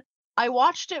 10. I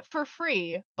watched it for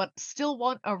free, but still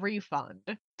want a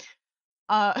refund.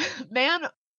 Man,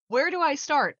 where do I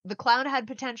start? The clown had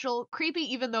potential,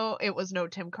 creepy even though it was no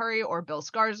Tim Curry or Bill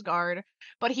Skarsgård,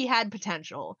 but he had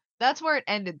potential. That's where it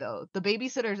ended though. The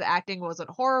babysitter's acting wasn't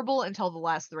horrible until the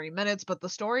last 3 minutes, but the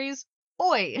stories,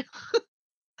 oi!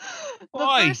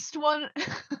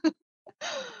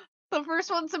 The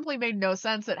first one simply made no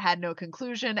sense. It had no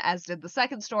conclusion, as did the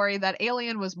second story. That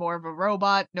alien was more of a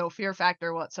robot, no fear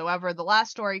factor whatsoever. The last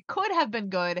story could have been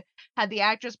good had the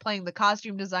actress playing the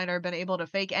costume designer been able to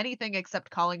fake anything except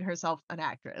calling herself an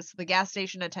actress. The gas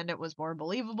station attendant was more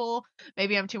believable.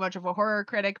 Maybe I'm too much of a horror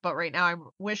critic, but right now I'm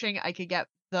wishing I could get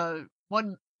the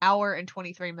one hour and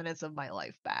 23 minutes of my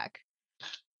life back.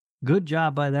 Good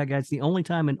job by that guy. It's the only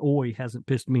time an oi hasn't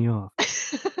pissed me off.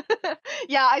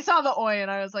 Yeah, I saw the oi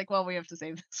and I was like, well, we have to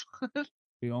save this one.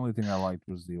 The only thing I liked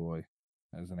was the oi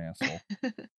as an asshole.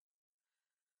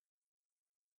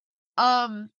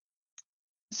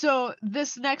 So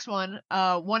this next one,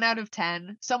 1 out of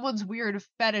 10, someone's weird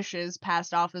fetishes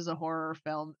passed off as a horror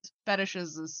film.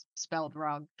 Fetishes is spelled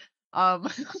wrong.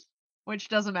 Which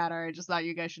doesn't matter. I just thought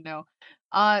you guys should know.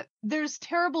 There's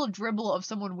terrible dribble of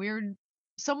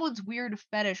someone's weird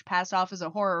fetish passed off as a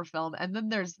horror film, and then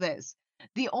there's this.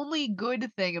 The only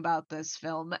good thing about this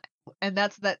film, and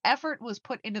that's that effort was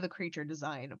put into the creature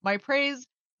design. My praise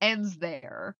ends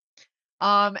there.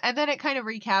 And then it kind of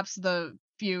recaps the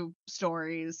few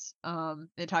stories.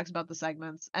 It talks about the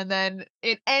segments, and then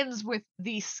it ends with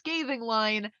the scathing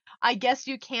line, I guess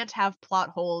you can't have plot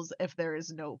holes if there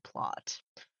is no plot.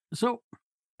 So,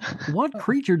 what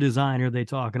creature design are they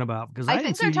talking about? Because I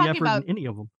didn't see the effort in any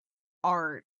of them.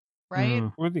 Art, right?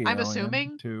 Or the I'm alien,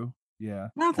 assuming too. Yeah.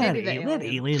 Not that Maybe the alien. That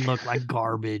alien looked like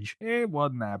garbage. It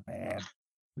wasn't that bad.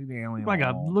 Leave the alien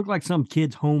alone. Looked like some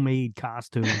kid's homemade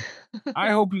costume.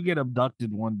 I hope you get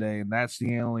abducted one day and that's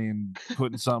the alien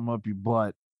putting something up your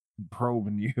butt and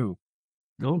probing you.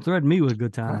 Don't threaten me with a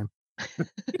good time.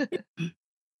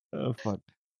 Oh, fuck.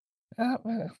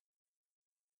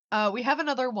 We have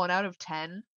another 1 out of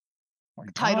 10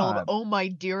 titled God. Oh My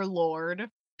Dear Lord.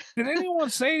 Did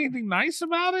anyone say anything nice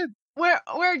about it?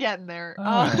 We're getting there.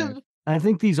 Right. I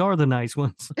think these are the nice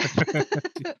ones.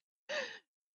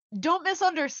 Don't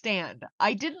misunderstand.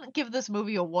 I didn't give this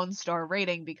movie a 1-star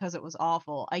rating because it was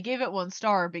awful. I gave it 1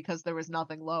 star because there was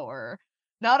nothing lower.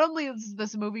 Not only is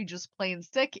this movie just plain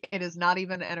sick, it is not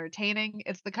even entertaining.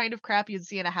 It's the kind of crap you'd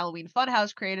see in a Halloween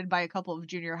funhouse created by a couple of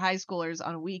junior high schoolers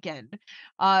on a weekend.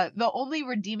 The only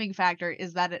redeeming factor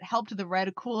is that it helped the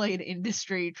red Kool-Aid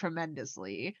industry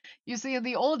tremendously. You see, in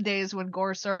the old days when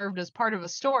gore served as part of a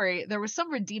story, there was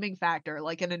some redeeming factor,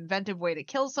 like an inventive way to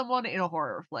kill someone in a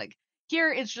horror flick.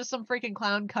 Here, it's just some freaking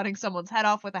clown cutting someone's head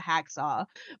off with a hacksaw.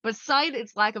 Beside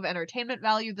its lack of entertainment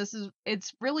value,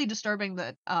 it's really disturbing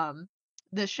that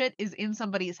the shit is in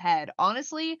somebody's head.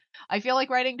 Honestly, I feel like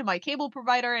writing to my cable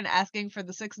provider and asking for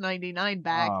the $6.99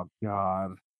 back. Oh,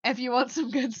 God. If you want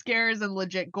some good scares and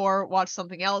legit gore, watch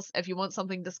something else. If you want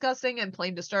something disgusting and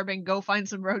plain disturbing, go find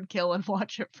some roadkill and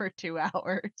watch it for 2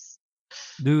 hours.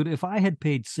 Dude, if I had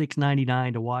paid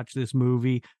 $6.99 to watch this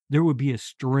movie, there would be a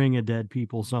string of dead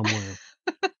people somewhere.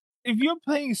 If you're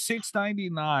paying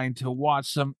 $6.99 to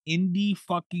watch some indie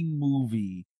fucking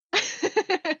movie,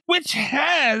 which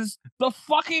has the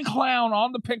fucking clown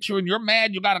on the picture, and you're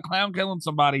mad you got a clown killing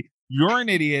somebody, you're an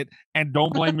idiot, and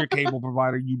don't blame your cable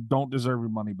provider. You don't deserve your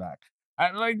money back.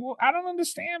 I don't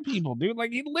understand people, dude.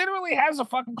 Like, he literally has a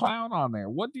fucking clown on there.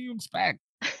 What do you expect?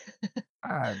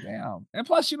 Ah, damn. And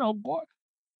plus, gore.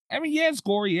 I mean, yeah, it's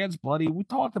gory, yeah, it's bloody. We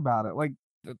talked about it. Like,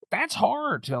 that's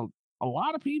horror to a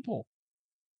lot of people.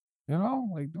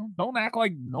 Like, don't act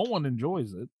like no one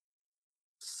enjoys it.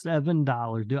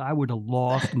 $7, dude. I would have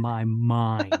lost my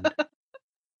mind.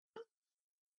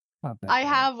 I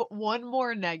have one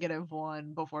more negative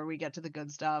one before we get to the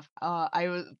good stuff.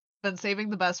 I've been saving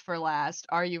the best for last.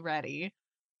 Are you ready?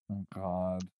 Oh,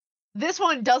 God. This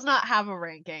one does not have a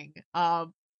ranking,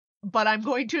 but I'm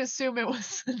going to assume it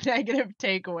was a negative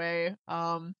takeaway.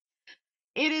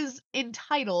 It is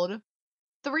entitled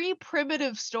 3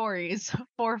 Primitive Stories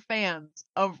for Fans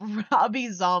of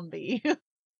Robbie Zombie.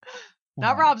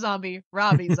 Not Rob Zombie,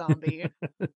 Robbie Zombie.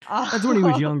 That's when he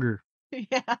was younger.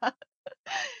 Yeah.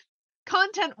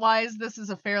 Content-wise, this is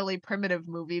a fairly primitive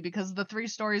movie because the 3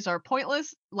 stories are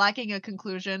pointless, lacking a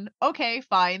conclusion. Okay,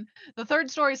 fine. The 3rd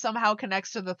story somehow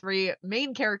connects to the 3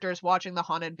 main characters watching the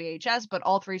haunted VHS, but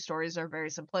all 3 stories are very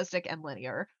simplistic and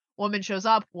linear. Woman shows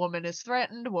up, woman is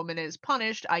threatened, woman is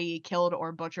punished, i.e. killed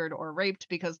or butchered or raped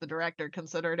because the director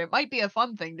considered it might be a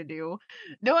fun thing to do.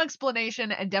 No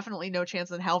explanation and definitely no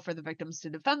chance in hell for the victims to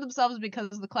defend themselves because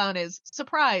the clown is,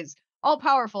 surprise,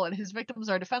 all-powerful and his victims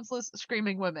are defenseless,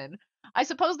 screaming women. I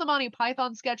suppose the Monty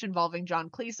Python sketch involving John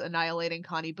Cleese annihilating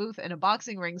Connie Booth in a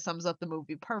boxing ring sums up the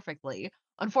movie perfectly.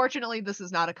 Unfortunately, this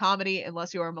is not a comedy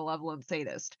unless you are a malevolent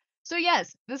sadist. So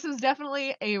yes, this is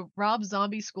definitely a Rob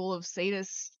Zombie school of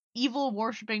sadist,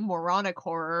 evil-worshipping moronic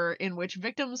horror in which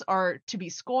victims are to be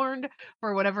scorned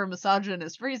for whatever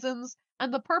misogynist reasons,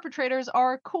 and the perpetrators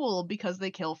are cool because they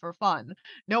kill for fun.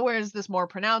 Nowhere is this more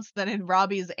pronounced than in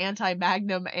Robbie's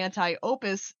anti-magnum,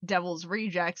 anti-opus Devil's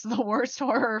Rejects, the worst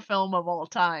horror film of all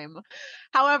time.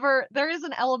 However, there is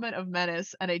an element of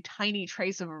menace and a tiny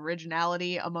trace of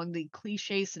originality among the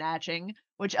cliche snatching,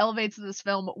 which elevates this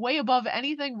film way above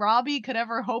anything Robbie could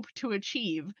ever hope to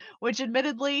achieve, which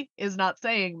admittedly is not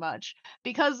saying much.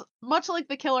 Because, much like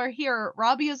the killer here,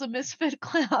 Robbie is a misfit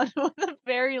clown with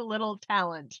very little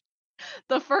talent.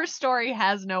 The first story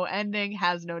has no ending,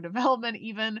 has no development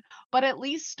even, but at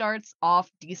least starts off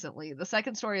decently. The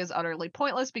second story is utterly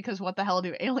pointless because what the hell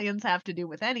do aliens have to do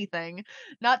with anything?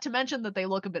 Not to mention that they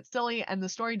look a bit silly, and the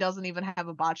story doesn't even have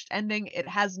a botched ending. It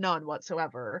has none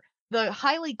whatsoever. The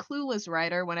highly clueless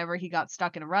writer, whenever he got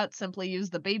stuck in a rut, simply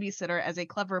used the babysitter as a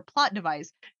clever plot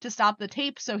device to stop the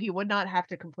tape so he would not have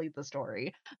to complete the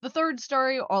story. The third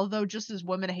story, although just as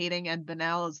women-hating and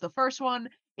banal as the first one,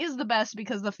 is the best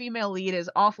because the female lead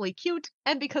is awfully cute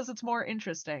and because it's more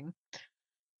interesting.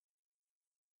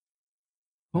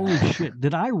 Holy shit.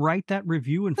 Did I write that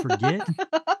review and forget?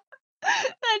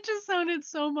 That just sounded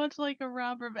so much like a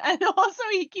Robert. And also,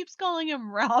 he keeps calling him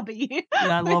Robbie.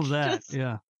 Yeah, I love that. Just...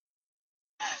 Yeah.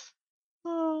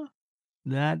 Oh.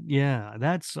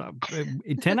 That's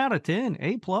 10 out of 10,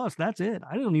 A+. That's it.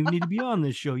 I don't even need to be on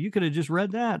this show. You could have just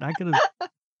read that. I could have.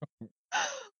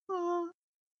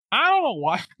 I don't know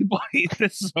why people hate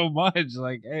this so much.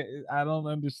 Like, I don't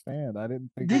understand. I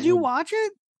didn't think. Did you watch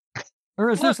it?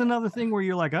 Or is this another thing where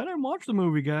you're like, I didn't watch the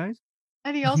movie, guys?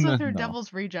 And he also threw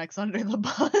Devil's Rejects under the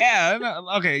bus. Yeah,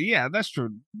 okay, yeah, that's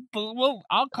true. But, well,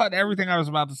 I'll cut everything I was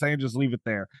about to say and just leave it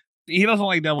there. He doesn't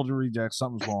like Devil's Rejects.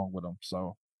 Something's wrong with him.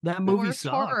 So that movie worst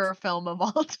horror film of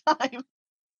all time.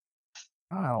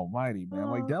 God almighty, man.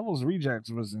 Like, Devil's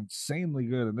Rejects was insanely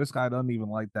good, and this guy doesn't even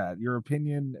like that. Your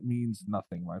opinion means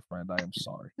nothing, my friend. I am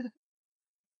sorry.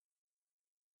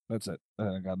 That's it.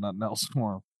 I got nothing else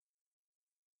for him.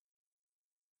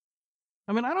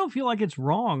 I mean, I don't feel like it's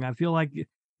wrong. I feel like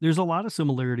there's a lot of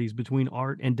similarities between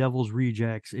Art and Devil's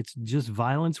Rejects. It's just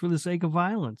violence for the sake of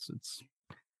violence. It's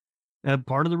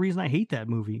part of the reason I hate that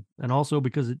movie. And also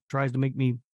because it tries to make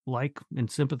me like and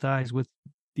sympathize with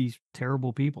these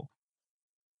terrible people.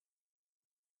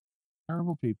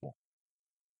 Terrible people.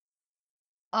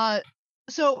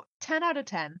 So 10 out of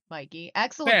 10, Mikey.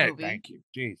 Excellent movie. Thank you.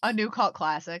 Jeez. A new cult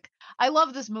classic. I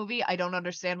love this movie. I don't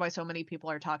understand why so many people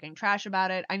are talking trash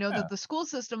about it. I know that the school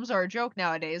systems are a joke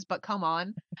nowadays, but come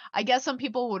on. I guess some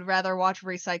people would rather watch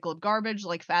recycled garbage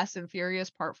like Fast and Furious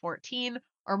Part 14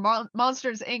 or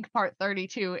Monsters Inc. Part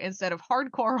 32 instead of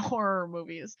hardcore horror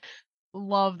movies.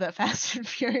 Love that Fast and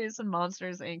Furious and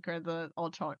Monsters Inc. are the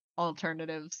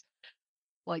alternatives,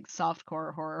 like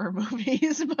softcore horror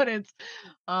movies, but it's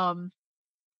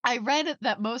I read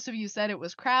that most of you said it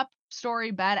was crap,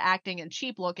 story, bad acting, and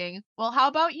cheap looking. Well, how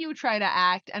about you try to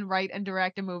act and write and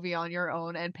direct a movie on your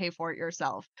own and pay for it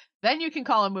yourself? Then you can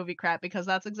call a movie crap because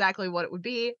that's exactly what it would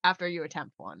be after you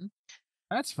attempt one.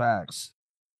 That's facts.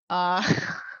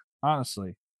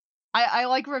 Honestly. I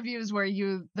like reviews where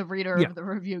you, the reader of the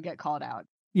review, get called out.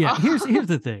 Yeah, here's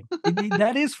the thing.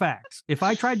 That is facts. If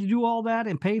I tried to do all that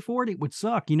and pay for it, it would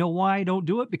suck. You know why I don't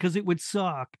do it? Because it would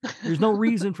suck. There's no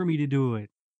reason for me to do it.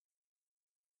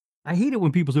 I hate it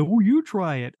when people say, oh, you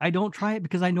try it. I don't try it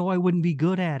because I know I wouldn't be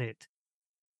good at it.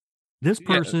 This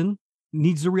person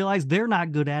needs to realize they're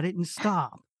not good at it and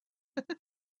stop.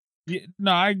 Yeah,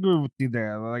 no, I agree with you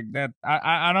there. Like that,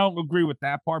 I don't agree with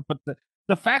that part, but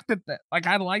the fact that like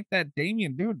I like that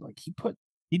Damien dude, like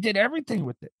he did everything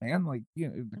with it, man. Like, you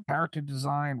know, the character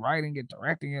design, writing it,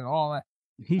 directing it, all that.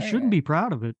 He shouldn't be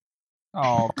proud of it.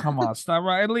 Oh, come on, stop!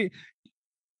 Right,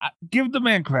 give the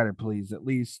man credit, please. At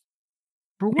least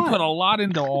for what? He put a lot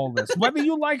into all this, whether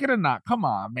you like it or not. Come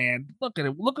on, man. Look at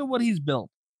it. Look at what he's built.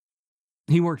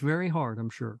 He worked very hard, I'm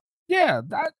sure. Yeah,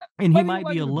 and he might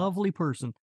be a lovely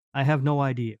person. I have no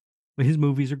idea, but his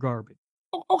movies are garbage.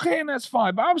 Okay, and that's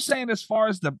fine. But I'm saying, as far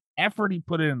as the effort he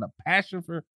put in, the passion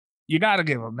for, you got to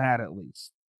give him that at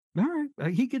least. All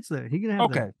right, he gets that. He can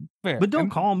have that. Okay, fair. But don't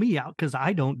call me out because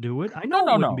I don't do it. I know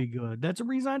it wouldn't be good. That's the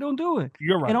reason I don't do it.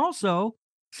 You're right. And also,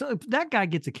 so that guy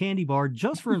gets a candy bar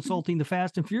just for insulting the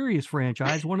Fast and Furious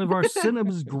franchise, one of our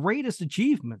cinema's greatest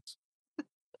achievements.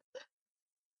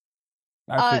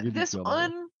 This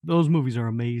one, those movies are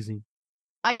amazing.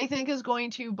 I think is going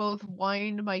to both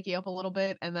wind Mikey up a little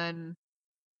bit and then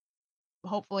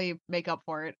hopefully make up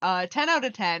for it. 10 out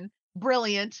of 10.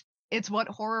 Brilliant. It's what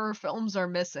horror films are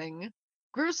missing.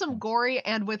 Gruesome, gory,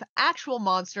 and with actual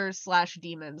monsters /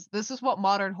 demons. This is what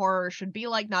modern horror should be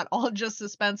like, not all just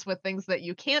suspense with things that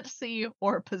you can't see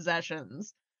or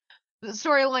possessions. The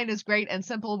storyline is great and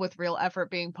simple, with real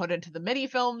effort being put into the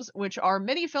mini-films, which are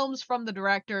mini-films from the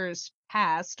director's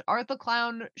past. Art the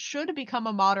Clown should become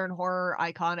a modern horror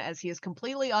icon, as he is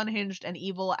completely unhinged and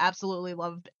evil, absolutely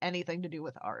loved anything to do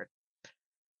with art.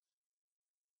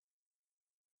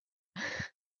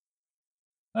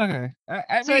 Okay.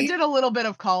 I So mean, it did a little bit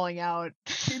of calling out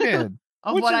he did.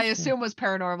 of Which what I is- assume was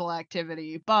paranormal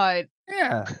activity, but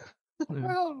Yeah.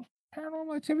 Well,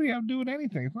 paranormal activity, I'm doing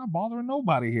anything. It's not bothering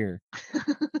nobody here.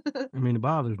 I mean, it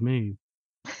bothers me.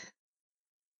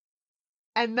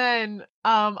 and then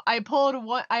I pulled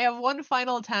one. I have one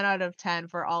final 10 out of 10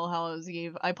 for All Hallows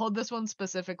Eve. I pulled this one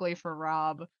specifically for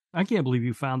Rob. I can't believe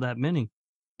you found that many.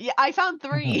 Yeah, I found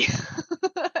 3.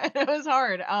 It was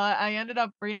hard. I ended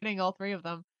up reading all 3 of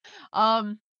them.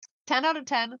 10 out of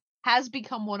 10 has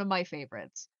become one of my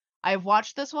favorites. I've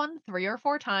watched this one 3 or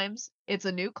 4 times. It's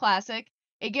a new classic.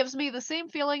 It gives me the same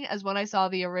feeling as when I saw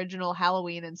the original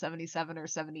Halloween in 77 or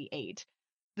 78.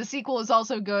 The sequel is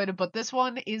also good, but this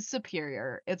one is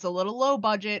superior. It's a little low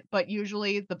budget, but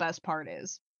usually the best part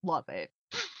is. Love it.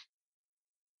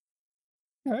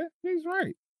 Okay, he's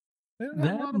right. They didn't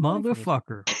have a That lot of money for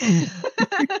this.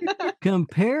 motherfucker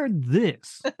compared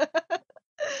this to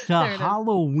There it is.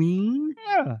 Halloween.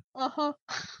 Yeah, Uh-huh.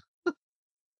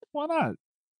 why not?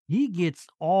 He gets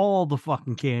all the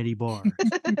fucking candy bars.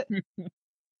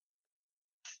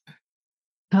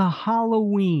 To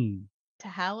Halloween. To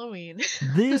Halloween.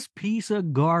 This piece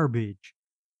of garbage.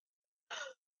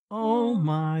 Oh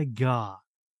my God.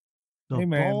 The Hey,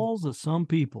 man. balls of some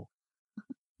people.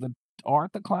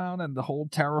 Art the Clown and the whole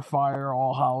Terrifier,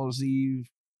 All Hallows Eve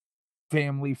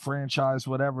family franchise,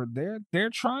 whatever, they're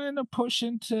trying to push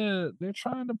into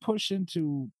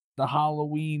the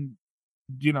Halloween,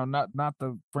 not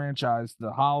the franchise,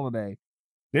 the holiday.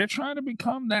 They're trying to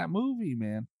become that movie,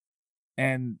 man.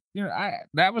 And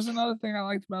that was another thing I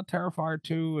liked about Terrifier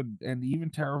 2 and even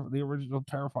the original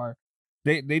Terrifier.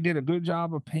 They did a good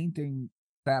job of painting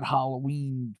that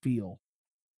Halloween feel.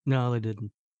 No, they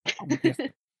didn't. Yes,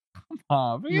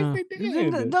 No. they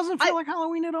did. It doesn't feel like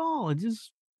Halloween at all.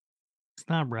 It's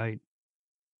not right.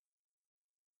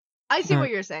 I see Right. what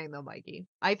you're saying though, Mikey.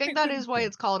 I think that is why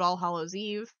it's called All Hallows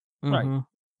Eve. Right. Mhm.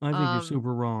 I think you're Um,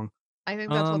 super wrong. I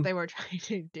think that's Um, what they were trying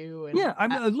to do. And Yeah, I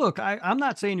mean, look, I'm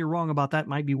not saying you're wrong about that.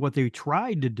 Might be what they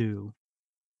tried to do,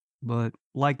 but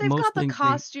like they've most got the things,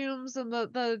 costumes and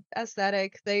the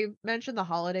aesthetic. They mentioned the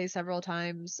holiday several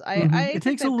times. Mhm. I It think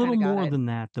takes a they've little kinda got more it. than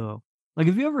that, though. Like,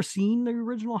 have you ever seen the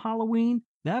original Halloween?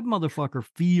 That motherfucker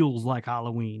feels like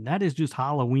Halloween. That is just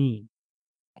Halloween.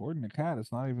 According to Cat,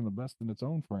 it's not even the best in its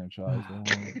own franchise. They want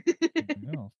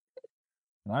something else.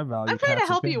 And I value I'm trying to Cat's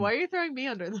help you. opinion. Why are you throwing me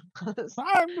under the bus?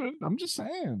 I'm just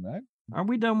saying that. Are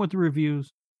we done with the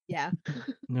reviews? Yeah.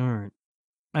 All right.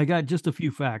 I got just a few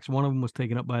facts. One of them was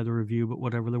taken up by the review, but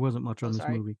whatever. There wasn't much on this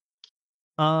sorry. movie.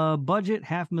 Budget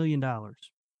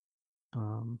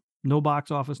 $500,000. No box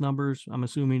office numbers. I'm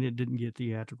assuming it didn't get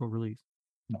theatrical release.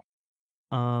 No.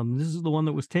 This is the one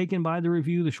that was taken by the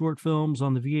review. The short films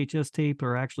on the VHS tape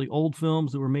are actually old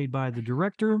films that were made by the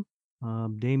director,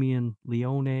 Damien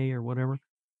Leone or whatever.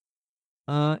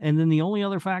 And then the only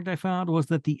other fact I found was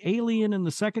that the alien in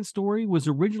the second story was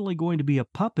originally going to be a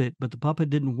puppet, but the puppet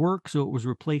didn't work, so it was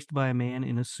replaced by a man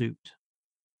in a suit.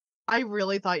 I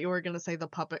really thought you were gonna say the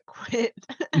puppet quit,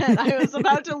 and I was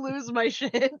about to lose my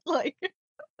shit. Like,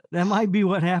 That might be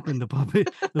what happened. The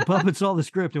puppet saw the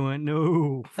script and went,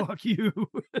 "No, fuck you."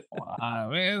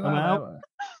 Man, I'm out.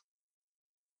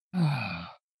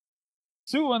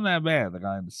 Suit wasn't that bad. The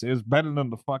guy in the suit is better than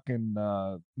the fucking.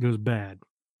 It was bad.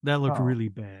 That looked Oh. really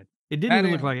bad. It didn't That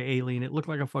even look is- like an alien. It looked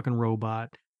like a fucking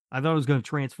robot. I thought it was going to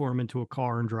transform into a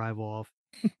car and drive off.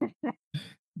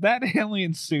 That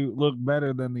alien suit looked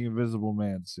better than the Invisible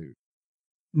Man suit.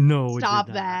 No, stop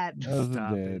it did not. that. Yes, it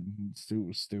Stop it. did. Suit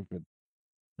was stupid.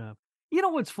 You know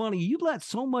what's funny? You let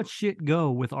so much shit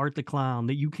go with Art the Clown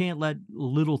that you can't let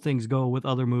little things go with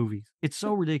other movies. It's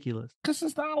so ridiculous. Because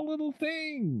it's not a little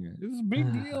thing. It's a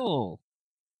big deal.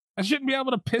 I shouldn't be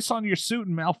able to piss on your suit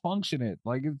and malfunction it.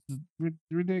 Like, it's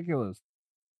ridiculous.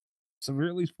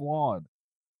 Severely flawed.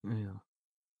 Yeah.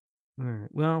 All right.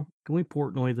 Well, can we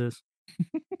Portnoy this?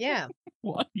 Yeah.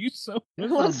 What? You so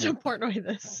Who wants to miserable. Portnoy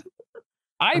this?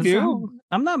 I do.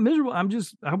 I'm not miserable. I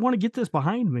want to get this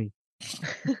behind me.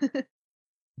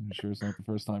 I'm sure it's not the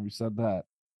first time you said that.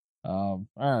 All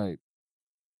right.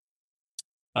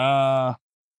 All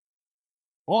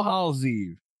Hallows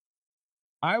Eve.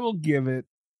 I will give it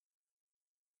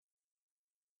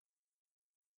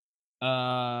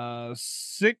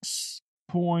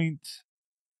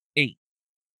 6.8.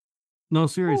 No,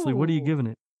 seriously, what are you Ooh. giving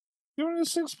it? Giving it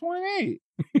a 6.8.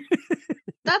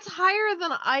 That's higher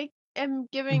than I am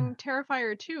giving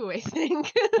Terrifier 2, I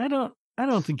think. I don't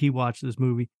think he watched this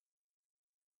movie.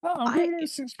 No, I'm giving it a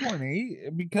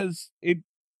 6.8 because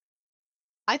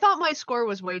I thought my score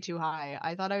was way too high.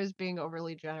 I thought I was being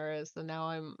overly generous, and now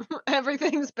I'm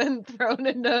everything's been thrown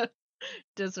into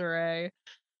disarray.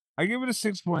 I give it a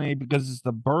 6.8 because it's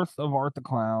the birth of Art the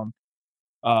Clown.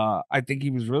 I think he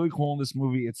was really cool in this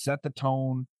movie. It set the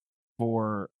tone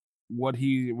for what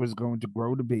he was going to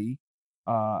grow to be.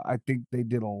 I think they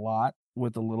did a lot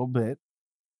with a little bit.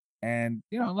 And,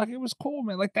 like, it was cool,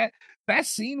 man. Like, that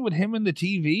scene with him in the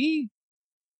TV,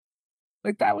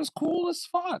 like, that was cool as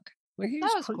fuck. Like,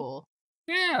 That was cool.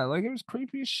 Yeah, like, it was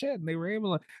creepy as shit. And they were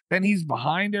able to, then he's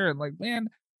behind her, and, like, man,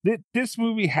 this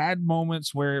movie had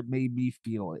moments where it made me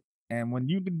feel it. And when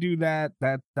you can do that,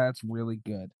 that's really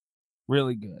good.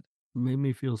 Really good. Made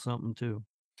me feel something too.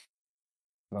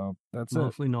 So that's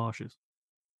Mostly nauseous.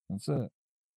 That's it.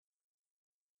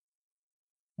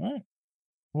 All right.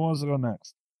 Who wants to go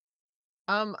next?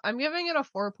 I'm giving it a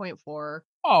 4.4.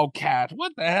 Oh, Cat,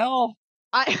 what the hell?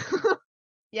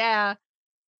 Yeah.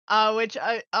 Which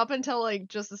up until like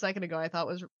just a second ago I thought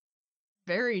was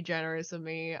very generous of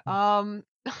me. I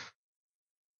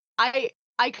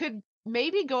could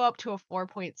maybe go up to a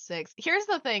 4.6. Here's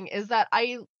the thing is that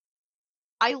I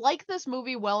like this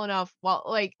movie well enough. Well,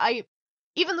 like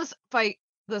even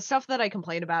the stuff that I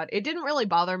complained about, it didn't really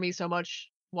bother me so much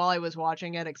while I was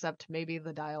watching it, except maybe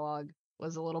the dialogue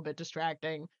was a little bit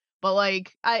distracting. But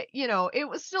like it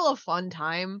was still a fun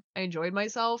time. I enjoyed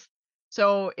myself.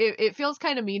 So it feels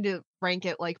kind of mean to rank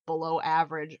it like below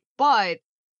average. But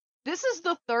this is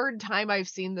the third time I've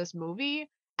seen this movie,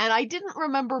 and I didn't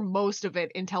remember most of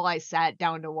it until I sat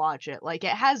down to watch it. Like,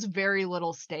 it has very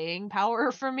little staying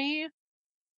power for me.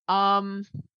 I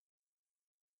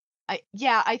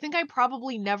think I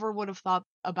probably never would have thought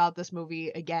about this movie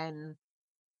again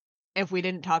if we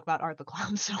didn't talk about Art the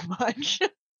Clown so much.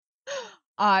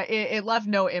 It left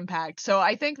no impact. So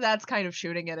I think that's kind of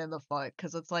shooting it in the foot,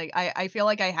 because it's like I feel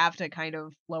like I have to kind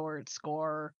of lower its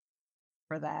score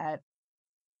for that.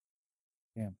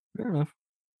 Yeah. Fair enough.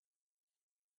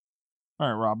 All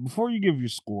right, Rob, before you give your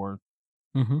score,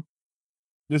 Mm-hmm.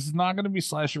 this is not going to be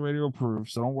Slasher Radio approved,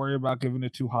 so don't worry about giving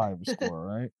it too high of a score,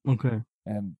 all right? Okay.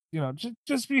 And,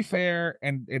 just be fair,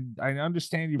 and I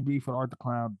understand your beef with Art the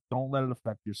Clown. Don't let it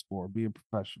affect your score. Be a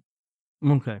professional.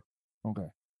 Okay. Okay.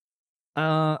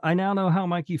 I now know how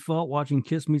Mikey felt watching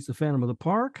Kiss Meets the Phantom of the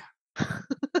Park.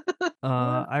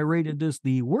 I rated this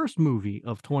the worst movie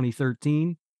of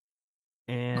 2013,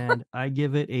 and I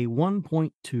give it a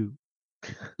 1.2.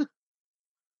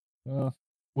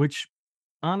 Which,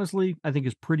 honestly, I think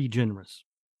is pretty generous.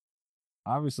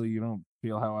 Obviously, you don't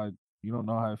know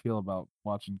how I feel about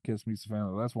watching Kiss Meets the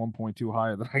Phantom. That's 1.2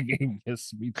 higher than I gave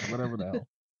Kiss Meets whatever the hell.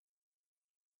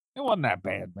 It wasn't that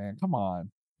bad, man. Come on.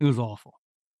 It was awful.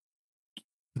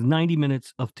 90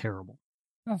 minutes of terrible.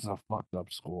 That's a fucked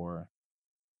up score.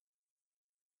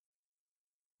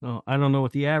 So I don't know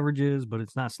what the average is, but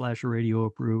it's not Slasher Radio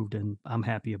approved, and I'm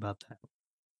happy about that.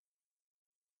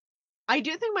 I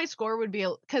do think my score would be,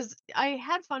 because I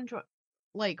had fun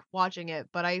watching it,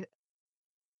 but I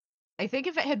think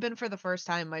if it had been for the first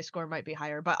time, my score might be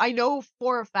higher. But I know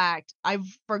for a fact I've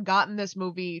forgotten this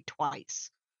movie twice.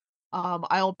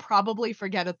 I'll probably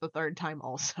forget it the third time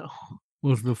also. It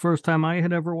was the first time I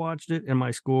had ever watched it, and my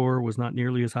score was not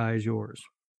nearly as high as yours.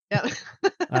 Yeah.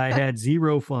 I had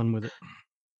zero fun with it.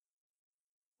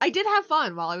 I did have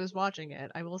fun while I was watching it,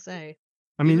 I will say.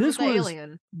 I mean, Even this with the was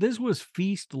alien. this was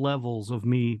feast levels of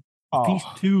me, feast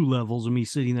Oh. 2 levels of me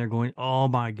sitting there going, "Oh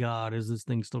my god, is this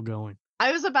thing still going?"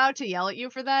 I was about to yell at you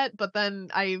for that, but then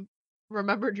I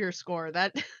remembered your score.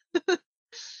 That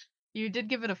you did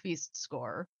give it a feast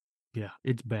score. Yeah,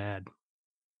 it's bad.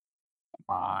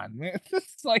 Come on, man.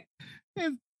 It's like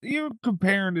you're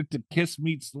comparing it to Kiss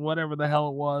Meets whatever the hell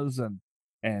it was,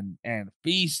 and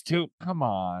Feast too. Come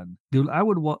on, Dude,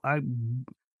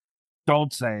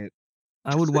 don't say it.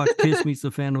 I would watch Kiss Meets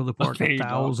the Phantom of the Park There you go.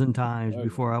 1,000 times Okay.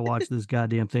 before I watched this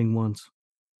goddamn thing once.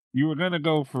 You were gonna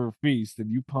go for Feast,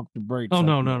 and you pumped the brakes. Oh, on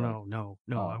no, me no, there.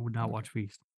 no. I would not watch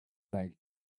Feast. Thank you,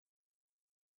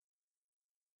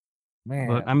 man.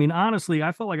 But I mean, honestly,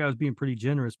 I felt like I was being pretty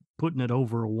generous putting it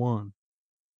over a 1.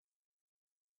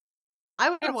 I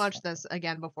would watch this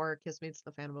again before Kiss Meets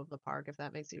the Phantom of the Park, if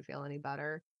that makes you feel any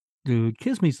better. Dude,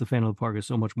 Kiss Meets the Phantom of the Park is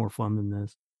so much more fun than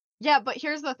this. Yeah, but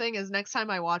here's the thing: is next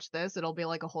time I watch this, it'll be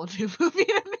like a whole new movie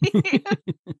to me.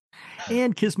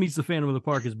 And Kiss Meets the Phantom of the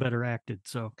Park is better acted,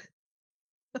 so.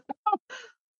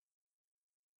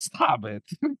 Stop it!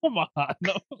 Come on,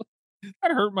 no.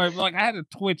 That hurt my I had to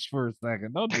twitch for a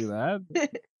second. Don't do that.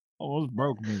 Almost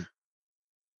broke me.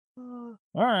 All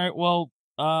right, well,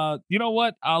 you know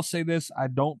what? I'll say this: I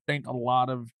don't think a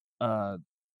lot of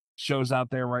shows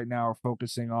out there right now are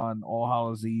focusing on All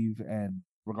Hallows Eve, and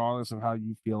regardless of how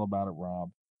you feel about it,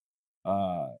 Rob,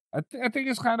 I think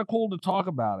it's kind of cool to talk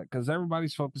about it because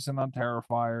everybody's focusing on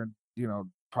Terrifier, and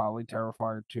probably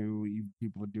Terrifier 2. Even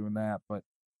people are doing that, but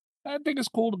I think it's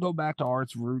cool to go back to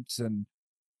art's roots. And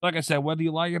like I said, whether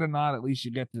you like it or not, at least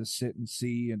you get to sit and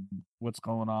see and what's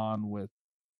going on with,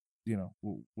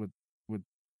 with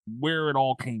where it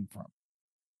all came from.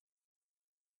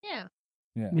 Yeah.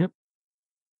 Yeah. Yep.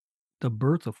 The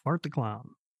birth of Art the Clown.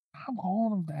 I'm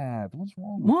calling him that. What's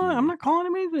wrong with What? you? I'm not calling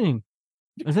him anything.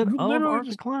 I said You of literally Art the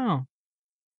just- Clown.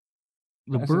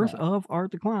 The I said birth that. of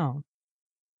Art the Clown.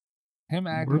 Him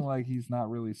acting birth- like he's not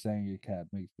really saying your cat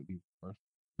makes it even worse.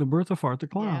 The birth of Art the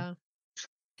Clown.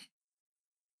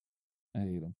 Yeah. I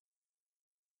hate him.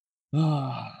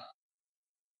 All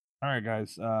right,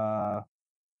 guys.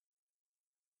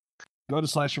 Go to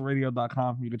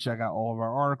slasherradio.com. You can check out all of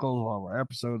our articles, all of our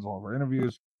episodes, all of our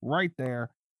interviews right there.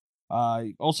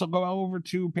 Also go over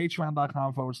to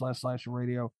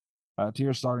patreon.com/slasherradio.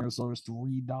 Tier starting as low as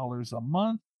 $3 a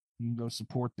month. You can go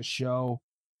support the show.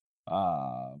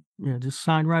 Yeah, just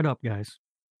sign right up, guys.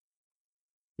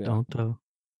 Yeah. Don't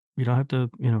you don't have to,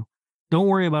 don't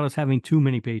worry about us having too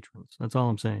many patrons. That's all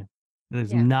I'm saying. It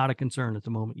is Yeah. not a concern at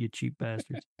the moment, you cheap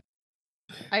bastards.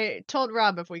 I told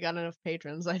Rob if we got enough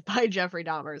patrons, I'd buy Jeffrey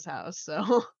Dahmer's house.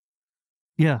 So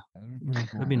Yeah.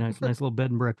 That'd be nice. Nice little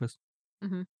bed and breakfast.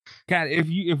 Kat,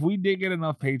 if we did get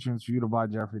enough patrons for you to buy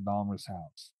Jeffrey Dahmer's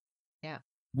house, yeah,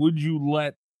 would you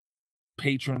let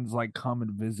patrons like come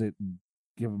and visit and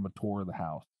give them a tour of the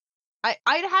house? I'd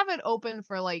have it open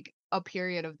for like a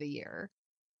period of the year.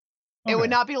 It would Okay.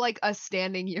 not be like a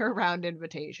standing year-round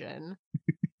invitation.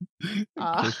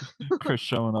 Chris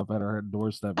showing up at our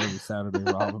doorstep every Saturday,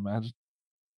 Rob, imagine.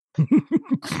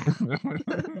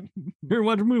 Here,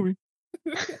 watch a movie.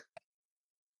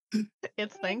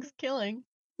 It's Thanksgiving.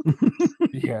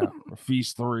 Yeah, or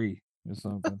Feast 3 or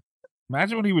something.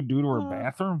 Imagine what he would do to her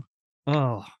bathroom.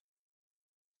 Oh,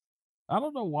 I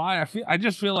don't know why. I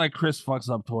just feel like Chris fucks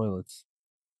up toilets.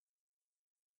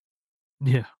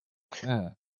 yeah. Yeah.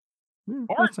 Yeah,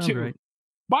 Art that sounds too. right.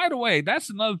 By the way, that's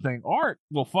another thing. Art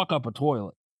will fuck up a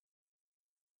toilet.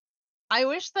 I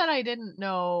wish that I didn't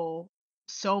know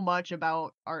so much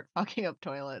about Art fucking up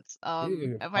toilets.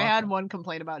 Ew, If I fuck had 'em. one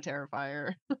complaint about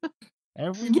Terrifier.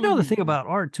 Every You know the movie- thing about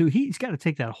Art too, he's got to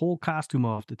take that whole costume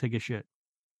off to take a shit.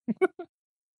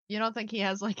 You don't think he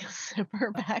has like a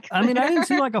zipper back I mean, I didn't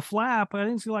see there? like a flap. I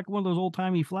didn't see like one of those old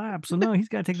timey flaps. So no, he's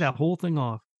got to take that whole thing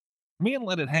off. Me and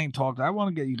Let It Hang talked. I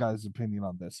want to get you guys' opinion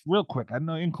on this real quick. I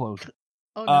know in closing.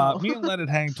 Oh no. Me and Let It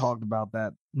Hang talked about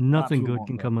that. Nothing too good long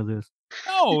can ago. come of this.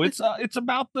 No, it's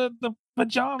about the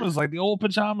pajamas, like the old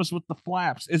pajamas with the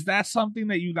flaps. Is that something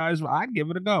that you guys? I'd give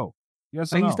it a go.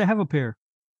 Yes, or I no? used to have a pair.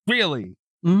 Really?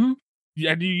 Mm-hmm.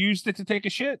 Yeah, you used it to take a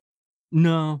shit?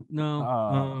 No,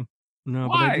 Oh. no.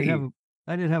 But I did Why? have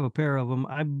I did have a pair of them.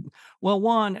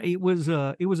 One, it was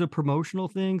a promotional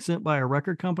thing sent by a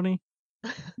record company,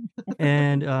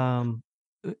 and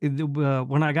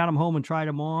when I got them home and tried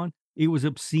them on, it was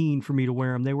obscene for me to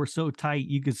wear them. They were so tight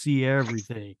you could see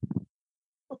everything,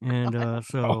 and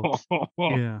so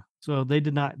yeah, so they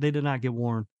did not get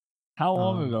worn. How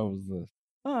long ago was this?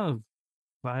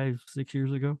 5-6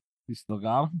 years ago. You still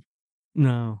got them?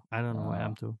 No, I don't know what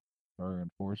happened to them. Very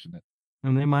unfortunate.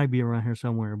 And they might be around here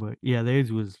somewhere, but yeah,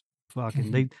 theirs was fucking.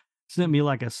 They sent me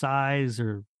like a size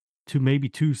or maybe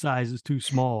 2 sizes too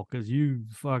small because you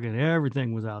fucking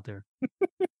everything was out there.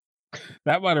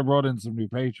 That might have brought in some new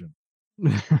patrons.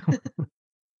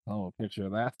 Oh, a picture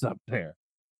of that's up there.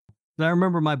 I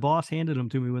remember my boss handed them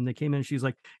to me when they came in. She's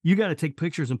like, "You got to take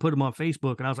pictures and put them on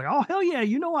Facebook." And I was like, "Oh hell yeah,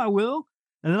 I will."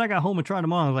 And then I got home and tried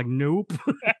them on. I was like, "Nope,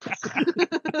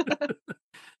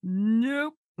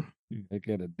 nope." They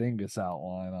get a dingus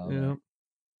outline on Yeah.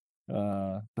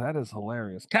 there. That is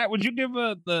hilarious. Kat, would you give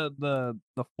the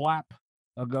flap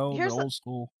a go? Here's the the- old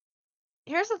school.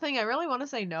 Here's the thing, I really want to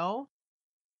say no.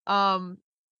 I'm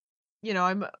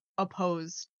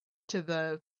opposed to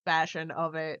the fashion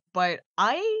of it, but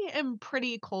I am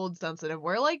pretty cold sensitive.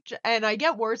 Where and I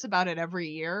get worse about it every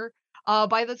year.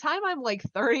 By the time I'm like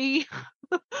 30,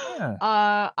 Yeah.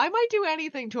 I might do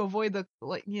anything to avoid the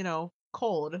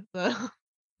cold. The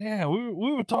Yeah,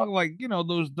 we were talking like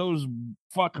those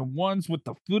fucking ones with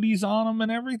the footies on them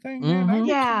and everything. Man, that Mhm. gets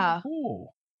Yeah. kinda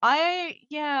cool.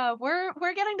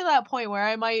 we're getting to that point where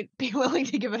I might be willing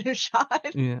to give it a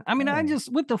shot. Yeah. I mean, I Yeah.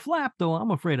 just with the flap though, I'm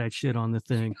afraid I'd shit on the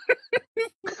thing.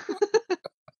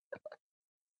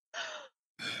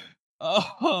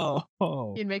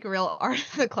 Oh, You'd make a real Art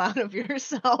of the Clown of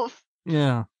yourself.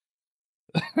 Yeah.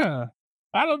 I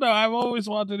don't know. I've always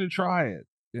wanted to try it.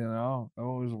 I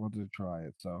always wanted to try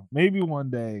it. So maybe one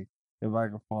day if I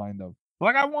can find them.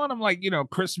 Like I want them like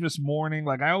Christmas morning.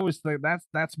 Like I always think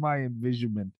that's my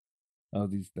envisionment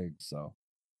of these things. So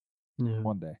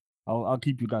one day. I'll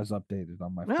keep you guys updated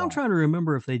on my. Now I'm trying to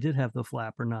remember if they did have the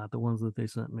flap or not. The ones that they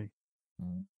sent me.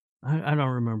 I don't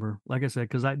remember. Like I said,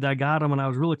 because I got them and I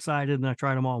was real excited, and I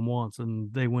tried them all once,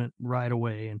 and they went right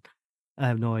away, and I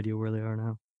have no idea where they are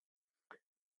now.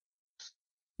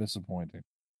 Disappointing.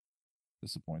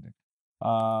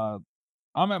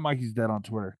 I'm at Mikey's Dead on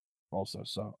Twitter also.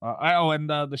 So and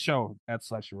the show at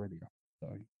Slasher Radio.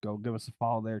 So go give us a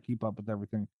follow there. Keep up with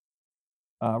everything.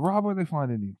 Rob, where are they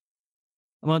finding you?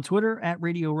 I'm on Twitter at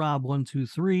Radio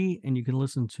Rob123, and you can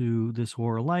listen to This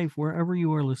Horror Life wherever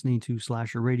you are listening to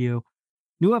Slasher Radio.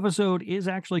 New episode is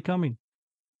actually coming.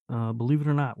 Believe it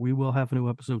or not, we will have a new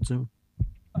episode soon.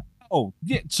 Oh,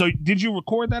 yeah. So did you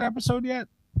record that episode yet?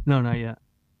 No, not yet.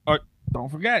 Don't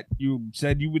forget, you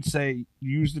said you would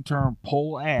use the term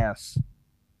pull ass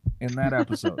in that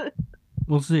episode.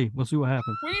 We'll see. We'll see what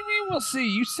happens. What do you mean we'll see?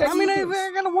 You said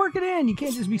I gotta work it in. You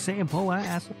can't just be saying pull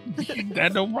ass. You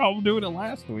had no problem doing it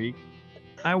last week.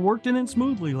 I worked it in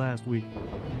smoothly last week.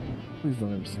 Please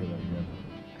don't ever say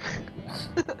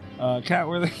that again. Kat,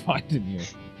 where are they finding you?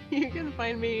 You can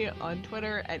find me on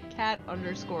Twitter at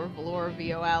cat_velour,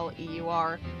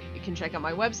 VOLEUR. You can check out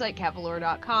my website,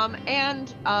 catvelour.com,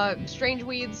 and Strange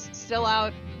Weeds still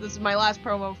out. This is my last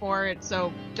promo for it,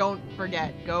 so don't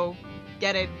forget. Go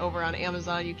get it over on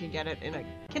Amazon. You can get it in a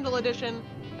Kindle edition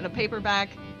and a paperback.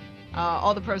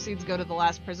 All the proceeds go to the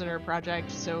Last Prisoner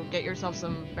Project, so get yourself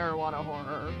some marijuana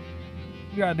horror.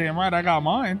 You goddamn right, I got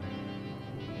mine.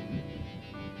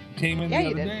 Came in the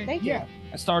other day. Thank you.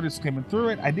 I started skimming through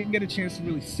it. I didn't get a chance to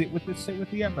really sit with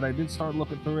it yet, but I did start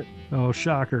looking through it. Oh,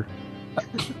 shocker.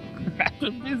 I've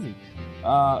been busy.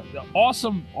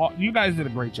 Awesome. You guys did a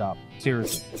great job.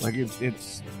 Seriously. Like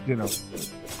it's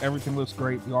everything looks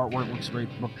great. The artwork looks great.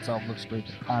 The book itself looks great.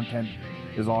 The content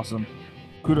is awesome.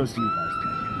 Kudos to you guys.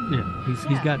 Yeah,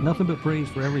 he's got nothing but praise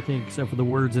for everything except for the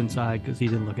words inside because he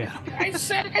didn't look at them.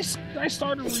 I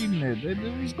started reading it.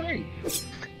 It was great.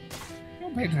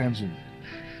 Don't pay attention.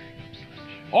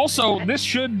 Also, this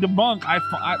should debunk. I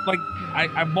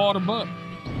bought a book.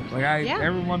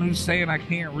 Everyone who's saying I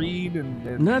can't read and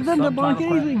that doesn't debunk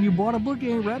anything. You bought a book,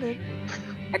 you ain't read it.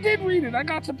 I did read it. I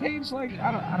got to page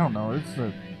I don't know. It's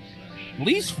at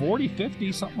least 40,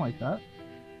 50, something like that.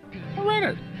 I read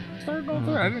it. Started going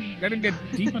through it. I didn't get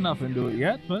deep enough into it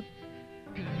yet, but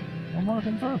I'm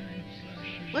working through.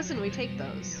 Listen, we take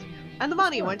those, and the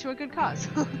money went to a good cause.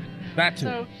 That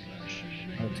too.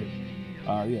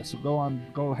 So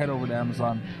go head over to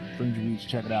Amazon, Strange Weeds,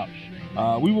 check it out.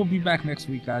 We will be back next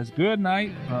week, guys. Good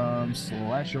night from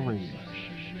Slasher Radio.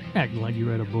 Acting like you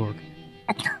read a book.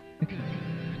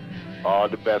 All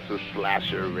the best of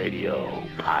Slasher Radio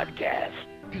podcast.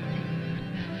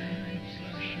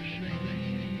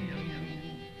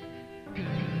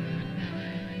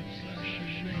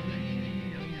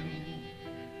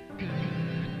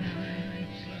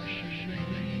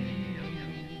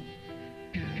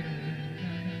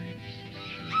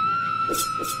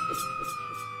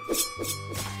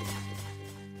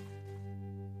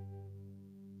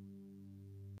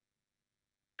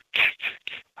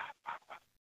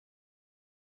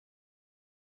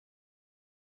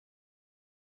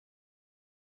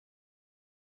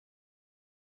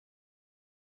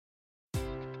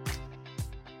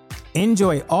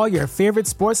 Enjoy all your favorite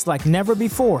sports like never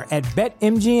before at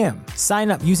BetMGM.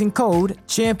 Sign up using code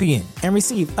CHAMPION and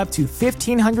receive up to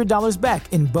 $1,500 back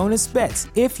in bonus bets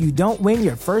if you don't win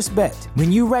your first bet.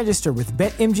 When you register with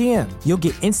BetMGM, you'll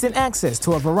get instant access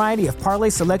to a variety of parlay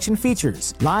selection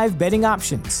features, live betting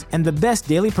options, and the best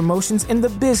daily promotions in the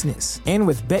business. And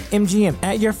with BetMGM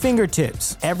at your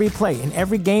fingertips, every play and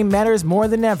every game matters more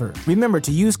than ever. Remember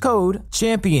to use code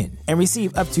CHAMPION and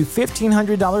receive up to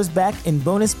 $1,500 back in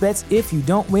bonus bets if you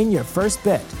don't win your first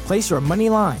bet. Place your money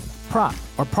line, prop,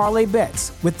 or parlay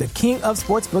bets with the king of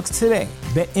sportsbooks today.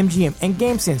 BetMGM and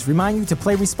GameSense remind you to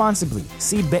play responsibly.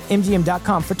 See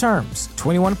BetMGM.com for terms.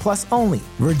 21 plus only.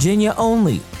 Virginia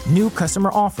only. New customer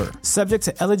offer. Subject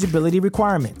to eligibility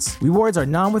requirements. Rewards are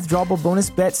non-withdrawable bonus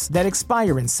bets that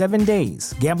expire in 7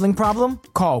 days. Gambling problem?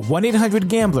 Call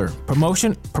 1-800-GAMBLER.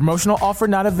 Promotional offer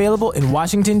not available in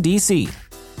Washington, D.C.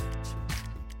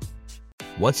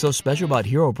 What's so special about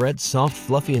Hero Bread's soft,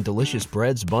 fluffy, and delicious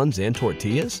breads, buns, and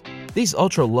tortillas? These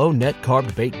ultra-low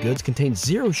net-carb baked goods contain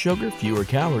zero sugar, fewer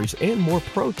calories, and more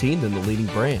protein than the leading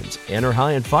brands, and are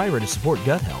high in fiber to support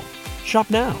gut health. Shop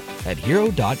now at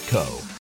Hero.co.